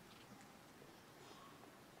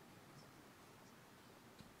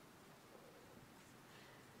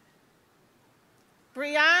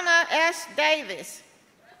 Brianna S. Davis.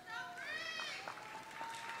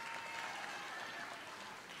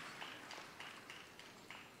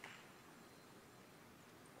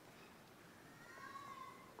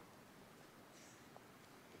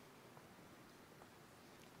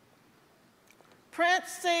 Prince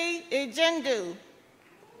C. Ijendu.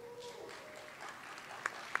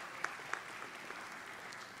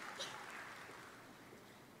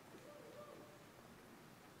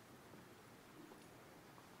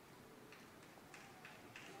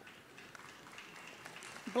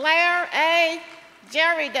 Blair A.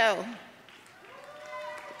 Jerido.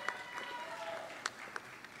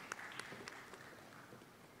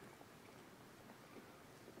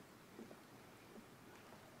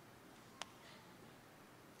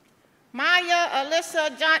 Maya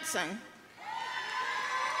Alyssa Johnson.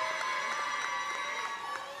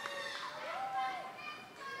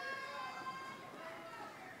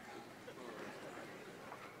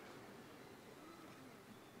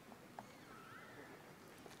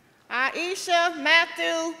 Aisha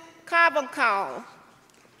Matthew Carboncal.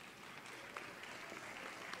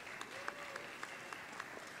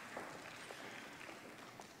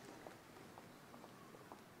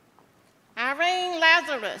 Irene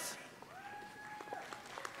Lazarus.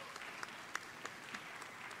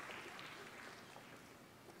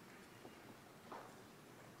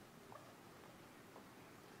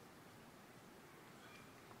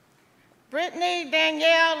 Brittany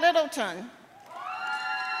Danielle Littleton.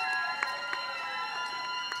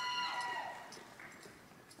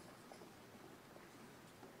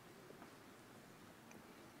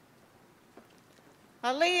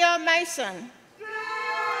 Aaliyah Mason.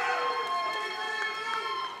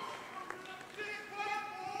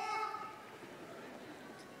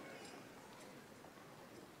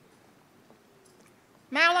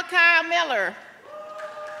 Malachi Miller.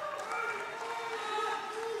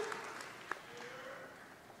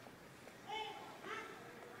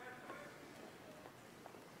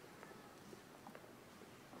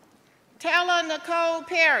 Taylor Nicole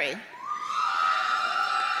Perry.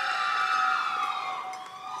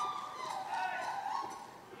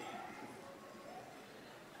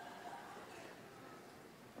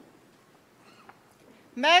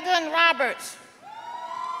 Megan Roberts.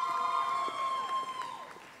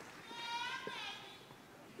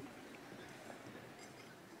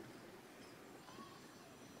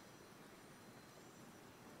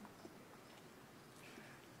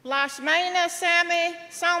 Lashmana Sammy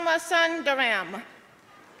Somasundaram.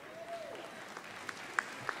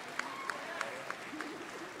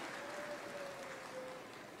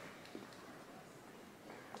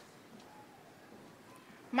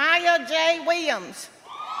 Maya J. Williams.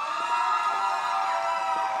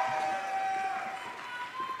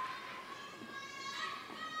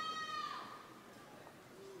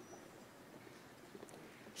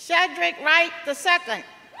 Shedrick Wright II.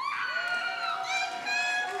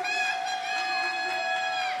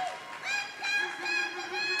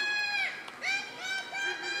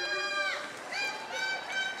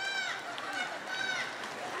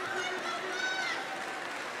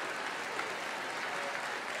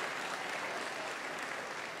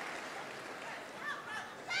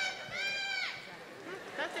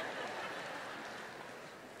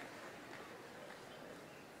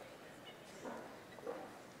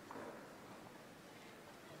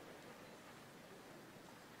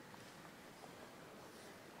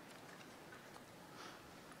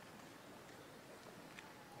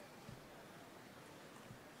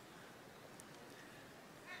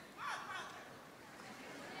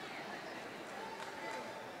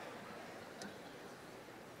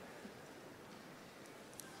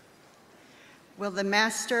 Will the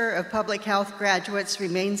Master of Public Health graduates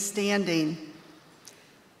remain standing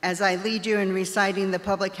as I lead you in reciting the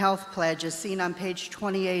Public Health Pledge as seen on page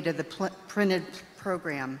 28 of the printed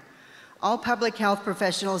program? All public health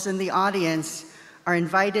professionals in the audience are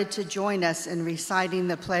invited to join us in reciting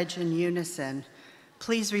the pledge in unison.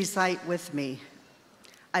 Please recite with me.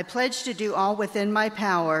 I pledge to do all within my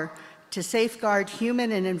power to safeguard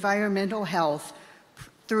human and environmental health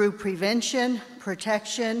through prevention,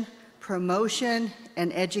 protection, promotion,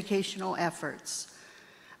 and educational efforts.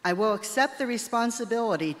 I will accept the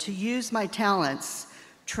responsibility to use my talents,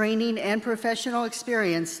 training, and professional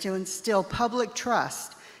experience to instill public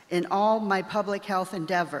trust in all my public health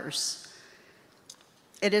endeavors.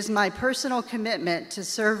 It is my personal commitment to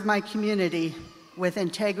serve my community with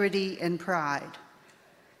integrity and pride.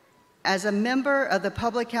 As a member of the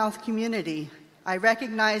public health community, I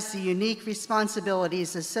recognize the unique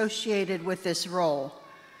responsibilities associated with this role.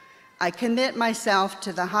 I commit myself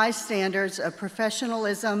to the high standards of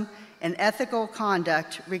professionalism and ethical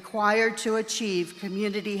conduct required to achieve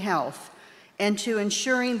community health and to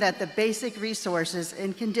ensuring that the basic resources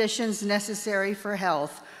and conditions necessary for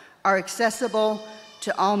health are accessible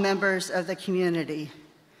to all members of the community.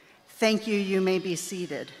 Thank you. You may be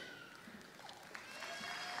seated.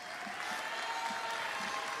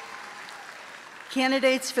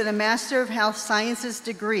 Candidates for the Master of Health Sciences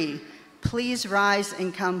degree, please rise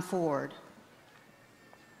and come forward.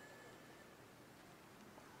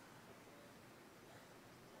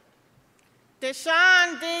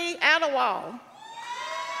 Deshaun D. Adderwall.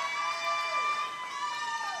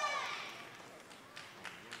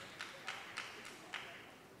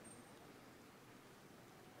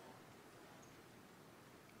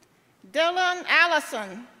 Dylan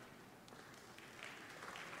Allison.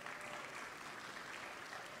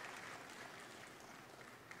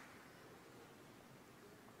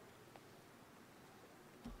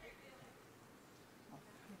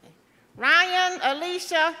 Ryan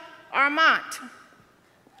Alicia Armont.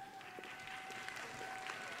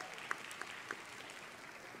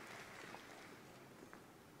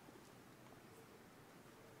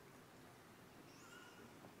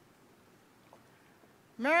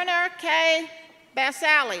 Myrna K.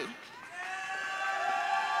 Basali.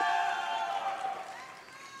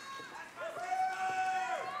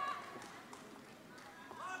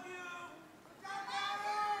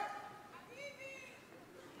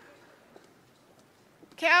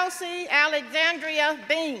 Kelsey Alexandria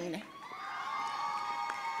Bean.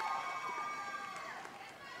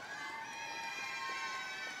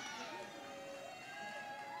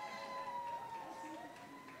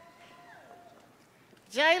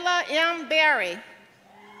 Jayla M. Berry.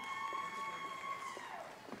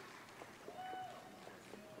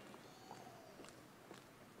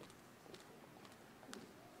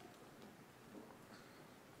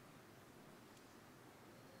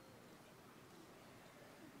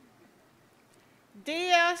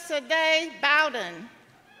 Dia Sade Bowden.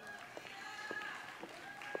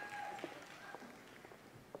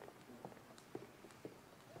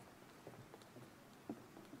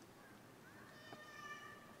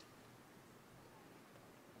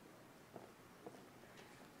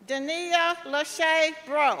 Dania Lachey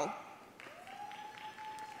Bro.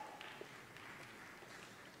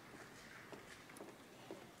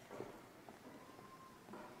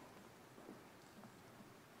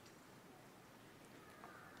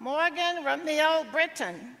 Morgan Ramil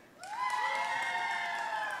Britton.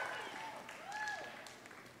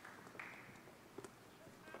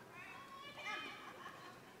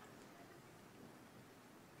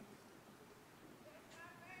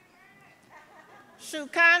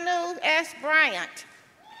 Shukanu S. Bryant.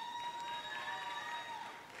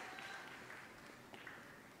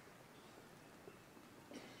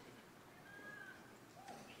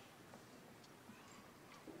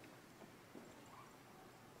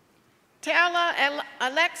 Taylor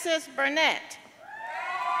Alexis Burnett.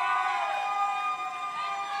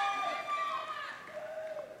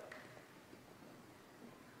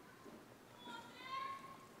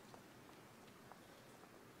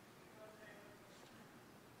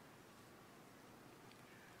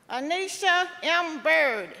 Anisha M.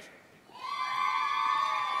 Bird.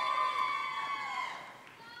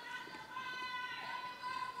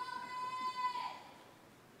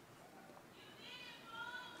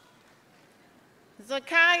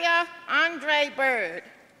 Zakiah Andre Bird.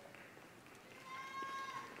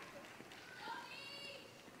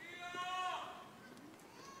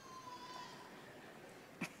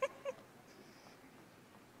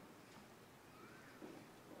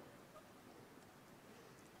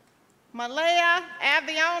 Malaya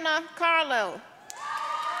Aviona Carlo.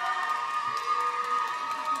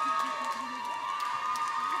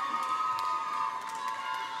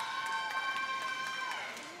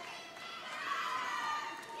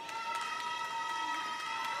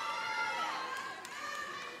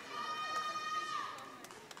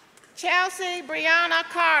 Chelsea Brianna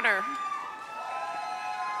Carter.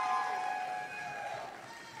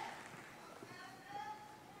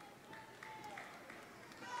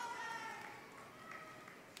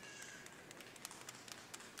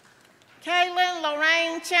 Kaylin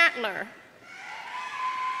Lorraine Chandler.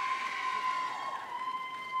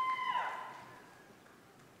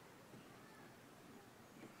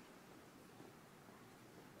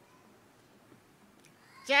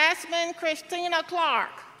 Jasmine Christina Clark.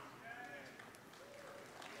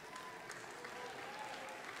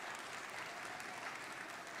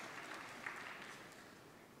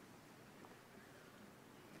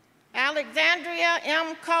 Alexandria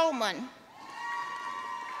M. Coleman.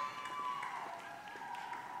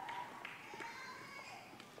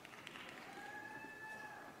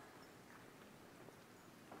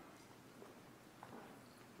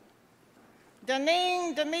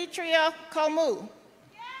 Deneen Demetria Comu.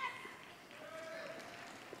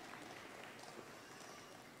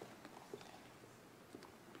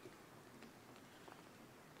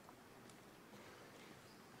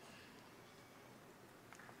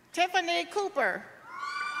 Tiffany Cooper.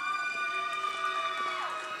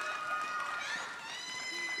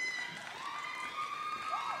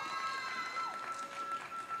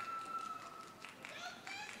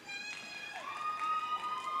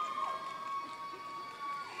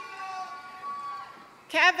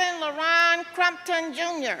 Kevin LaRon Crumpton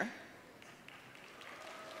Jr.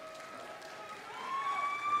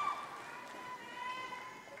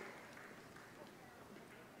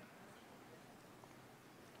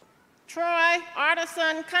 Troy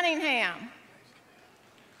Artisan Cunningham.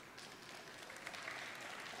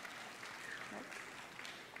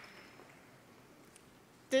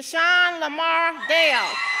 Deshaun Lamar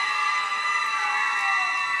Dale.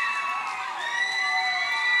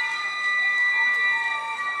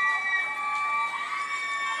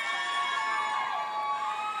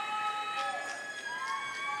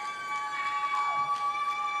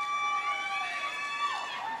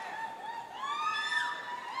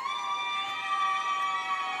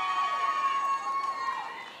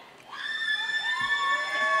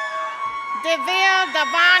 Deville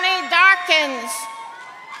Devani Darkins.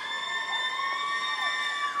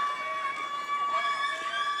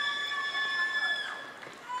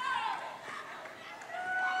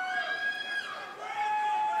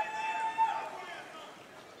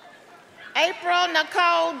 April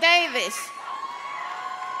Nicole Davis.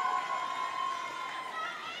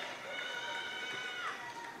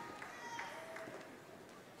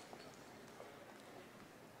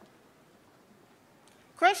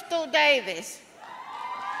 Crystal Davis.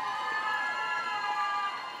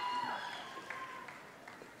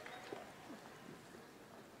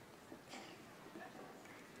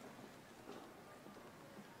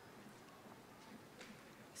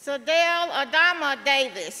 Sadell Adama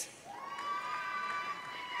Davis.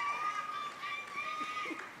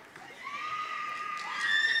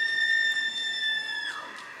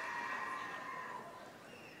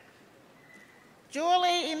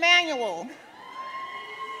 Julie Emmanuel.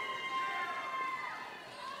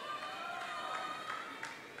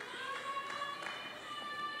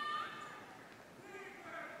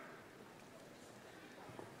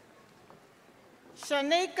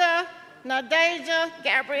 Shanika Nadeja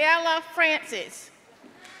Gabriella Francis.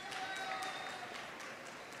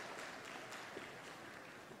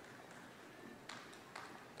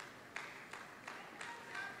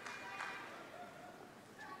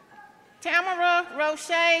 Tamara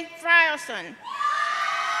Roche Frierson.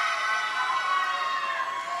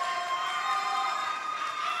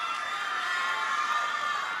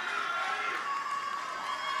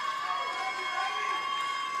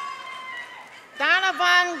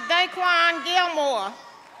 Donovan Daquan Gilmore.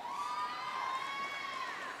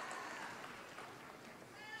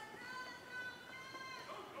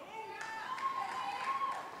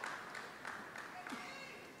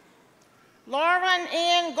 Lauren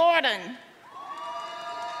N. Gordon.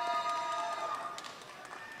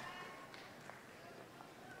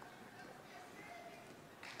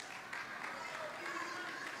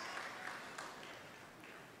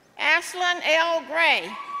 Ashlyn L.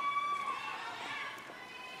 Gray.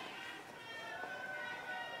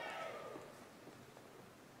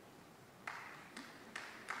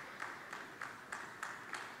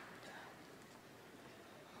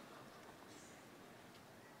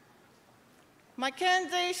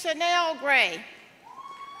 Mackenzie Chanel Gray.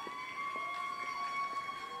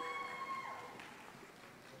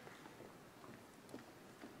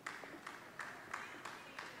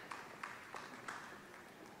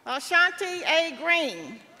 Ashanti A.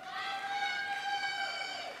 Green.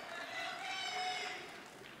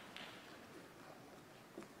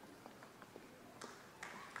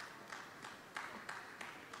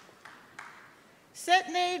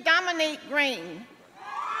 Sydney Dominique Green.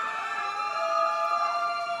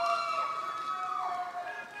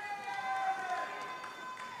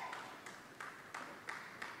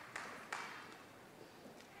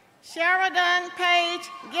 Sheridan Page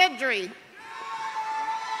Guidry.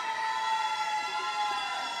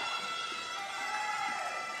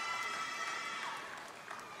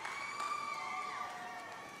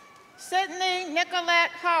 Sydney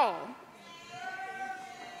Nicolette Hall.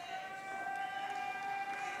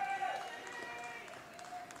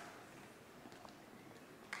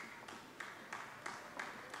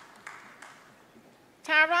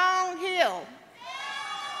 Tyrone Hill.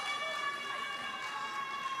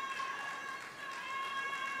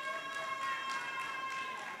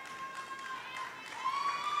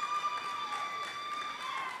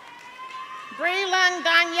 Breland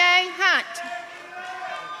Danye Hunt.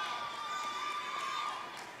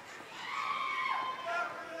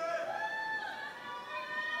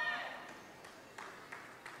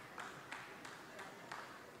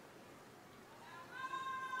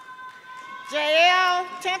 Jael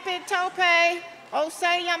Tempe Tope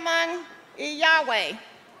Oseyaman Iyawe.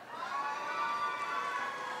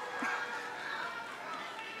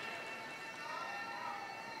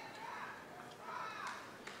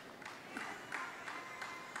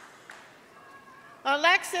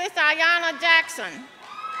 Alexis Ayana Jackson.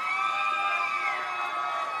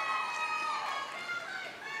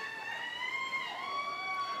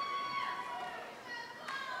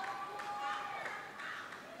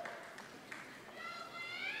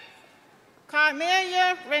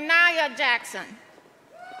 Carmelia Renaya Jackson.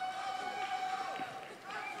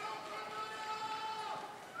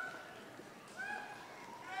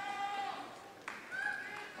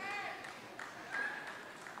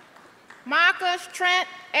 Marcus Trent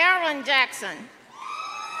Aaron Jackson.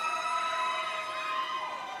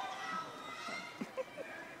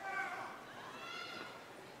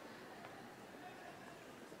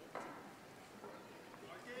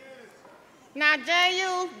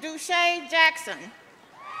 Najayu Duche Jackson.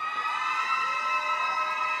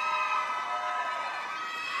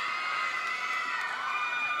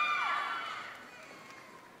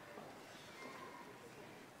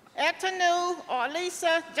 Etanu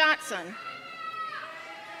Orlisa Johnson.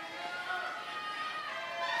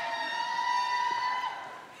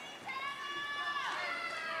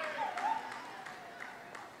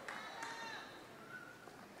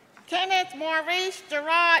 Kenneth Maurice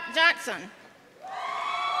Gerard Johnson.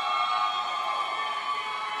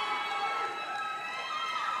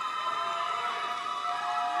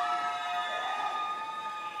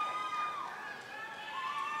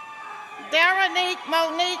 Daranique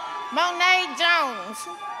Monet Jones.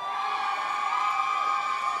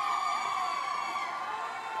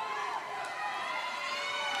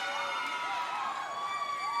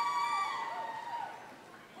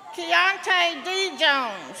 Keontae D.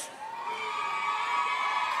 Jones.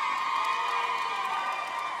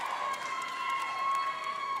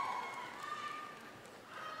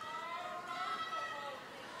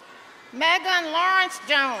 Megan Lawrence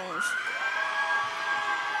Jones.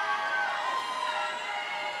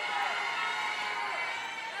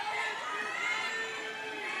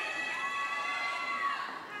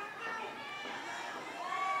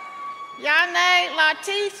 Yane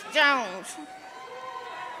Latif Jones.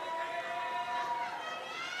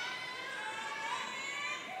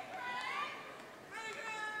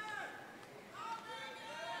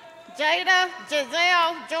 Jada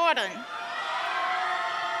Giselle Jordan.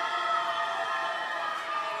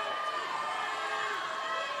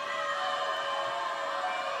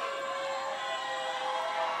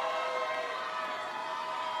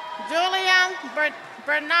 Julian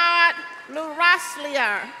Bernard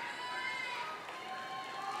Luraslier.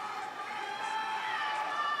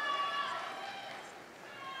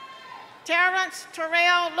 Terrence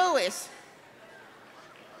Terrell Lewis.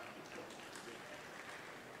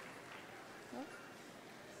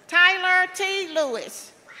 Tyler T.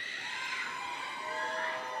 Lewis.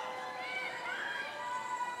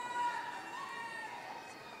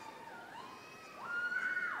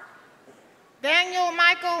 Daniel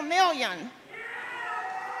Michael Million.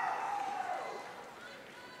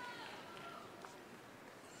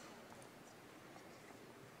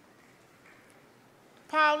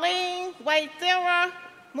 Pauline Waithira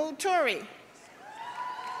Muturi.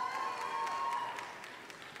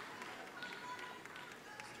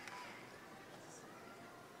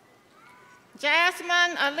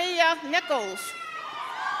 Jasmine Aaliyah Nichols.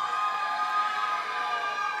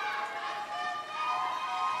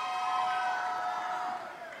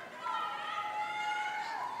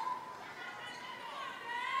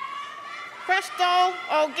 Crystal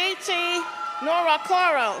Ogechi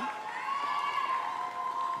Norakoro.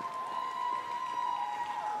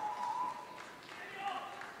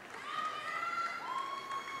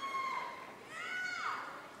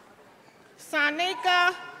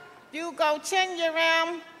 Sanika Yugo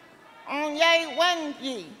Chinyaram Onye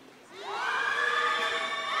Wenyi.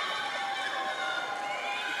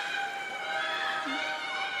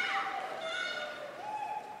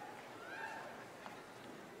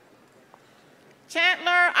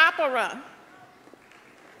 Chandler Opera.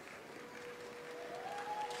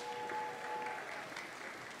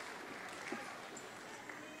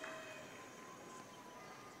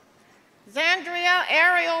 Zandria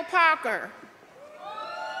Ariel Parker.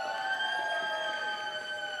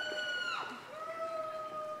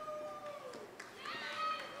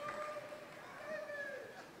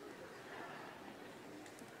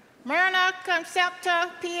 Myrna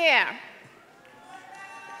Concepta Pierre.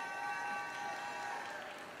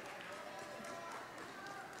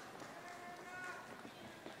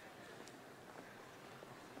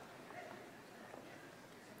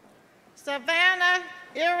 Savannah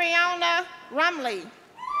Iriona Rumley.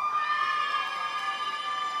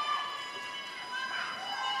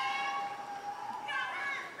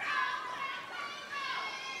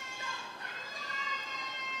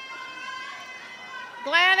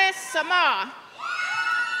 Gladys Samar.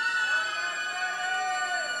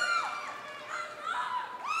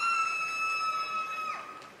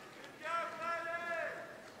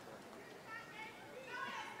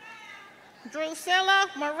 Drusilla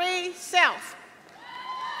Marie Self.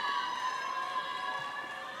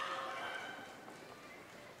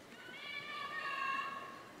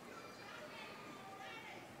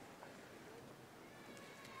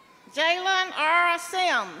 Jalen R.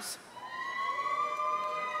 Sims.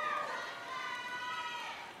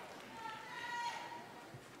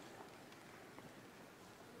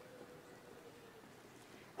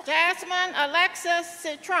 Jasmine Alexis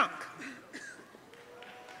Citrunk.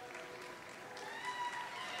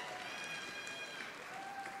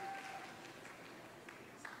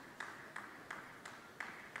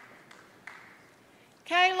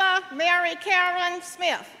 Kayla Mary Karen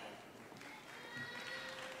Smith.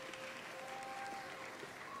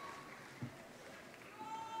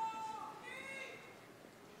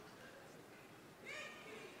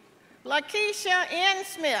 Lakeisha N.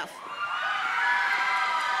 Smith.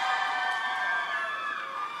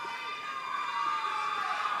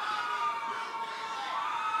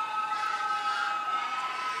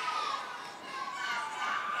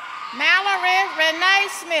 Mallory Renee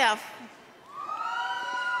Smith.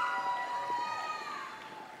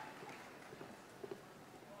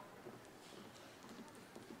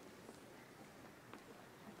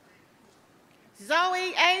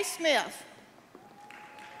 Zoe A. Smith.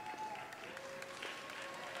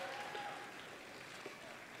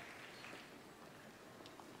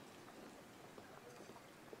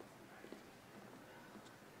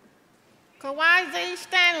 Kawazi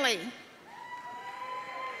Stanley.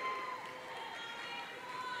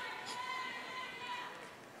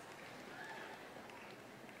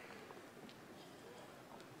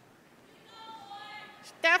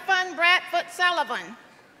 Stephen Bradford Sullivan.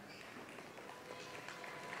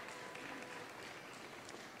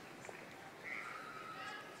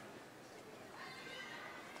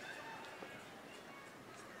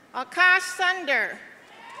 Akash Sunder.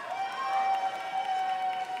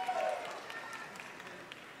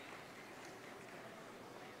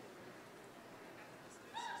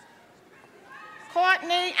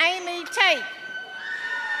 Courtney Amy Tate.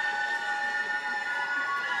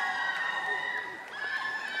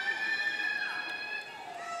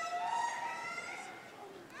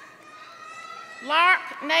 Lark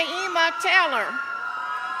Naima Taylor.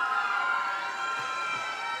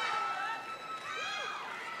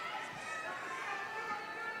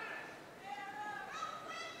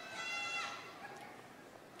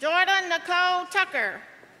 Jordan Nicole Tucker.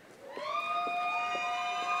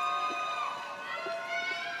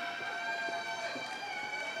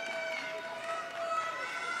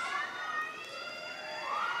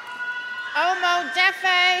 Omo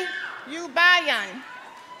Jefe Ubayan.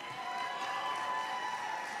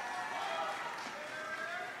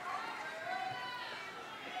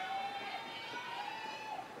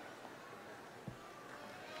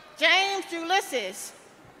 James Ulysses.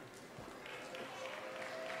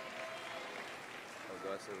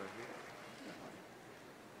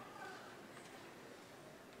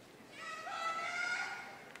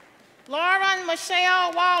 Lauren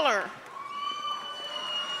Michelle Waller.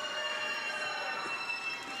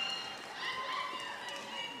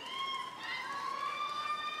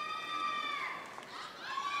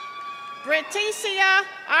 Reticia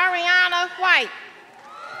Ariana White.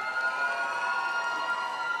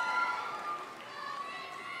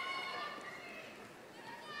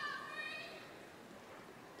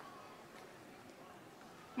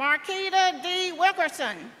 Marquita D.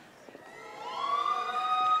 Wilkerson.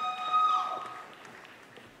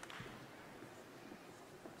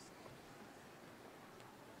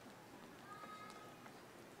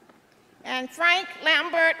 And Frank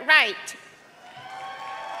Lambert Wright.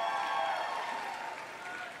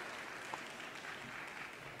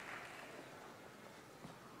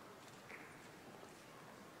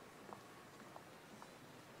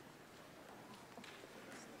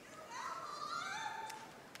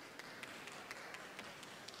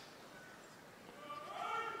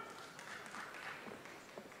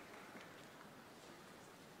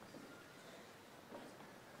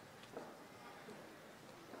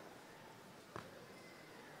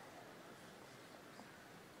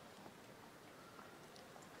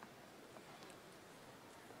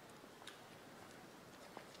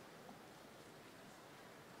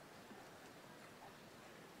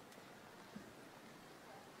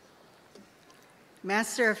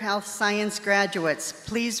 Master of Health Science graduates,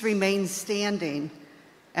 please remain standing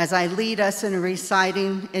as I lead us in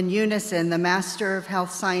reciting in unison the Master of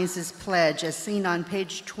Health Sciences pledge as seen on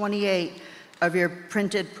page 28 of your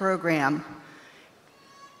printed program.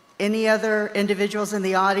 Any other individuals in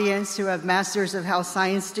the audience who have Masters of Health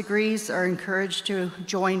Science degrees are encouraged to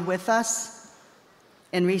join with us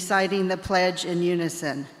in reciting the pledge in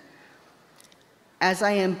unison. As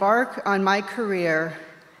I embark on my career,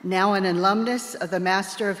 now an alumnus of the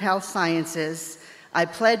Master of Health Sciences, I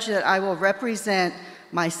pledge that I will represent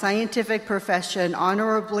my scientific profession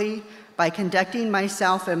honorably by conducting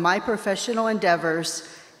myself in my professional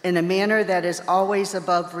endeavors in a manner that is always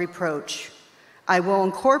above reproach. I will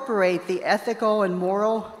incorporate the ethical and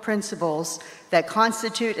moral principles that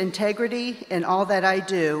constitute integrity in all that I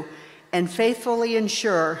do and faithfully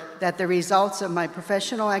ensure that the results of my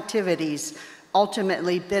professional activities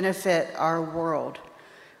ultimately benefit our world.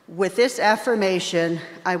 With this affirmation,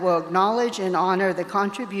 I will acknowledge and honor the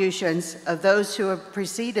contributions of those who have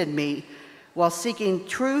preceded me while seeking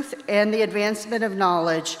truth and the advancement of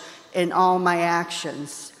knowledge in all my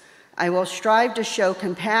actions. I will strive to show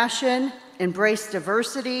compassion, embrace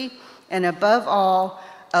diversity, and above all,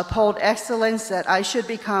 uphold excellence that I should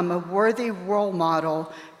become a worthy role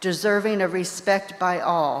model deserving of respect by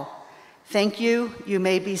all. Thank you. You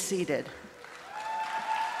may be seated.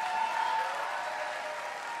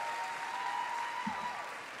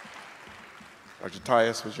 Dr.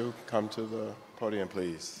 Tyus, would you come to the podium,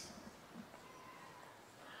 please?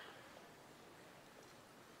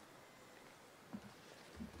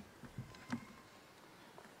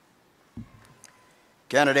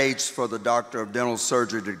 Candidates for the Doctor of Dental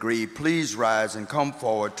Surgery degree, please rise and come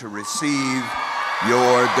forward to receive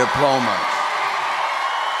your diplomas.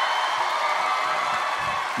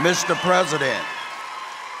 Mr. President,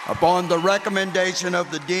 upon the recommendation of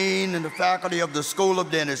the Dean and the faculty of the School of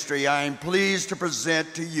Dentistry, I am pleased to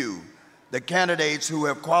present to you the candidates who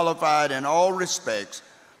have qualified in all respects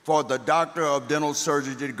for the Doctor of Dental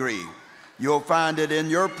Surgery degree. You'll find it in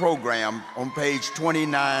your program on page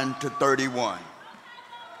 29 to 31.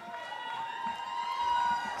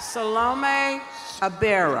 Salome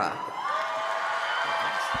Abera.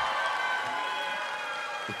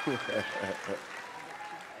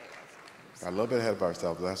 A little bit ahead of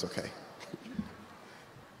ourselves, but that's okay.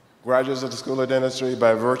 Graduates of the School of Dentistry,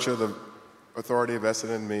 by virtue of the authority vested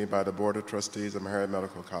in me by the Board of Trustees of Meharry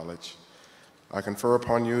Medical College, I confer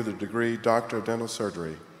upon you the degree Doctor of Dental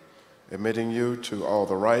Surgery, admitting you to all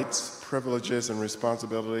the rights, privileges, and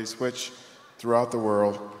responsibilities which, throughout the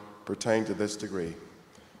world, pertain to this degree.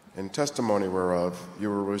 In testimony whereof, you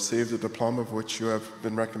will receive the diploma of which you have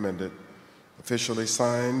been recommended, officially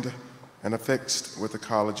signed and affixed with the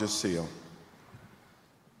college's seal.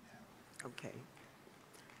 Okay.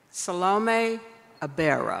 Salome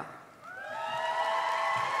Abera.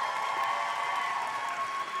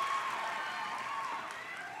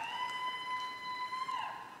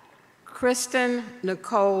 Kristen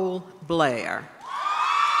Nicole Blair.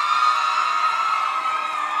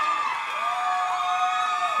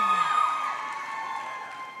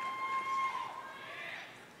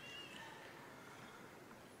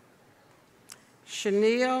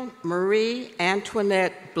 Chanel Marie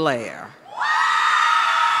Antoinette Blair.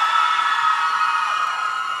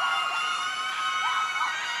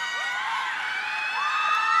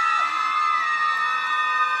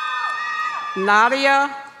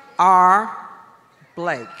 Nadia R.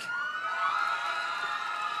 Blake.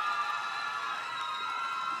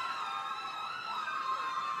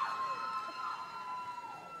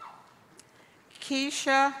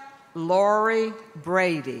 Keisha Lori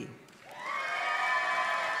Brady.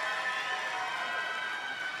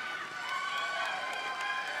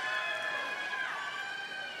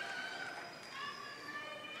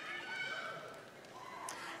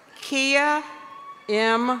 Kia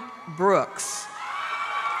M. Brooks.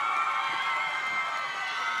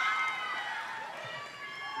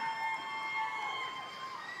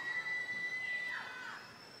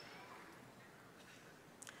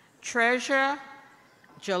 Treasure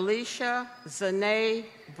Jaleisha Zanae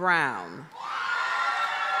Brown.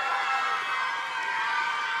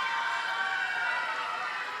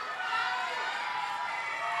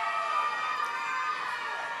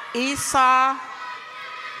 Esau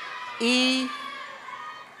E.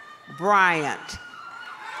 Bryant.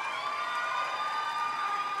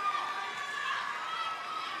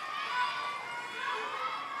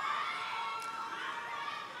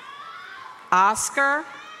 Oscar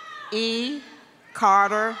E.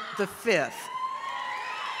 Carter V.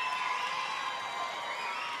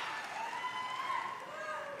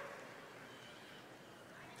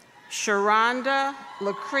 Sharonda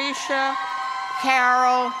Lucretia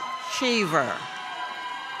Carol Cheever.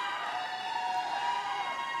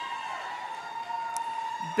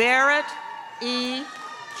 Barrett E.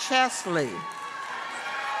 Chesley.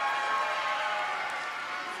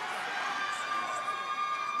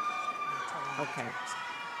 Okay.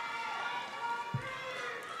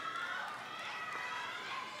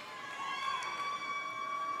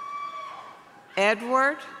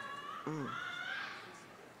 Edward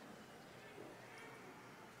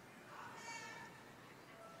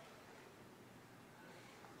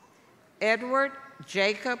Edward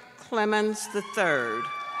Jacob Clemens III.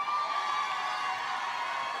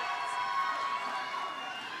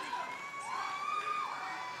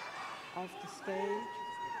 Off the stage.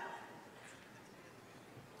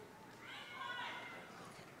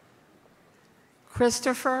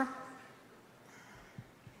 Christopher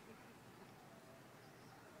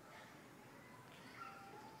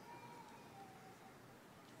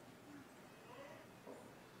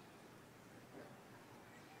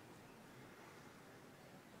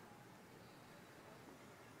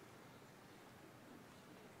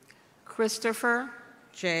Christopher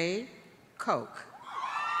J. Koch.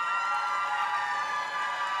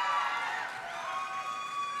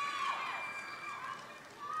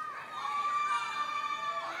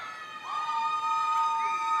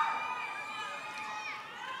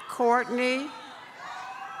 Courtney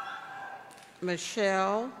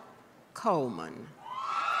Michelle Coleman.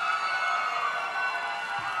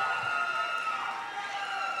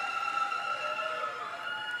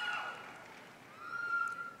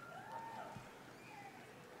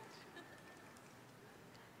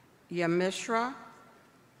 Yamishra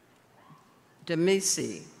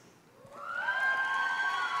Demisi.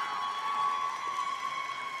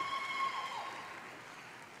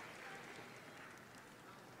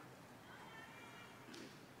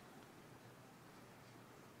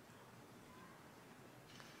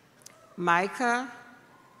 Micah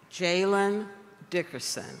Jalen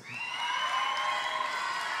Dickerson.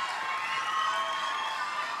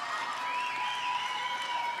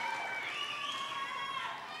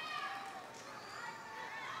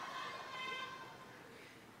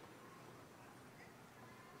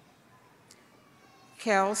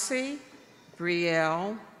 Kelsey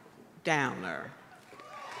Brielle Downer.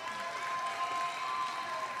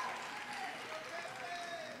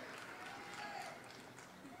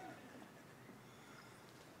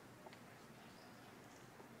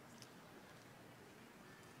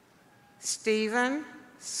 Stephen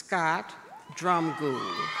Scott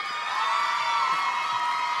Drumgoole.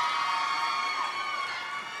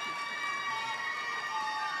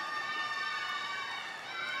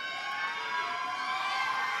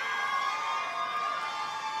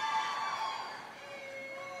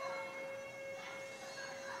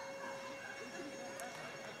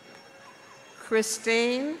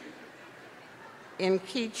 Christine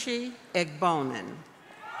Nkichi Egbonin.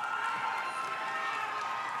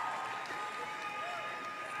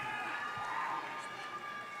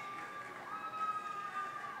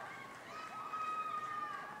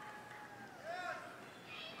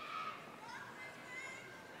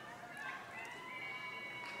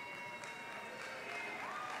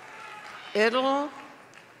 Idil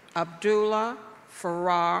Abdullah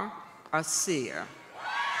Farrar Asir.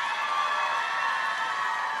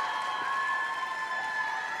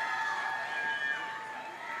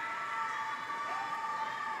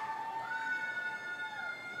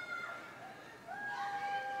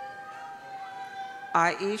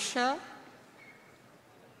 Aisha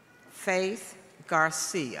Faith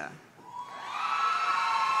Garcia.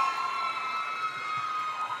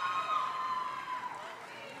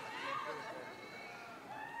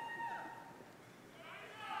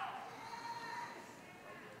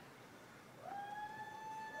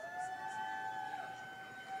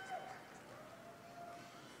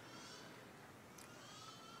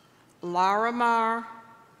 Larimar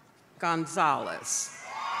Gonzalez.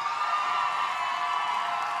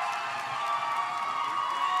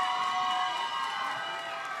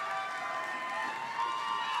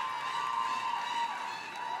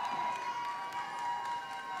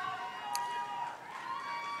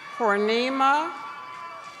 Purnima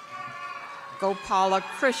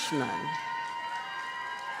Gopalakrishnan.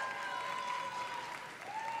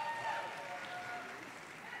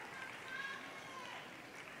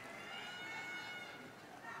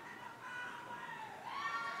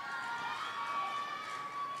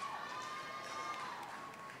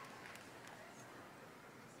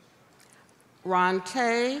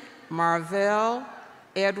 Ronte Marvell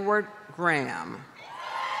Edward Graham.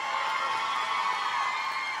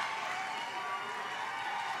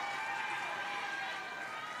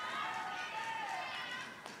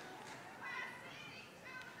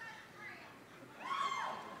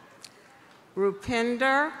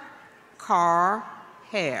 Rupinder Kaur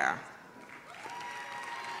Hare.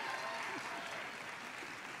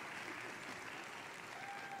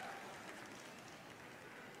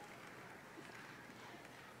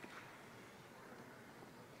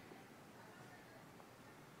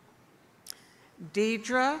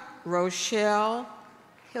 Deidre Rochelle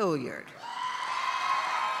Hilliard.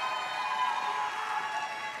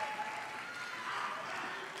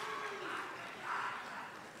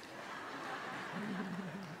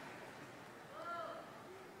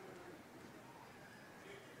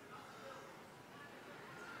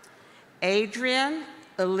 Adrian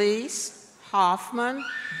Elise Hoffman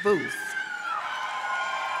Booth.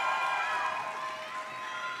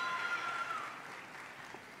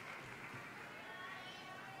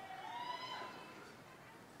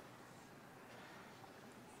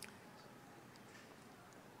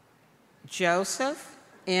 Joseph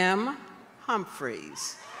M.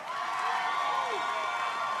 Humphreys.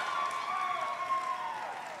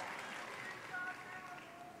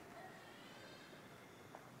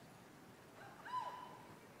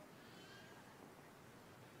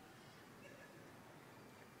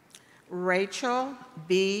 Rachel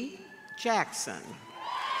B. Jackson.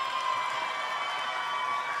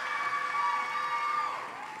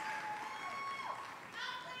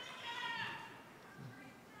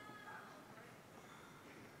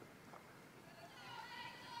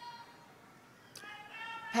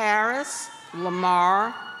 Paris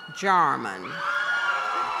Lamar Jarman.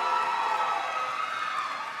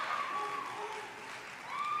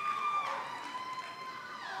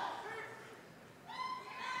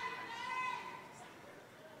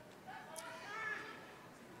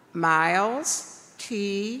 Miles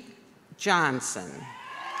T. Johnson.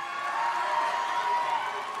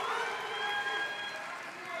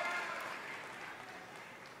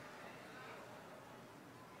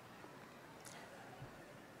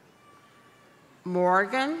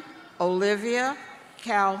 Morgan Olivia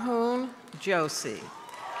Calhoun Josie.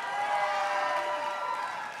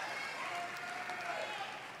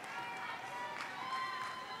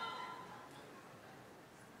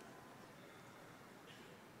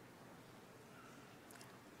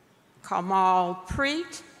 Kamal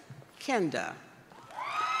Preet Kenda.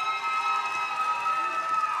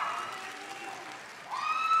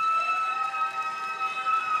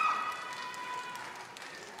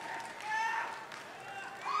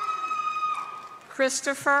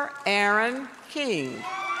 Christopher Aaron King.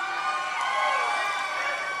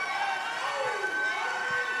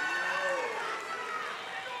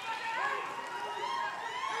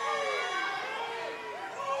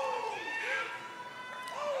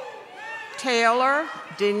 Taylor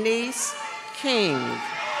Denise King.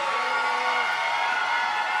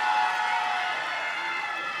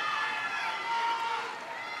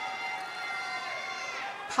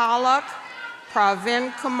 Palak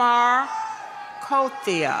Pravin Kumar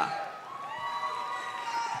Kothia.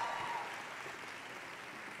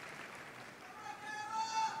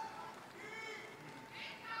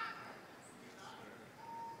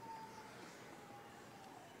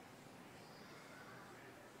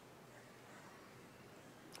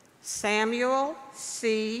 Samuel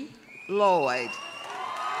C. Lloyd.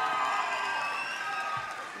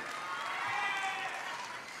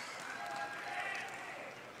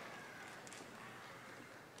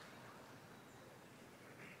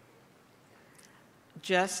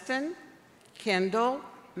 Justin Kendall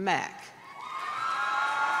Mack.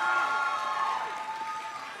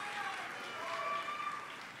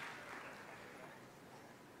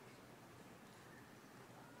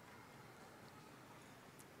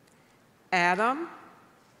 Adam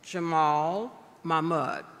Jamal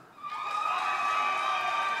Mahmud.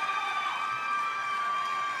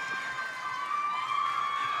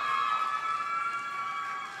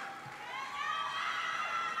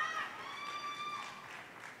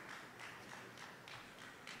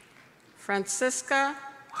 Francisca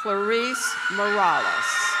Clarice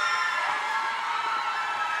Morales.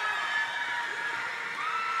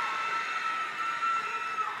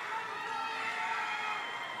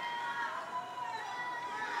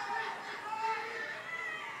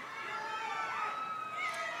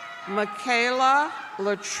 Michaela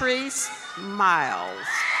Latrice Miles.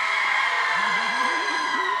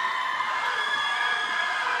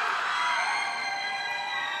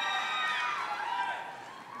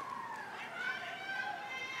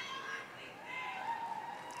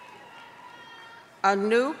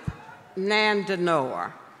 Anoop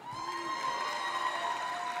Nandanor.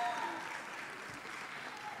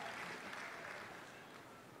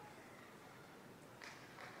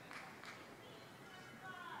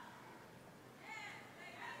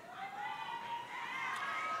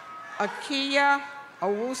 Akia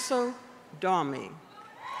Awusu Domi.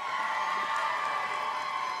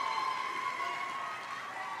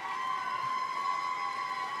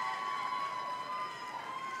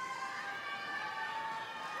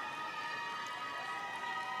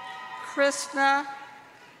 Krishna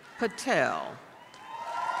Patel.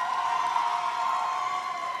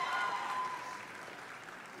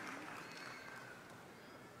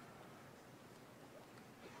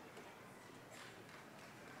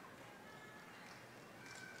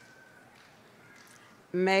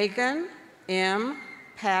 Megan M.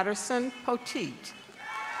 Patterson Poteet.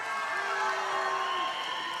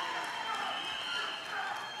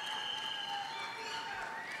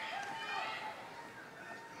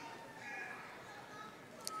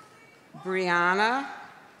 Brianna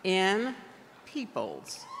N.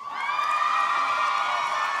 Peoples.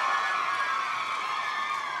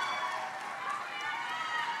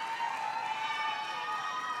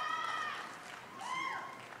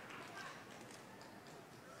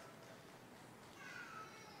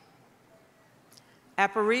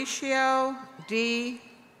 Aparicio D.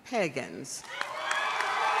 Pagans.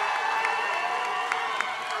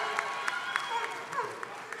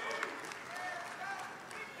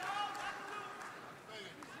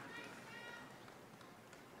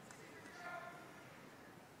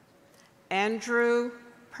 Andrew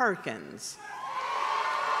Perkins.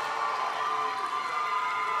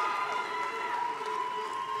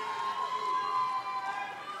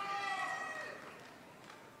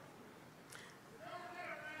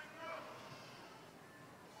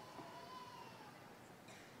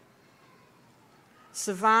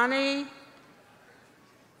 Savani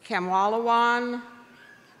Kamwalawan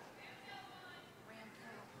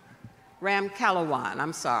Ramkalawan,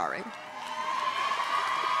 I'm sorry.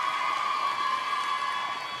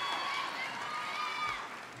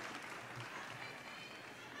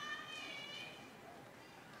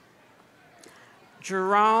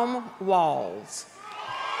 Jerome Walls.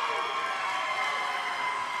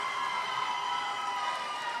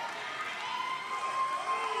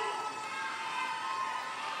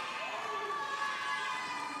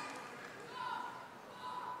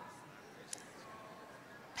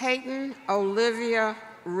 Peyton Olivia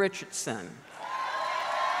Richardson.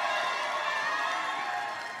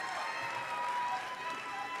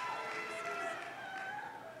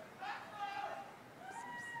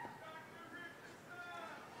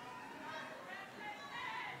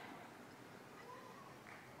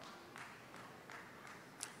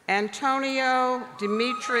 Antonio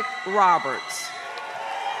Demetric Roberts.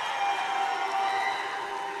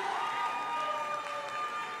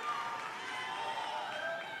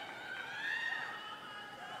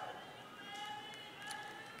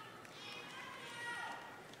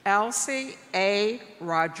 Elsie A.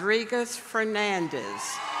 Rodriguez Fernandez.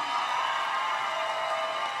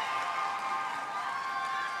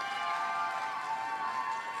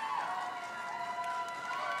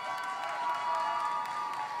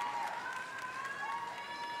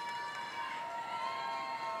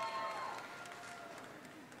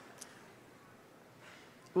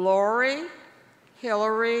 Lori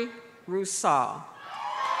Hillary Rousseau.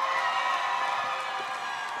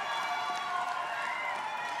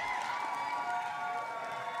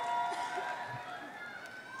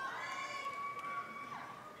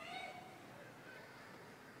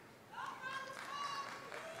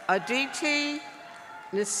 Aditi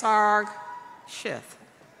Nisarg Shith.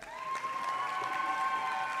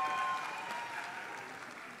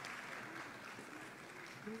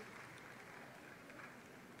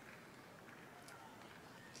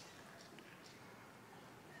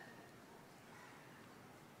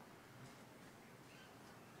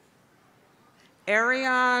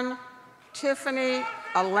 Ariane Tiffany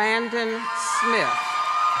Alandon Smith.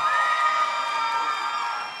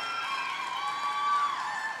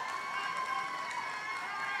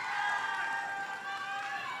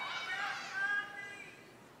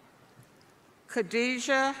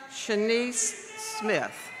 Khadijah Shanice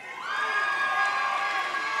Smith.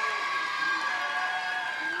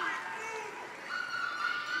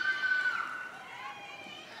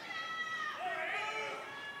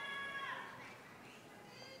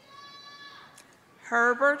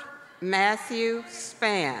 Herbert Matthew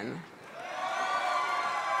Spann.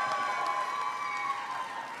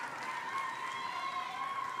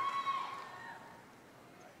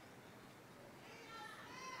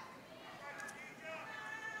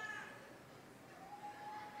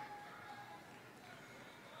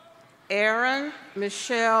 Erin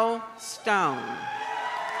Michelle Stone.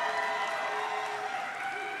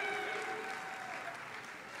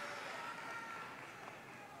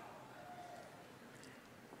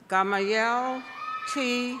 Gamayel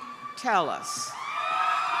T. Tellis.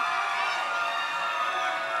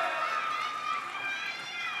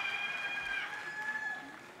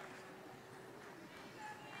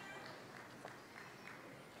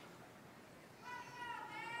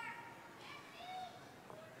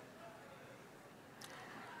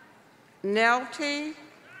 Nelty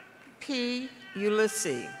P.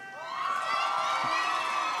 Ulysses.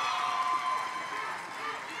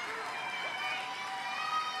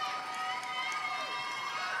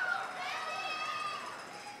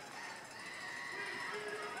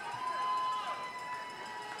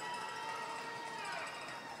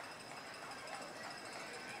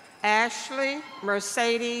 Ashley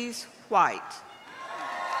Mercedes White.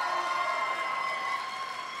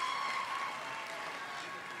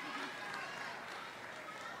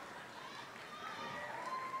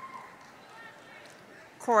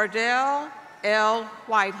 Cordell L.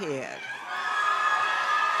 Whitehead.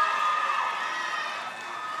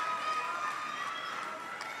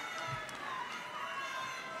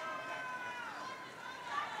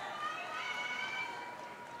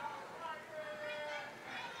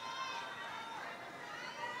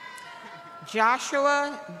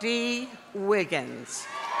 Joshua D. Wiggins.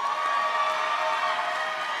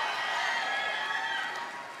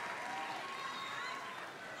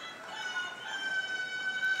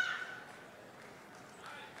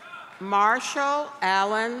 Marshall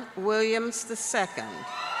Allen Williams II.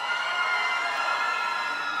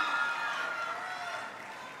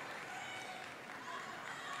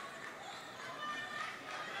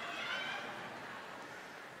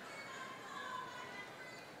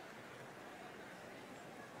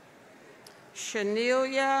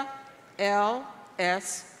 Shanelia L.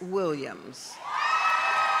 S. Williams.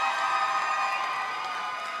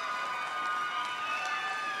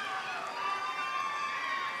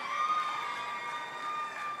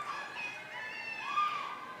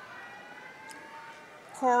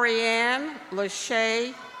 Corianne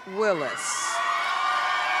Lachey Willis.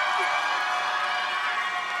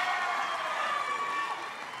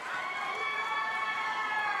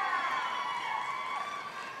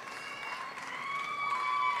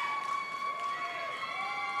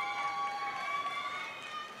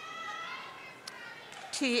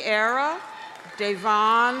 Tiara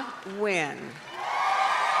Devon Wynn.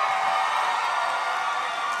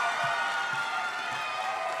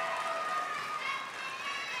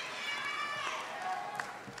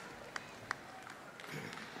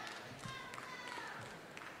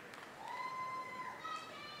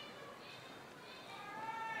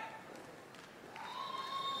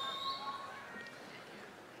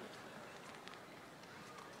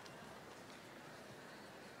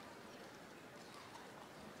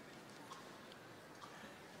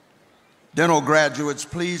 Dental graduates,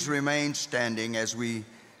 please remain standing as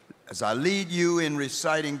I lead you in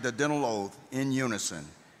reciting the dental oath in unison.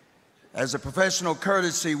 As a professional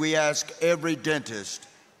courtesy, we ask every dentist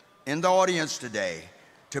in the audience today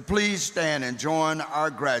to please stand and join our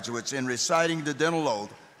graduates in reciting the dental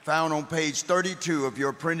oath found on page 32 of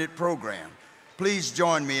your printed program. Please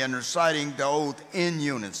join me in reciting the oath in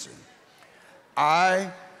unison. I,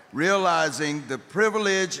 realizing the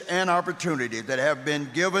privilege and opportunity that have been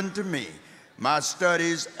given to me, my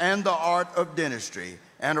studies and the art of dentistry,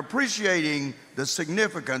 and appreciating the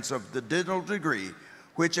significance of the dental degree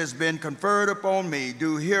which has been conferred upon me,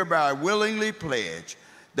 do hereby willingly pledge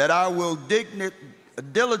that I will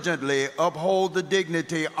diligently uphold the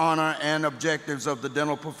dignity, honor, and objectives of the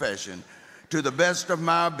dental profession to the best of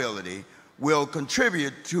my ability, will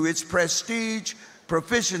contribute to its prestige,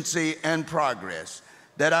 proficiency, and progress,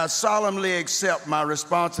 that I solemnly accept my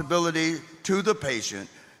responsibility to the patient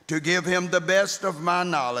to give him the best of my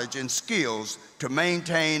knowledge and skills to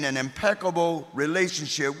maintain an impeccable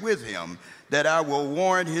relationship with him, that I will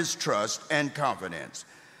warrant his trust and confidence,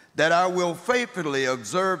 that I will faithfully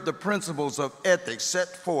observe the principles of ethics set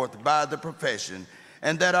forth by the profession,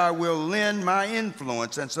 and that I will lend my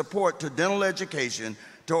influence and support to dental education,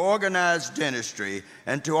 to organized dentistry,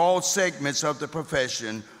 and to all segments of the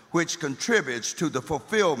profession which contributes to the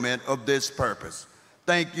fulfillment of this purpose.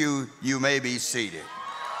 Thank you. You may be seated.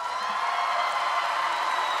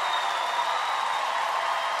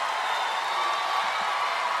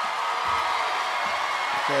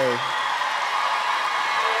 Okay.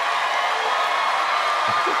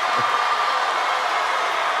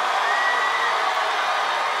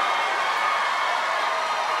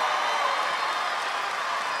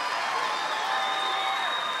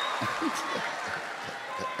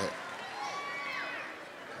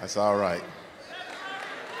 That's all right.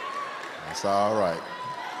 That's all right.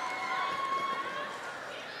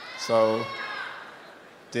 So,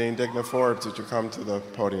 Dean Digna Forbes, would you come to the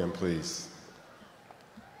podium, please?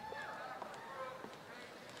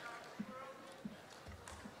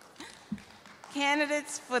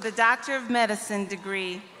 Candidates for the Doctor of Medicine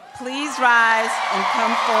degree, please rise and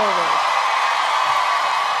come forward.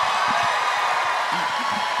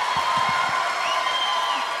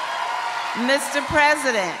 Mr.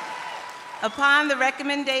 President, upon the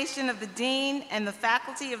recommendation of the Dean and the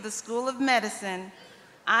faculty of the School of Medicine,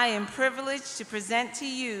 I am privileged to present to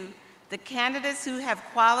you the candidates who have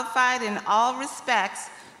qualified in all respects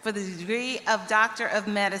for the degree of Doctor of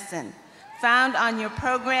Medicine, found on your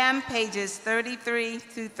program, pages 33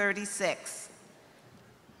 through 36.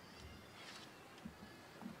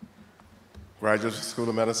 Graduates of the School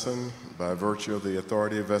of Medicine, by virtue of the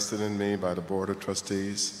authority vested in me by the Board of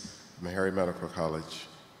Trustees of Meharry Medical College,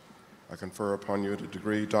 I confer upon you the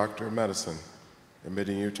degree Doctor of Medicine,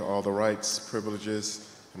 admitting you to all the rights,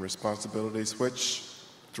 privileges, and responsibilities which,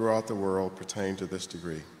 throughout the world, pertain to this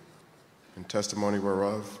degree. In testimony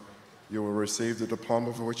whereof, you will receive the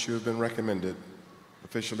diploma for which you have been recommended,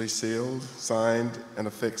 officially sealed, signed, and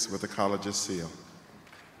affixed with the college's seal.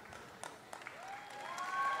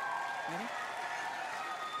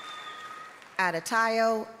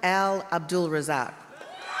 Adetayo L. Abdul Razak.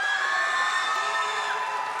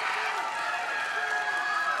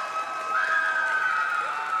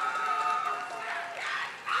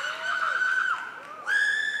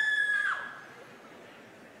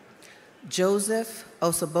 Joseph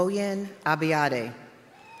Osaboyan Abiade.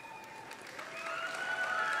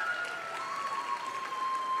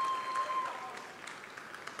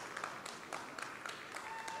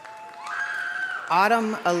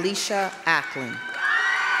 Autumn Alicia Ackland.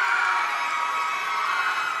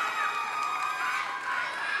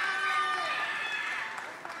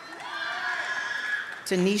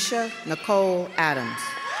 Tanisha Nicole Adams.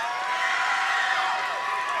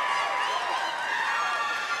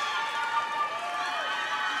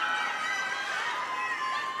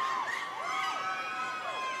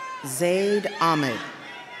 Zaid Ahmed.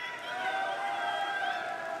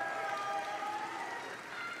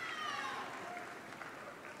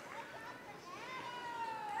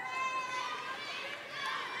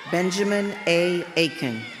 Benjamin A.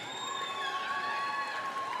 Aiken.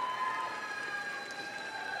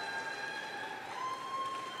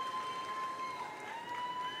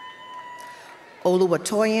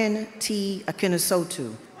 Oluwatoyin T.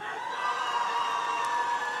 Akinosotu.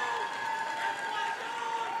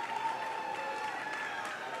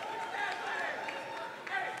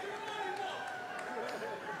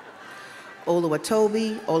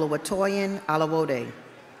 Oluwatobi Oluwatoyin Alawode.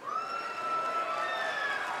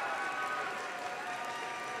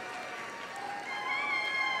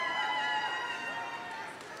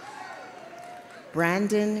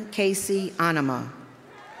 Brandon Casey Anima.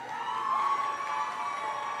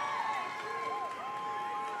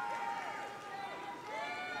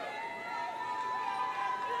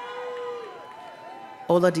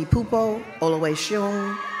 Oladipupo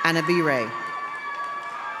Oluwaseun Anabire.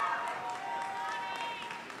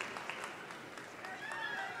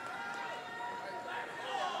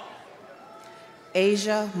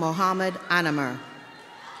 Asia Mohammed Anamer.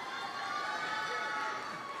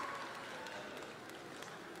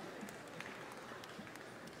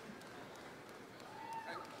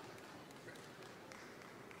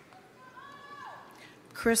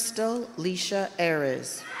 Crystal Leisha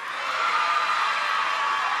Ares.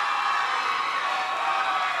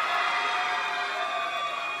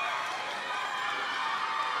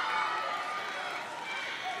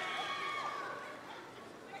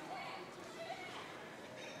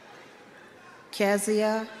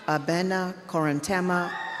 Kezia Abena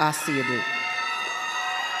Korantema Asiadu.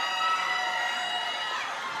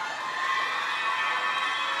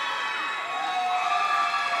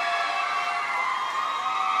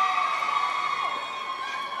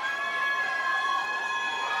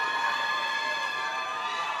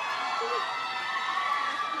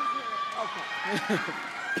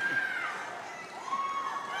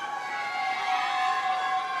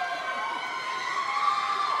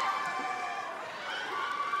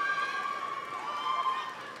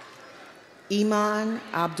 Iman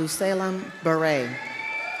Abdusalam Beret.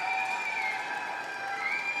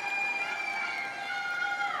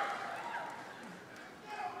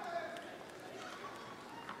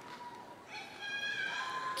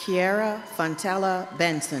 Kiara Fontella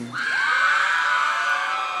Benson.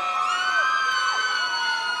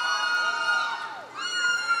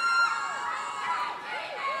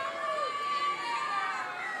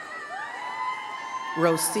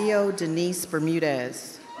 Rocio Denise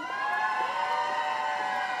Bermudez.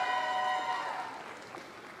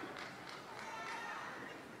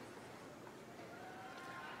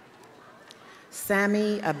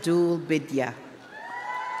 Sami Abdul Bidya.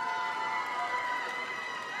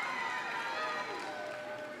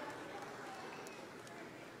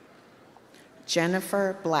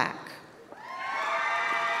 Jennifer Black.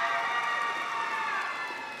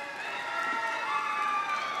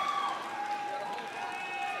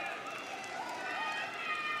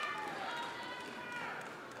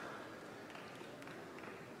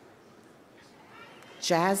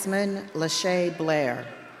 Jasmine Lachey Blair.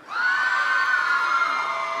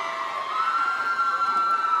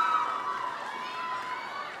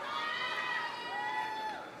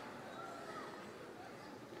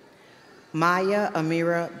 Maya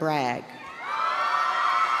Amira Bragg.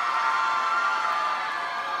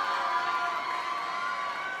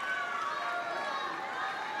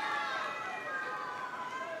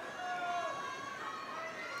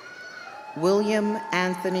 William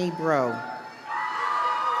Anthony Bro.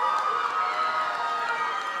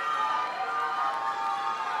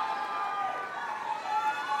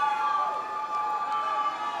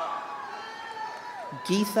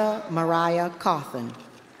 Geetha Mariah Cawthon.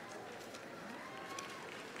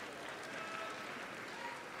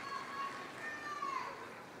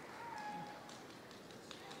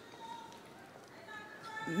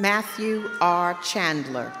 Matthew R.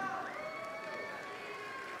 Chandler.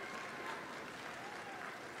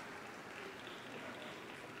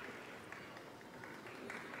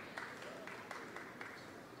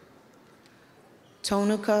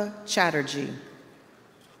 Tonuka Chatterjee.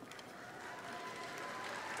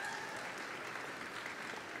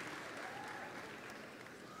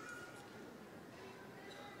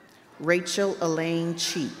 Rachel Elaine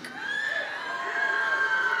Cheek.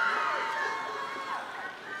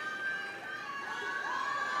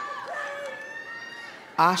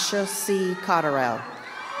 Asha C. Cotterell.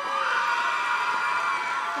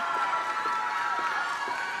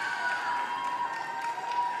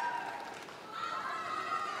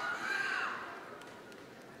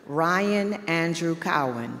 Ryan Andrew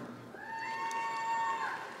Cowan.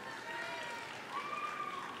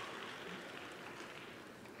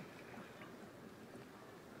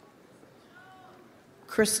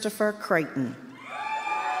 Christopher Creighton.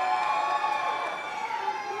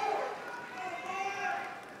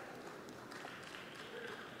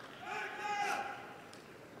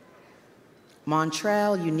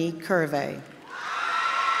 Montrell Unique Curvey.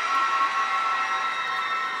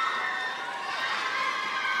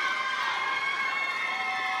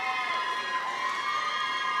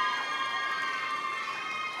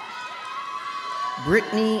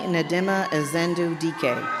 Brittany Nadima Azendu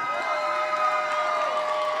Dike.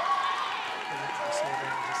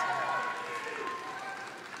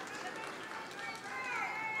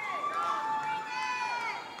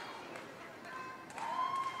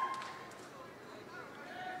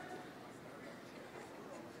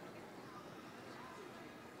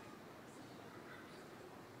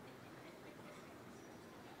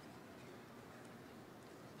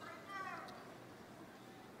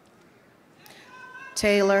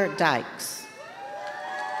 Taylor Dykes.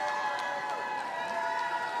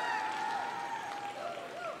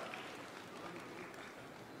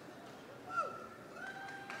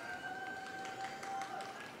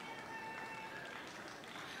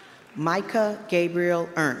 Micah Gabriel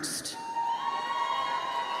Ernst.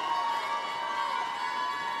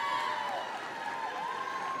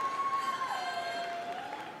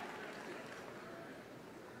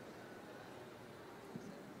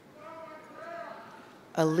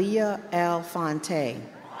 Aaliyah L. Fonte.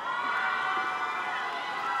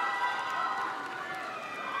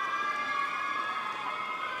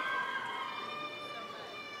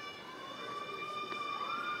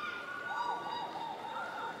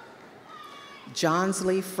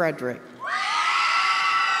 Johnsley Frederick.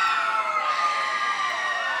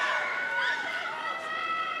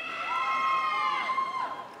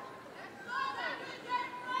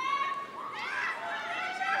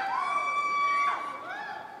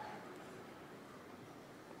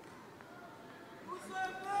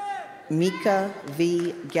 Mika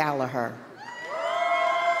V. Gallagher.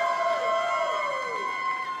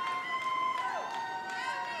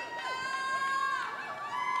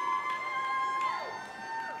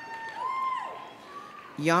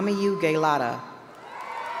 Yamiyu Gaylata.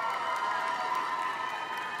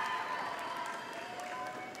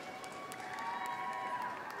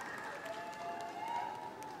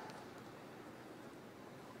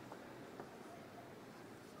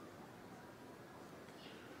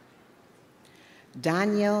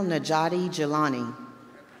 Daniel Najati Jelani.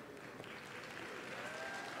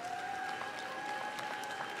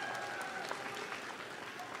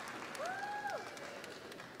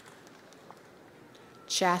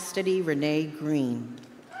 Chastity Renee Green.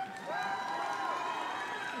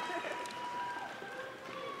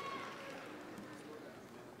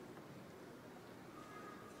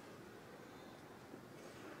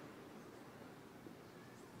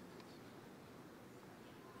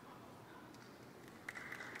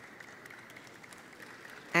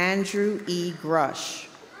 Andrew E. Grush.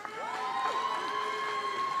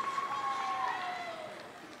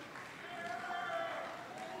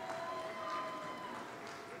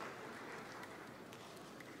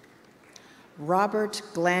 Robert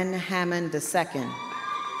Glenn Hammond II.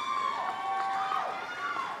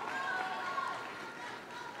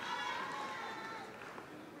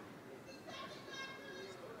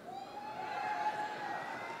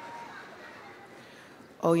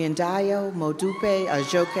 Oyendayo Modupe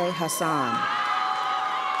Ajoke Hassan.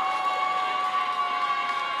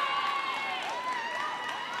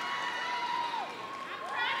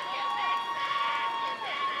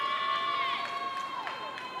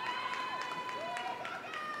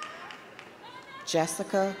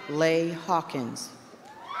 Jessica Leigh Hawkins.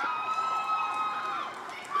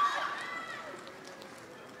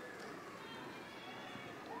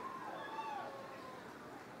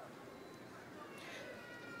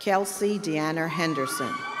 Kelsey Deanna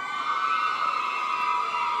Henderson.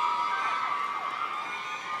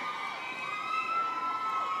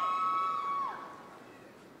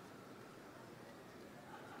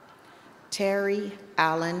 Terry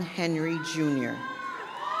Allen Henry Jr.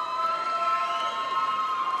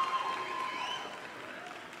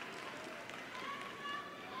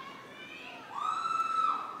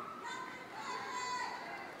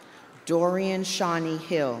 Dorian Shawnee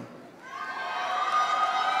Hill.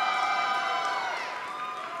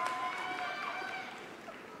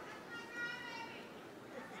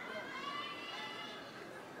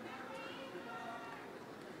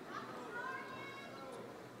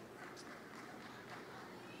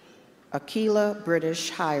 Akila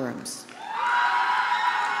British Hirams.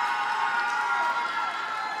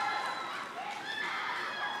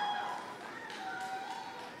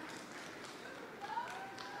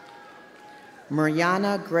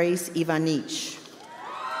 Mariana Grace Ivanich.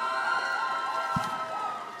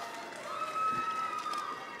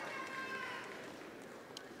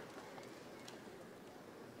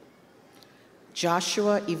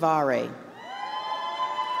 Joshua Ivare.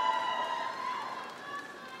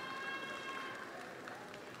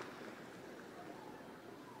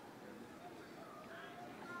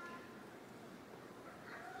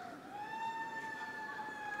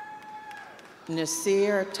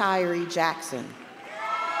 Nasir Tyree Jackson.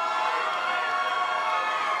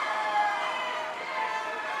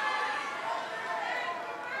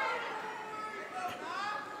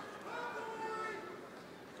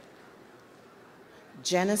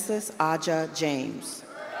 Genesis Aja James.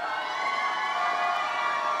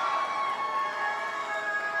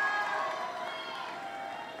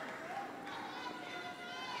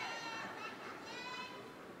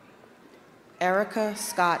 Erica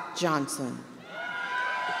Scott Johnson.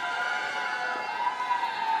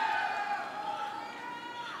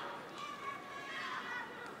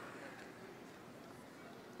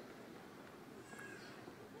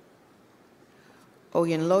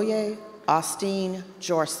 Oyenloye Austin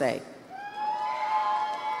Jorsey.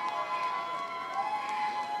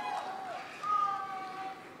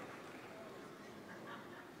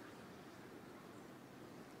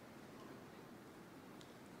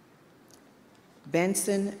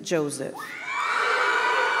 Benson Joseph.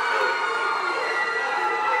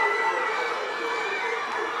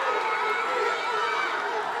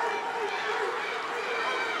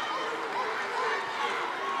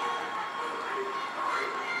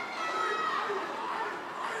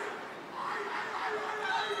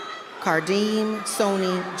 Cardine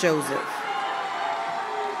Sony Joseph.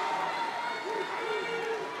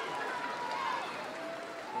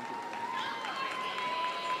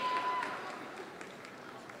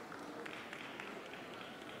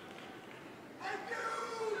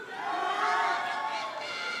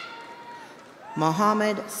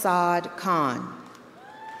 Mohammed Saad Khan.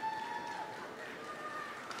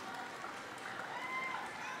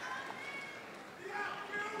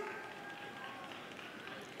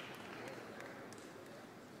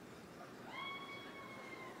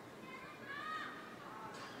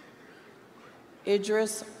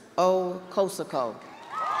 Idris O. Kosako.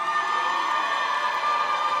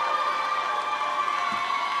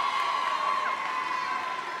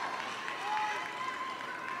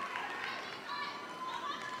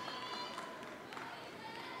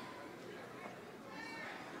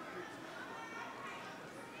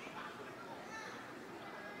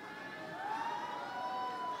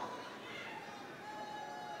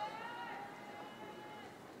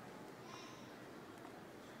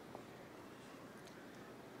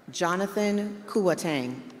 Jonathan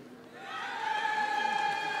Kuatang.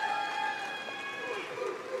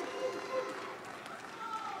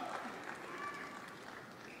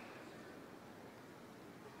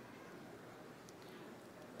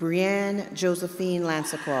 Brianne Josephine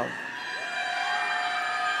Lansacroix.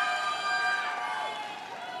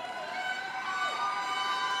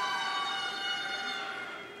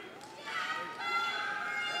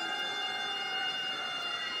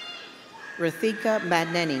 Rathika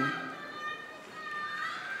Madneni.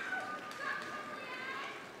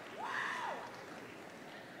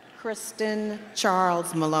 Kristen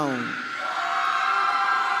Charles Malone.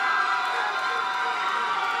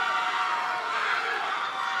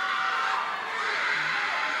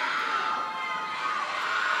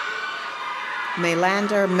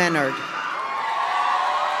 Melander Menard.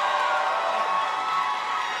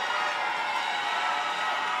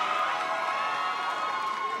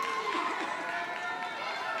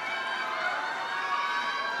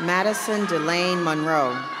 Madison Delane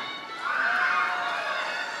Monroe.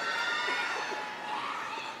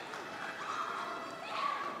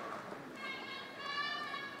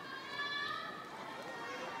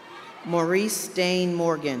 Maurice Dane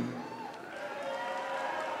Morgan.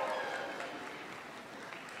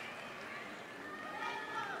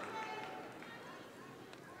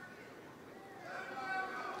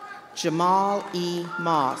 Jamal E.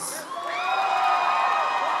 Moss.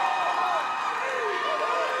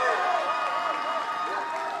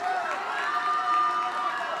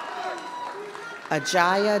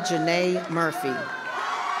 Ajaya Janae Murphy.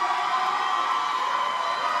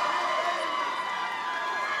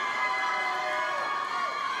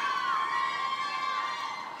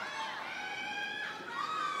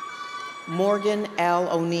 Morgan L.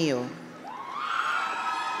 O'Neill.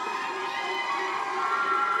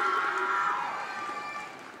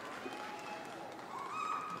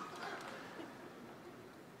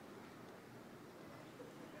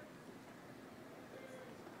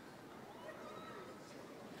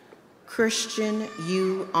 Christian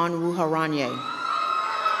U. Onwuharanye.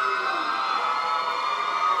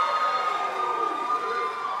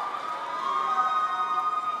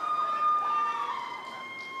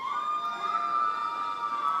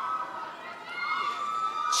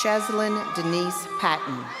 Cheslin Denise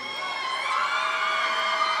Patton.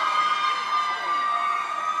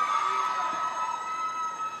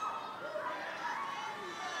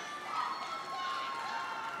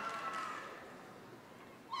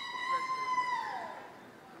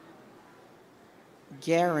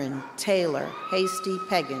 Garen Taylor Hasty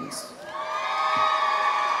Peggins.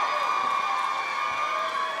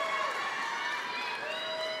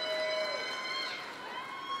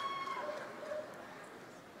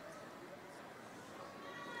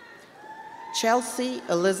 Chelsea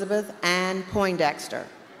Elizabeth Ann Poindexter.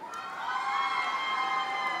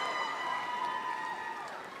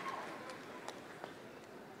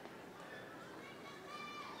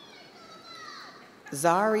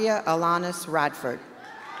 Zaria Alanis Radford.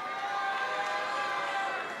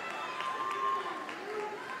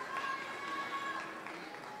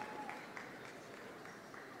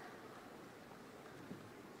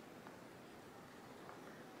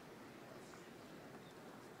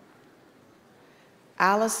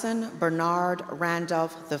 Allison Bernard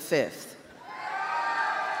Randolph V.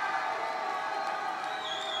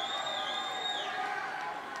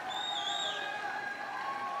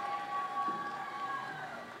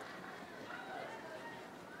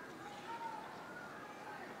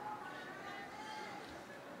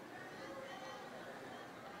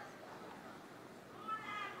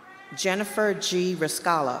 Jennifer G.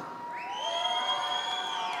 Riscala.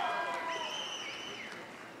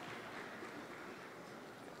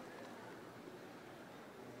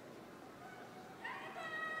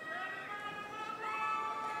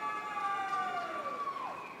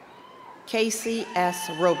 Casey S.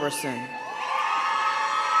 Roberson.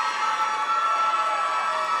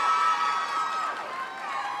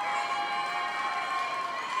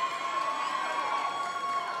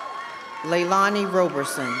 Leilani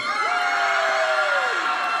Roberson.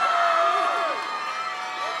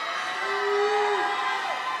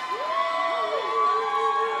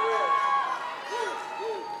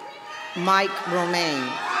 Mike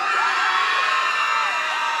Romaine.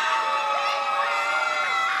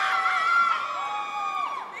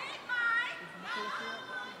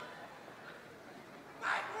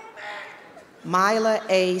 Myla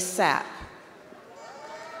A. Sapp.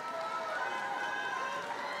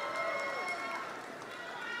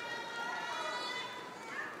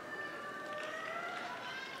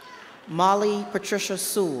 Molly Patricia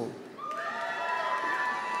Sewell.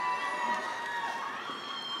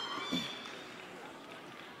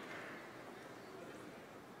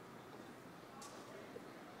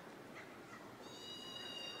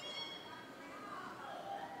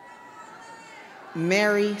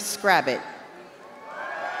 Mary Scrabbit.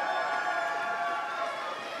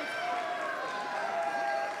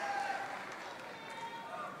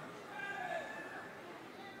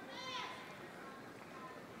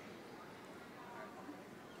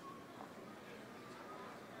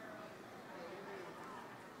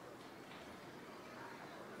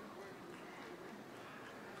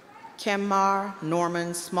 Kemmar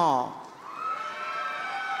Norman Small.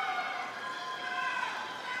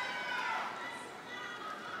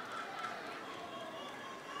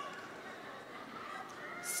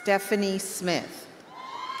 Stephanie Smith.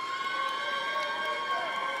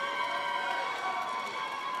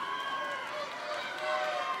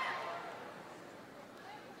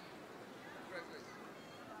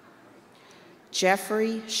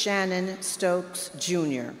 Jeffrey Shannon Stokes,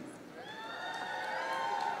 Jr.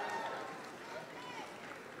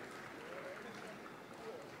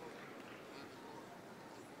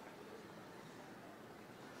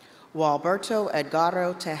 Walberto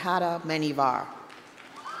Edgardo Tejada Menivar.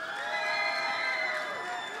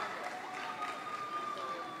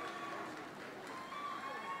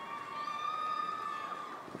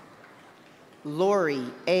 Lori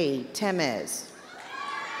A. Temez.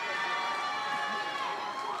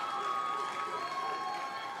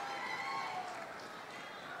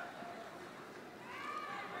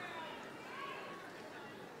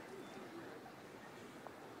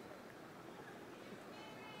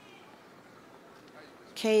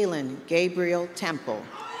 Kaylin Gabriel Temple.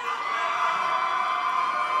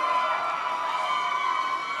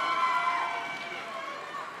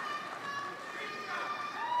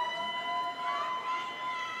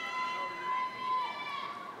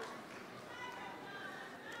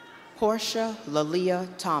 Portia Lalia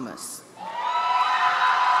Thomas.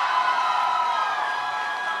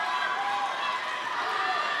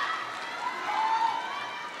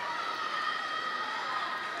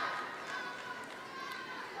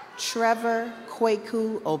 Trevor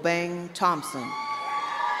Kwaku Obeng Thompson.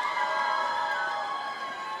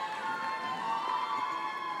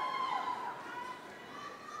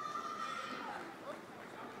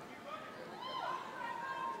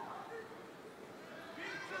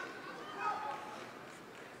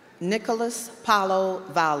 Nicholas Paulo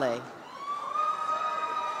Valle.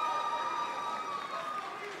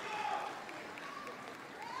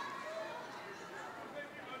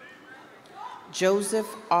 Joseph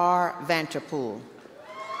R. Vanterpool.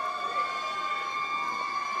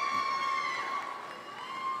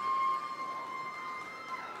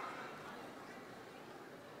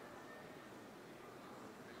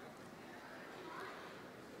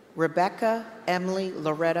 Rebecca Emily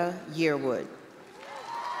Loretta Yearwood.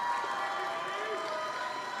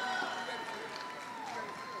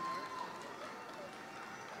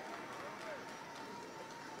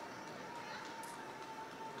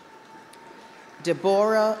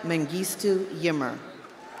 Deborah Mengistu Yimmer.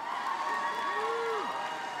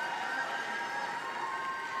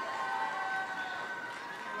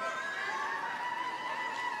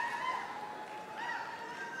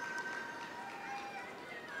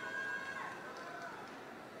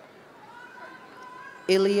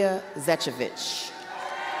 Ilya Zechevich.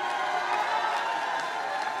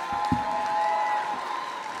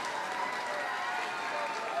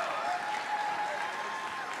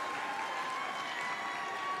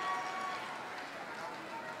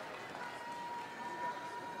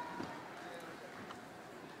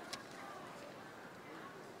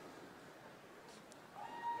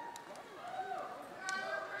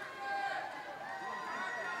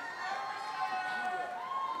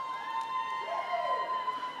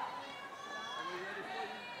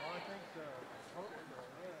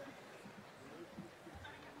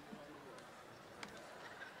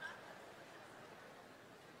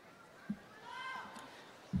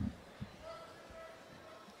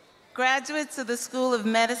 Graduates of the School of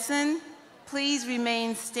Medicine, Please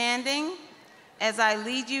remain standing as I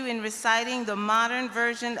lead you in reciting the modern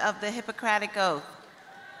version of the Hippocratic Oath.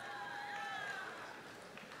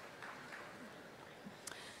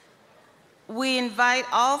 We invite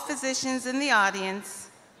all physicians in the audience,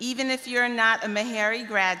 even if you're not a Meharry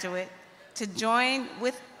graduate, to join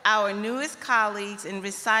with our newest colleagues in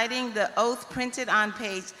reciting the oath printed on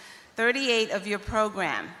page 38 of your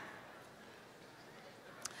program.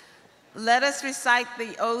 Let us recite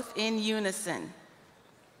the oath in unison.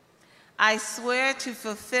 I swear to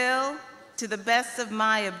fulfill, to the best of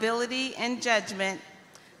my ability and judgment,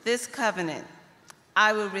 this covenant.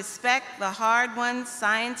 I will respect the hard-won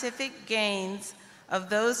scientific gains of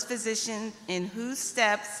those physicians in whose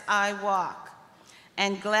steps I walk,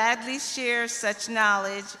 and gladly share such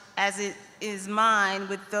knowledge as it is mine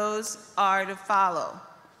with those are to follow.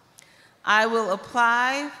 I will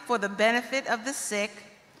apply for the benefit of the sick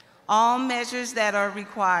all measures that are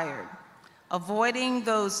required, avoiding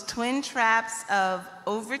those twin traps of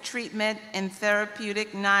overtreatment and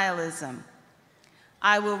therapeutic nihilism.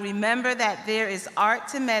 I will remember that there is art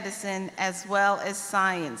to medicine as well as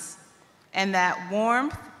science, and that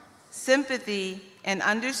warmth, sympathy, and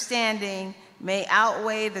understanding may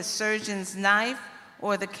outweigh the surgeon's knife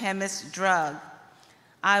or the chemist's drug.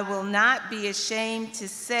 I will not be ashamed to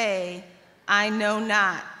say, I know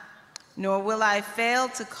not, nor will I fail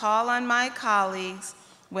to call on my colleagues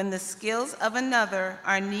when the skills of another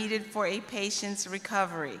are needed for a patient's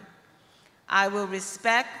recovery. I will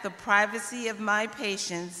respect the privacy of my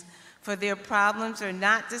patients, for their problems are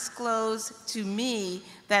not disclosed to me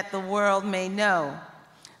that the world may know.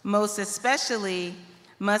 Most especially,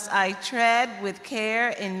 must I tread with care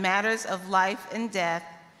in matters of life and death.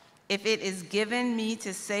 If it is given me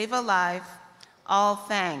to save a life, all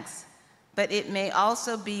thanks, but it may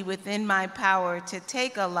also be within my power to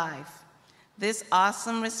take a life. This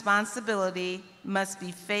awesome responsibility must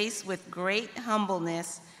be faced with great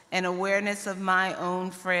humbleness and awareness of my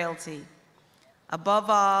own frailty. Above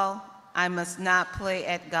all, I must not play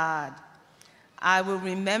at God. I will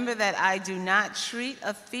remember that I do not treat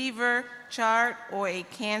a fever chart or a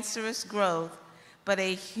cancerous growth, but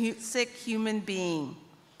a sick human being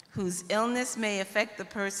whose illness may affect the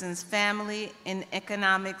person's family and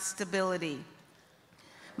economic stability.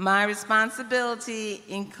 My responsibility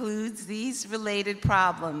includes these related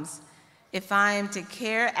problems. If I am to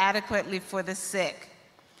care adequately for the sick,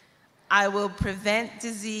 I will prevent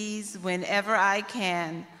disease whenever I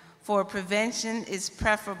can, for prevention is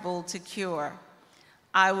preferable to cure.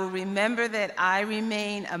 I will remember that I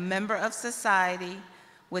remain a member of society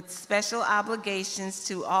with special obligations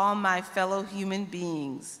to all my fellow human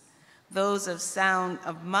beings, those of sound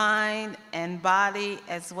of mind and body,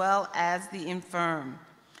 as well as the infirm.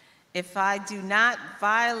 If I do not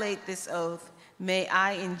violate this oath, may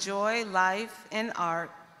I enjoy life and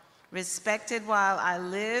art, respected while I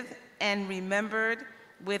live and remembered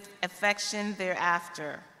with affection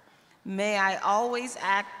thereafter. May I always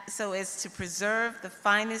act so as to preserve the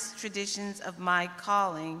finest traditions of my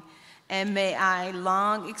calling, and may I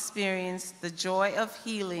long experience the joy of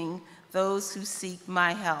healing those who seek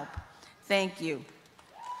my help. Thank you.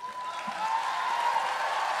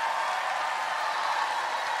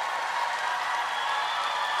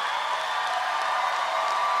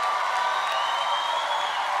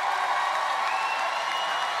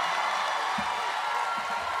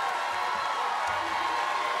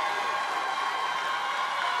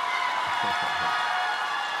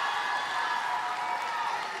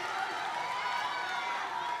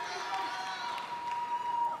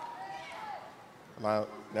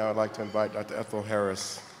 Now I'd like to invite Dr. Ethel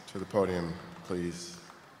Harris to the podium, please.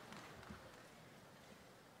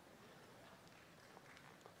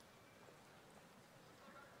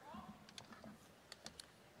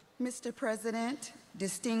 Mr. President,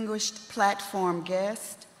 distinguished platform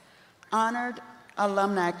guests, honored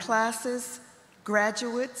alumni classes,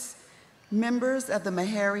 graduates, members of the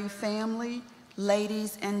Meharry family,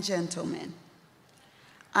 ladies and gentlemen.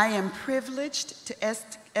 I am privileged to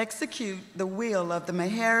execute the will of the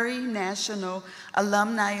Meharry National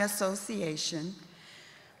Alumni Association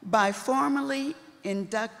by formally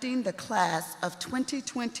inducting the class of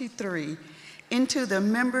 2023 into the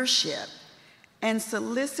membership and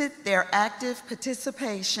solicit their active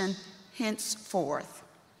participation henceforth.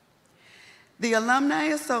 The Alumni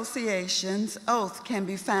Association's oath can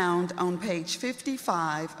be found on page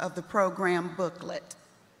 55 of the program booklet.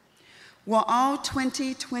 Will all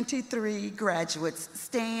 2023 graduates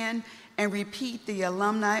stand and repeat the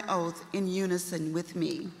alumni oath in unison with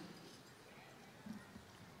me?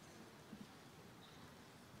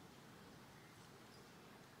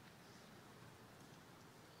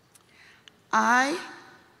 I,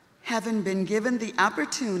 having been given the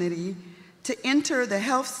opportunity to enter the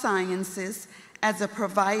health sciences as a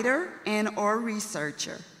provider and/or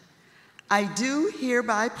researcher, I do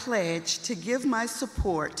hereby pledge to give my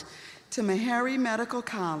support to Meharry Medical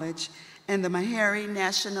College and the Meharry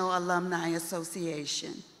National Alumni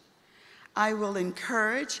Association. I will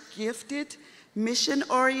encourage gifted,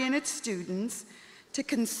 mission-oriented students to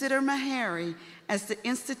consider Meharry as the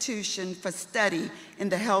institution for study in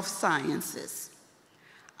the health sciences.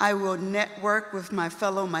 I will network with my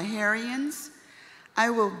fellow Meharrians. I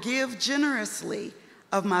will give generously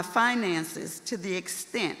of my finances to the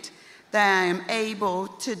extent that I am able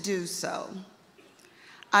to do so.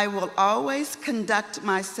 I will always conduct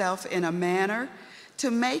myself in a manner to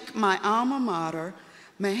make my alma mater,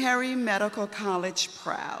 Meharry Medical College,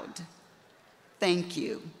 proud. Thank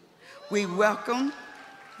you. We welcome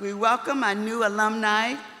our new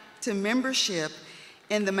alumni to membership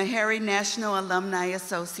in the Meharry National Alumni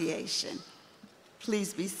Association.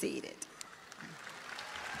 Please be seated.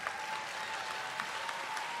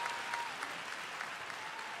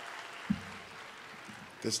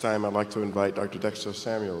 This time, I'd like to invite Dr. Dexter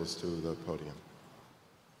Samuels to the podium.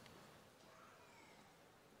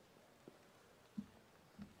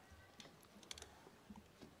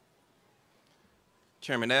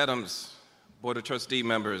 Chairman Adams, Board of Trustee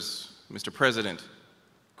members, Mr. President,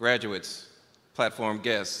 graduates, platform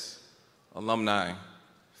guests, alumni,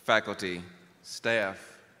 faculty,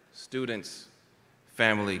 staff, students,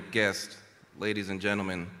 family, guests, ladies and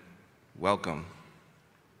gentlemen, welcome.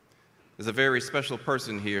 There's a very special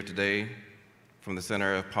person here today from the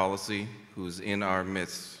Center of Policy who's in our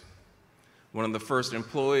midst. One of the first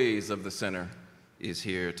employees of the center is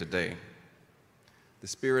here today. The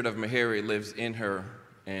spirit of Meharry lives in her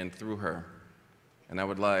and through her, and I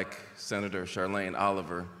would like Senator Charlene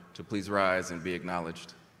Oliver to please rise and be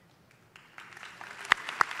acknowledged.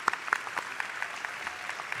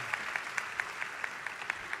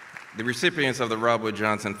 The recipients of the Robert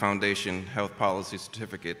Johnson Foundation Health Policy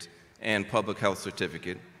Certificate and Public Health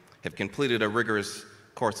Certificate have completed a rigorous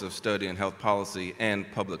course of study in health policy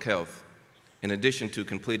and public health, in addition to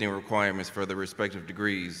completing requirements for their respective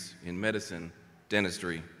degrees in medicine,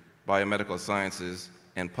 dentistry, biomedical sciences,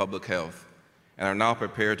 and public health, and are now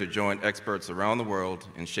prepared to join experts around the world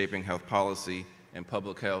in shaping health policy and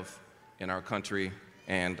public health in our country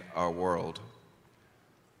and our world.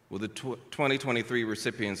 Will the 2023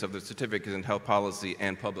 recipients of the Certificate in Health Policy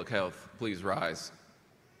and Public Health please rise?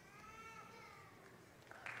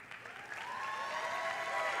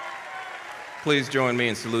 Please join me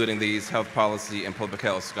in saluting these health policy and public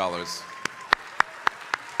health scholars.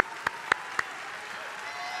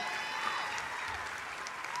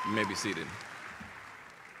 You may be seated.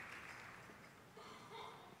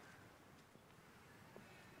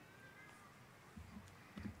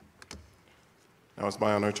 Now it's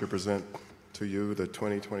my honor to present to you the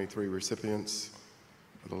 2023 recipients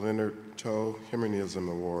of the Leonard Toe Humanism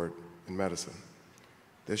Award in Medicine.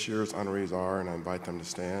 This year's honorees are, and I invite them to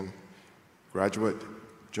stand, graduate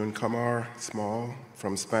Jun Kamar Small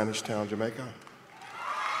from Spanish Town, Jamaica.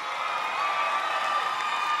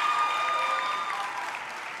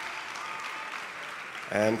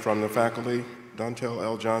 And from the faculty, Dontel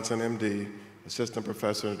L. Johnson, MD, Assistant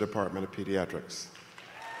Professor in the Department of Pediatrics.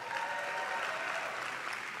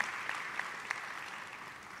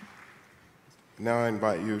 Now I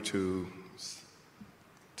invite you to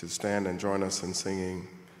stand and join us in singing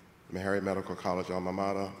Meharry Medical College Alma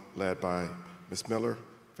Mater, led by Ms. Miller,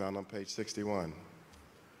 found on page 61.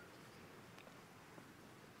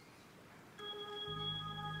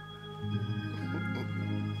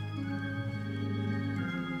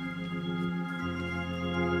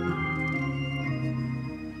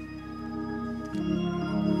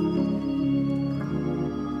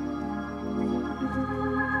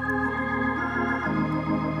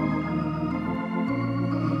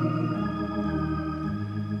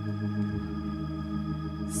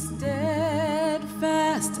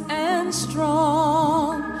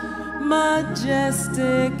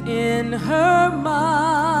 Majestic in her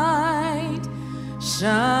might,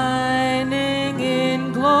 shining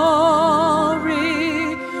in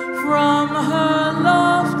glory from her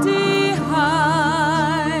lofty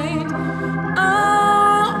height.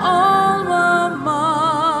 Our alma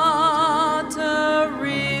mater,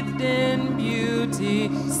 wreathed in beauty,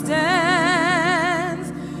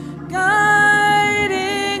 stands,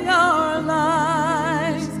 guiding our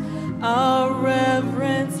lives, our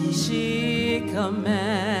reverence she commands.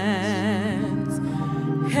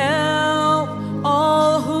 Help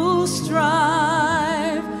all who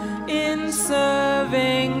strive in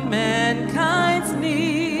serving mankind.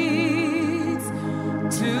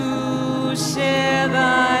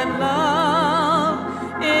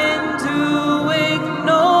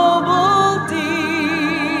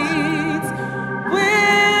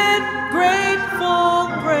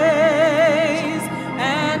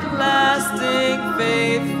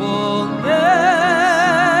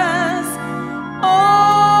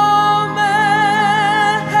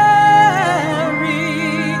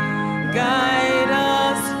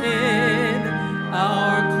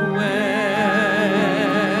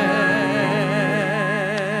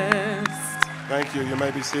 you. You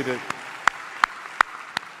may be seated.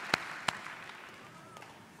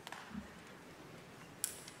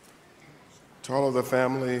 To all of the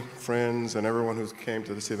family, friends, and everyone who came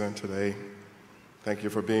to this event today, thank you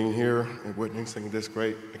for being here and witnessing this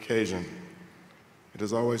great occasion. It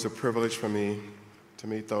is always a privilege for me to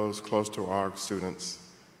meet those close to our students,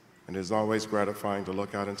 and it is always gratifying to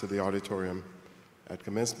look out into the auditorium at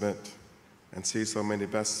commencement and see so many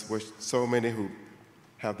who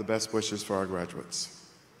have the best wishes for our graduates.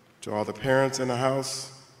 To all the parents in the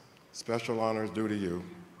house, special honors due to you.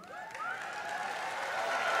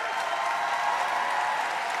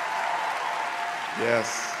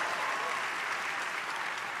 Yes.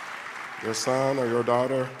 Your son or your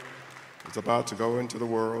daughter is about to go into the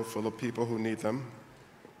world full of people who need them,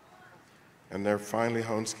 and they're finally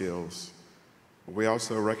honed skills. We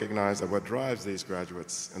also recognize that what drives these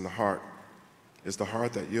graduates in the heart is the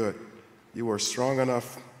heart that you are strong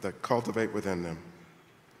enough to cultivate within them.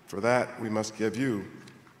 For that, we must give you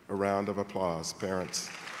a round of applause, parents.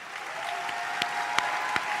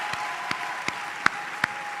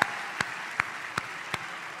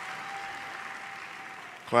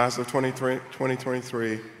 Class of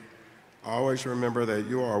 2023, always remember that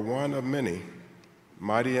you are one of many,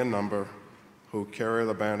 mighty in number, who carry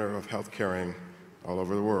the banner of health caring all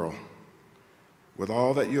over the world. With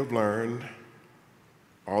all that you have learned,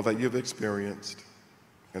 all that you've experienced,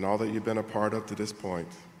 and all that you've been a part of to this point,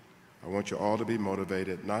 I want you all to be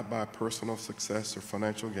motivated not by personal success or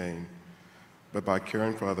financial gain, but by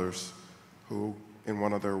caring for others who, in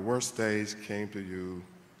one of their worst days, came to you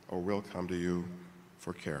or will come to you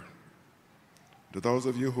for care. To those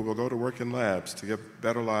of you who will go to work in labs to give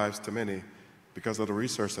better lives to many because of the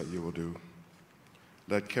research that you will do,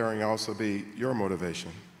 let caring also be your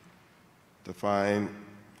motivation to find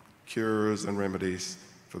cures and remedies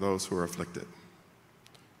for those who are afflicted.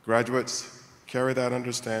 Graduates, carry that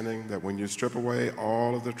understanding that when you strip away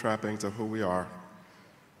all of the trappings of who we are,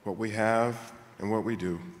 what we have and what we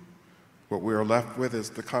do, what we are left with is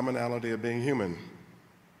the commonality of being human.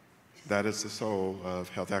 That is the soul of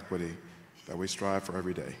health equity that we strive for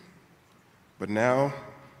every day. But now,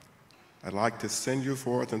 I'd like to send you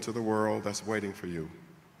forth into the world that's waiting for you,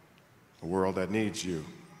 a world that needs you.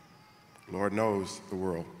 Lord knows the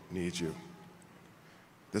world needs you.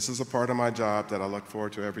 This is a part of my job that I look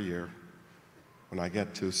forward to every year when I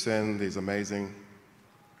get to send these amazing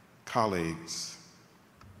colleagues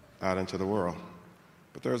out into the world.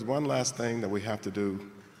 But there's one last thing that we have to do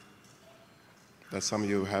that some of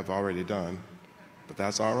you have already done, but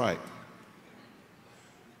that's all right.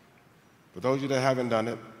 For those of you that haven't done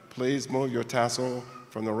it, please move your tassel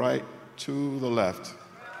from the right to the left.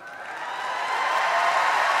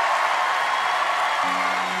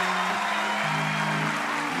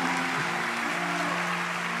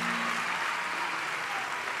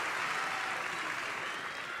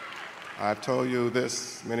 I've told you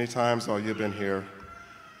this many times while you've been here.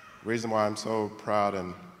 The reason why I'm so proud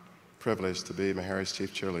and privileged to be Meharry's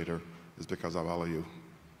chief cheerleader is because of all of you.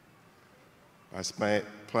 By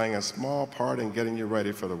playing a small part in getting you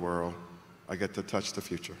ready for the world, I get to touch the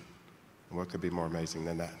future. And what could be more amazing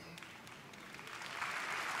than that?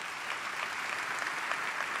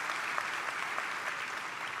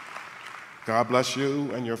 God bless you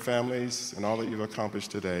and your families and all that you've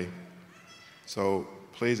accomplished today. So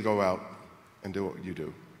please go out and do what you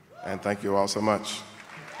do. And thank you all so much.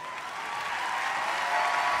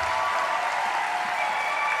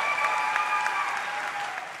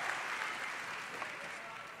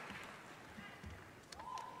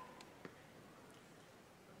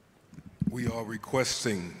 We are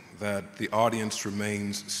requesting that the audience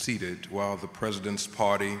remains seated while the President's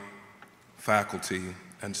party, faculty,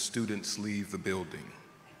 and students leave the building.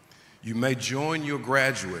 You may join your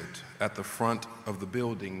graduate at the front of the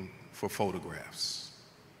building for photographs.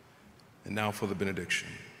 And now for the benediction.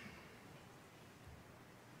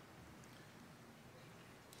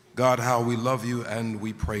 God, how we love you and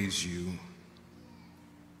we praise you.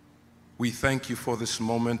 We thank you for this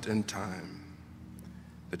moment in time,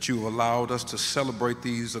 that you allowed us to celebrate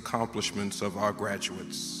these accomplishments of our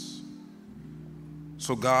graduates.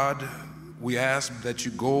 So God, we ask that you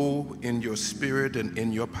go in your spirit and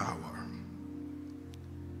in your power.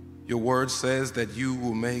 Your word says that you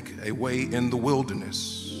will make a way in the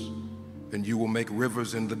wilderness and you will make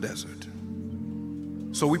rivers in the desert.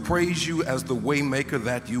 So we praise you as the way maker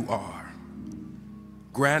that you are.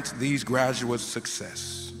 Grant these graduates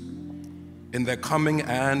success in their coming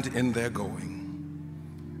and in their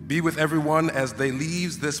going. Be with everyone as they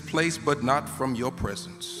leave this place, but not from your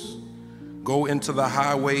presence. Go into the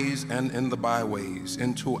highways and in the byways,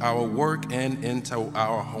 into our work and into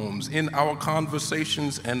our homes, in our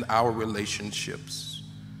conversations and our relationships.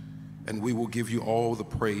 And we will give you all the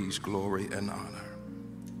praise, glory, and honor.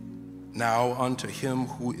 Now unto him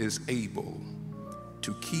who is able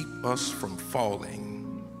to keep us from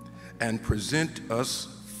falling and present us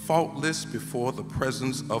faultless before the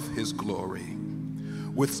presence of his glory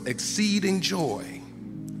with exceeding joy,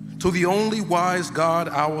 to the only wise God,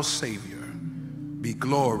 our Savior, be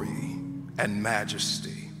glory and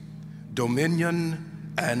majesty,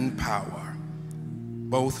 dominion and power,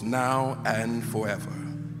 both now and forever.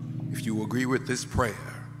 If you agree with this prayer,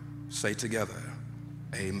 say together,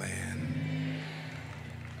 amen.